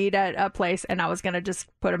were going to meet at a place and I was going to just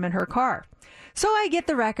put them in her car. So I get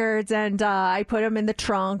the records and I put them in the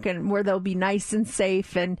trunk and where they'll be nice and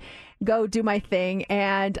safe and go do my thing.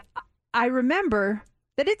 And I remember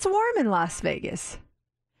that it's warm in Las Vegas.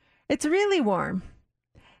 It's really warm.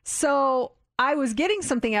 So I was getting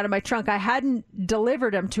something out of my trunk. I hadn't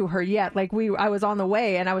delivered them to her yet. I was on the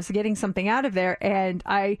way and I was getting something out of there, and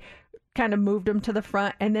I kind of moved them to the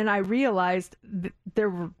front. And then I realized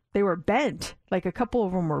they were bent. Like a couple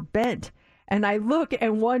of them were bent. And I look,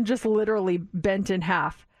 and one just literally bent in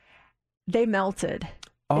half. They melted.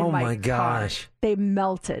 Oh my gosh. They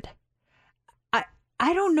melted.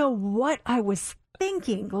 I don't know what I was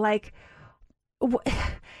thinking. Like,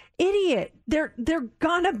 idiot, they're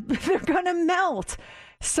gonna melt.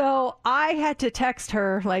 So I had to text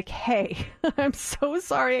her like, hey, I'm so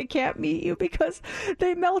sorry I can't meet you because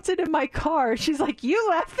they melted in my car. She's like, you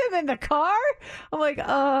left them in the car? I'm like,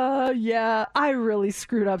 yeah, I really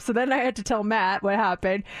screwed up. So then I had to tell Matt what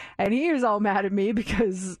happened, and he was all mad at me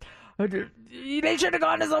because they should have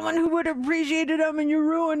gone to someone who would have appreciated them, and you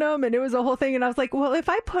ruined them. And it was a whole thing. And I was like, well, if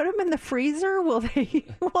I put them in the freezer, will they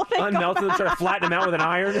unmelt them, try to flatten them out with an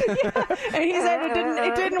iron? Yeah. And he said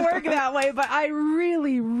it didn't work that way, but I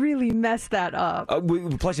really, really messed that up.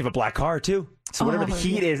 Plus you have a black car too. So whatever the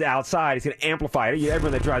heat is outside, it's going to amplify it.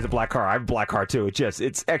 Everyone that drives a black car, I have a black car too.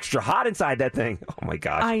 It's extra hot inside that thing. Oh my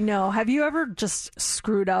gosh. I know. Have you ever just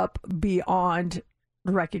screwed up beyond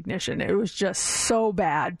recognition? It was just so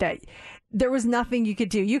bad that there was nothing you could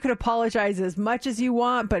do. You could apologize as much as you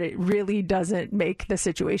want, but it really doesn't make the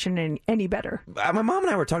situation any better. My mom and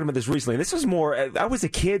I were talking about this recently. This was more, I was a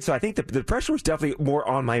kid, so I think the pressure was definitely more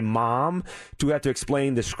on my mom to have to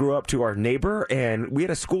explain the screw up to our neighbor. And we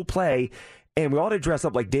had a school play, and we all had to dress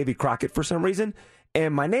up like Davy Crockett for some reason.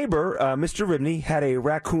 And my neighbor, Mr. Ribney, had a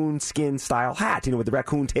raccoon skin style hat, with the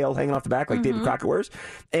raccoon tail hanging off the back like David Crockett wears.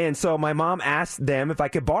 And so my mom asked them if I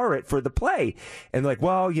could borrow it for the play. And they're like,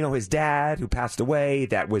 well, his dad who passed away,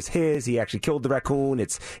 that was his. He actually killed the raccoon.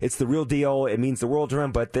 It's the real deal. It means the world to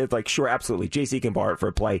him. But they're like, sure, absolutely. JC can borrow it for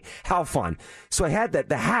a play. How fun. So I had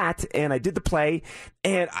the hat, and I did the play.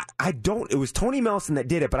 And it was Tony Melson that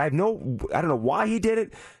did it, but I don't know why he did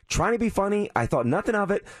it. Trying to be funny, I thought nothing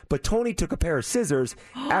of it, but Tony took a pair of scissors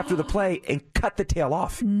after the play and cut the tail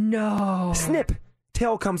off. No. Snip.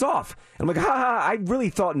 Tail comes off. And I'm like, I really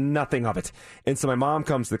thought nothing of it. And so my mom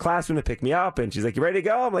comes to the classroom to pick me up, and she's like, you ready to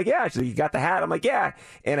go? I'm like, yeah. She's like, you got the hat? I'm like, yeah.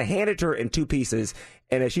 And I handed her in 2 pieces,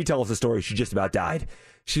 and as she tells the story, she just about died.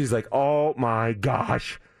 She's like, oh my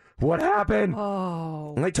gosh. What happened?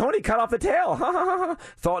 Oh. I'm like, Tony cut off the tail.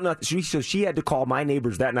 Thought nothing. So she had to call my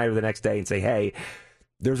neighbors that night or the next day and say, hey,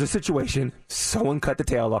 there's a situation. Someone cut the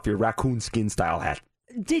tail off your raccoon skin style hat.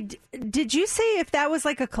 Did you say if that was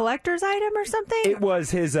like a collector's item or something? It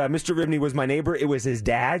was his, Mr. Ribney was my neighbor. It was his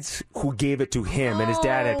dad's who gave it to him, and his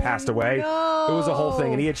dad had passed away. No. It was a whole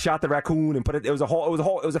thing, and he had shot the raccoon and put it. It was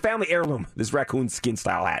a family heirloom. This raccoon skin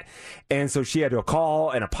style hat, and so she had to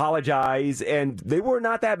call and apologize, and they were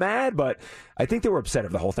not that mad, but I think they were upset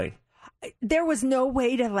of the whole thing. There was no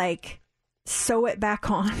way to sew it back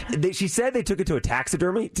on. She said they took it to a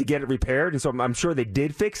taxidermy to get it repaired, and so I'm sure they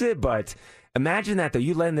did fix it, but imagine that, though.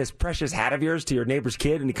 You lend this precious hat of yours to your neighbor's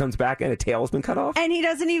kid, and he comes back and a tail has been cut off. And he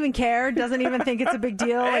doesn't even care, doesn't even think it's a big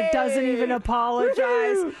deal, like doesn't even apologize.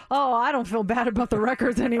 Woo-hoo! Oh, I don't feel bad about the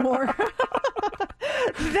records anymore.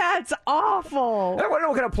 That's awful. I want to know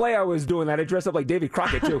what kind of play I was doing that. I dressed up like Davy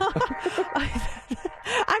Crockett, too.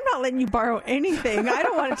 I'm not letting you borrow anything. I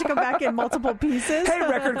don't want it to come back in multiple pieces. Hey,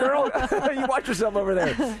 record girl. You watch yourself over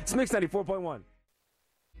there. It's Mix 94.1.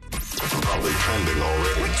 Probably trending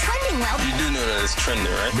already. We're trending well. You do know that it's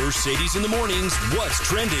trending, right? Mercedes in the mornings. What's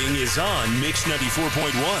trending is on Mix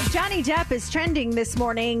 94.1. Johnny Depp is trending this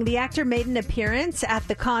morning. The actor made an appearance at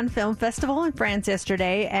the Cannes Film Festival in France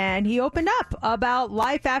yesterday, and he opened up about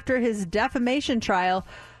life after his defamation trial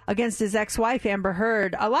against his ex-wife, Amber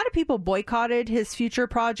Heard. A lot of people boycotted his future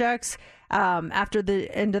projects after the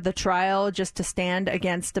end of the trial just to stand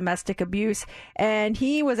against domestic abuse. And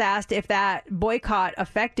he was asked if that boycott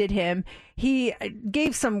affected him. He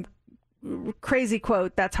gave some crazy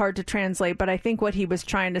quote that's hard to translate, but I think what he was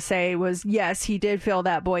trying to say was, yes, he did feel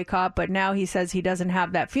that boycott, but now he says he doesn't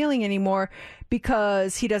have that feeling anymore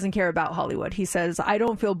because he doesn't care about Hollywood. He says, I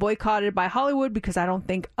don't feel boycotted by Hollywood because I don't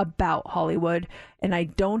think about Hollywood, and I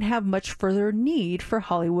don't have much further need for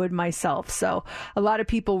Hollywood myself. So a lot of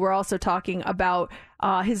people were also talking about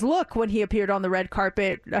his look when he appeared on the red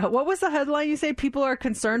carpet. What was the headline you say? People are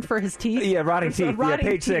concerned for his teeth? Yeah, rotting teeth. Rotting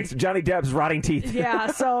page teeth. 6. Johnny Depp's rotting teeth. Yeah,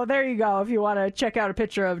 so there you go. If you want to check out a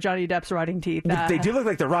picture of Johnny Depp's rotting teeth. They do look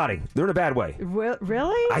like they're rotting. They're in a bad way.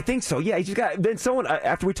 Really? I think so, yeah. He just got. Then someone,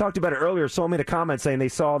 after we talked about it earlier, someone made a comment saying they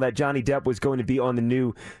saw that Johnny Depp was going to be on the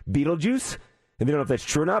new Beetlejuice. And they don't know if that's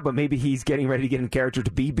true or not, but maybe he's getting ready to get in character to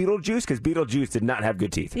be Beetlejuice because Beetlejuice did not have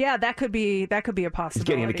good teeth. Yeah, that could be a possibility. He's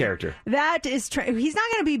getting into character. That is he's not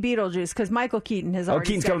going to be Beetlejuice because Michael Keaton has already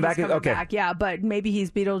Keaton's said coming he's back. Okay. back. Yeah, but maybe he's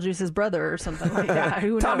Beetlejuice's brother or something like that.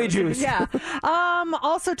 Who knows? Tommy Juice. Yeah.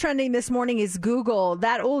 Also trending this morning is Google.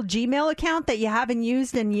 That old Gmail account that you haven't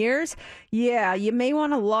used in years. Yeah, you may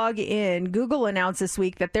want to log in. Google announced this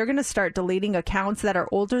week that they're going to start deleting accounts that are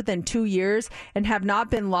older than 2 years and have not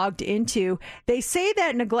been logged into. They say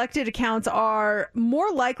that neglected accounts are more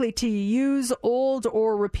likely to use old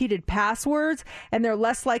or repeated passwords, and they're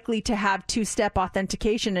less likely to have two-step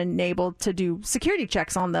authentication enabled to do security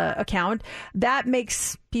checks on the account. That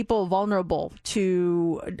makes people vulnerable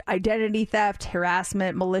to identity theft,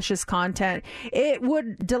 harassment, malicious content. It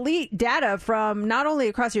would delete data from not only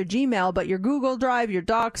across your Gmail, but your Google Drive, your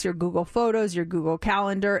Docs, your Google Photos, your Google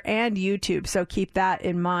Calendar, and YouTube. So keep that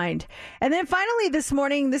in mind. And then finally this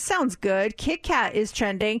morning, this sounds good. Kit Kat is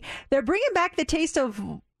trending. They're bringing back the taste of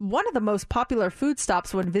one of the most popular food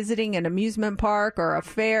stops when visiting an amusement park or a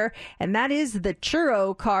fair, and that is the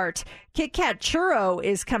churro cart. Kit Kat Churro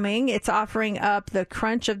is coming. It's offering up the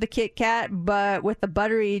crunch of the Kit Kat, but with the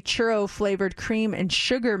buttery churro flavored cream and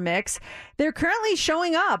sugar mix. They're currently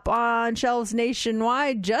showing up on shelves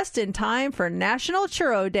nationwide just in time for National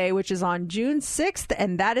Churro Day, which is on June 6th,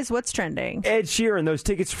 and that is what's trending. Ed Sheeran, those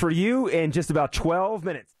tickets for you in just about 12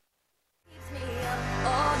 minutes.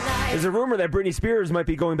 There's a rumor that Britney Spears might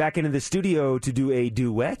be going back into the studio to do a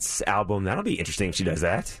duets album. That'll be interesting if she does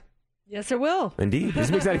that. Yes, it will. Indeed. This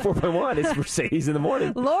is Mix 94.1. It's Mercedes in the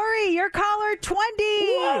morning. Lori, you're caller 20.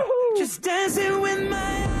 Woo-hoo. Just dancing with my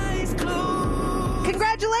eyes closed.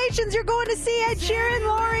 Congratulations. You're going to see Ed Sheeran,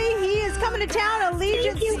 Lori. He is coming to town,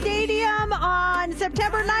 Allegiant Stadium on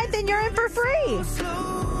September 9th, and you're in for free.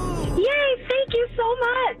 Yay, thank you so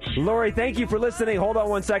much. Lori, thank you for listening. Hold on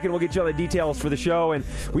 1 second. We'll get you all the details for the show. And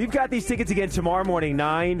we've got these tickets again tomorrow morning,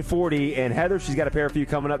 9:40. And Heather, she's got a pair for you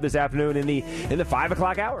coming up this afternoon in the 5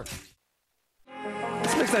 o'clock hour.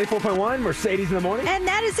 It's Mix 94.1, Mercedes in the morning. And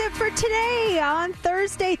that is it for today on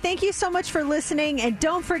Thursday. Thank you so much for listening. And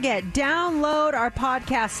don't forget, download our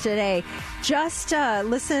podcast today. Just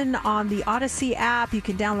listen on the Odyssey app. You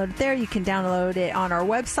can download it there. You can download it on our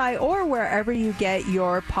website or wherever you get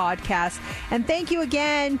your podcast. And thank you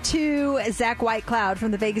again to Zach Whitecloud from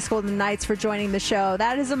the Vegas Golden Knights for joining the show.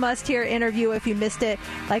 That is a must-hear interview. If you missed it,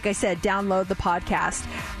 like I said, download the podcast.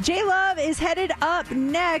 J-Love is headed up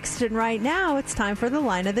next. And right now, it's time for the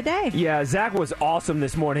line of the day. Yeah, Zach was awesome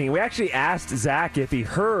this morning. We actually asked Zach if he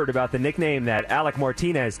heard about the nickname that Alec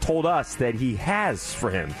Martinez told us that he has for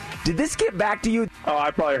him. Did this get back to you? Oh, I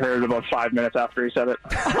probably heard it about 5 minutes after he said it.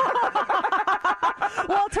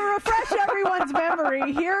 Well, to refresh everyone's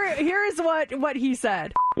memory, here is what he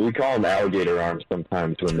said. We call him alligator arms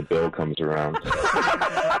sometimes when the bill comes around. He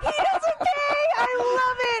doesn't pay!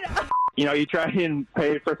 I love it! you try and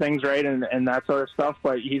pay for things right and that sort of stuff,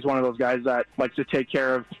 but he's one of those guys that likes to take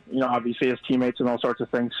care of, obviously his teammates and all sorts of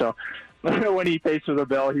things. So when he pays for the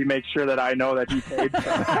bill, he makes sure that I know that he paid.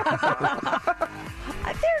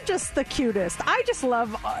 They're just the cutest. I just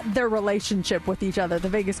love their relationship with each other. The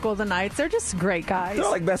Vegas Golden Knights, they're just great guys. They're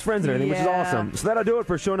like best friends and everything, which is awesome. So that'll do it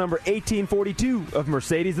for show number 1842 of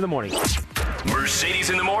Mercedes in the Morning.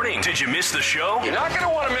 Mercedes in the Morning. Did you miss the show? You're not going to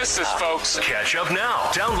want to miss this, folks. Catch up now.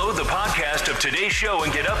 Download the podcast of today's show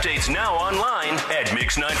and get updates now online at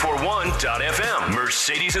mix941.fm.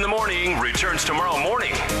 Mercedes in the Morning returns tomorrow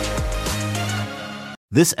morning.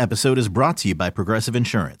 This episode is brought to you by Progressive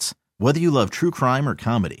Insurance. Whether you love true crime or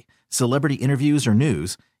comedy, celebrity interviews or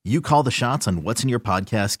news, you call the shots on what's in your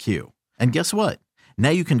podcast queue. And guess what? Now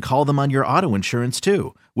you can call them on your auto insurance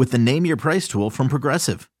too with the Name Your Price tool from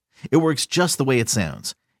Progressive. It works just the way it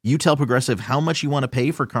sounds. You tell Progressive how much you want to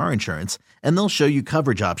pay for car insurance, and they'll show you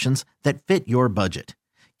coverage options that fit your budget.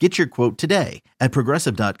 Get your quote today at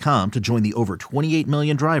Progressive.com to join the over 28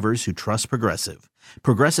 million drivers who trust Progressive.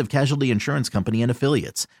 Progressive Casualty Insurance Company and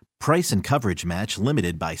Affiliates. Price and coverage match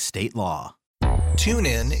limited by state law.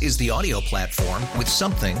 TuneIn is the audio platform with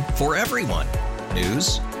something for everyone.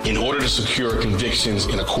 News. In order to secure convictions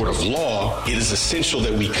in a court of law, it is essential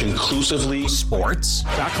that we conclusively. Sports.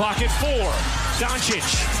 Shot clock at 4. Doncic.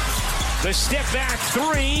 The step back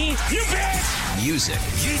 3. You bet. Music.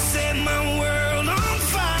 You set my world on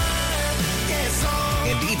fire. Yes,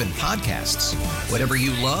 and even podcasts. Whatever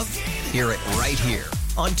you love, hear it right here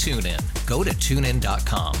on TuneIn. Go to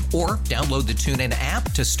TuneIn.com or download the TuneIn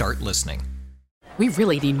app to start listening. We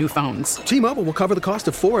really need new phones. T-Mobile will cover the cost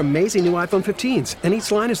of 4 amazing new iPhone 15s, and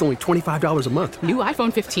each line is only $25 a month. New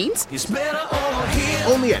iPhone 15s? It's better over here.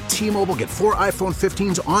 Only at T-Mobile, get 4 iPhone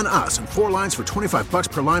 15s on us and 4 lines for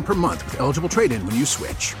 $25 per line per month with eligible trade-in when you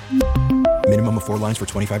switch. Minimum of 4 lines for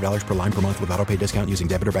 $25 per line per month with autopay discount using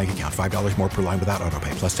debit or bank account. $5 more per line without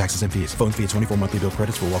autopay, plus taxes and fees. Phone fee at 24 monthly bill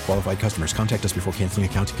credits for well-qualified customers. Contact us before canceling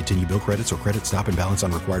account to continue bill credits or credit stop and balance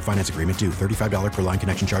on required finance agreement due. $35 per line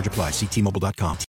connection charge applies. See T-Mobile.com.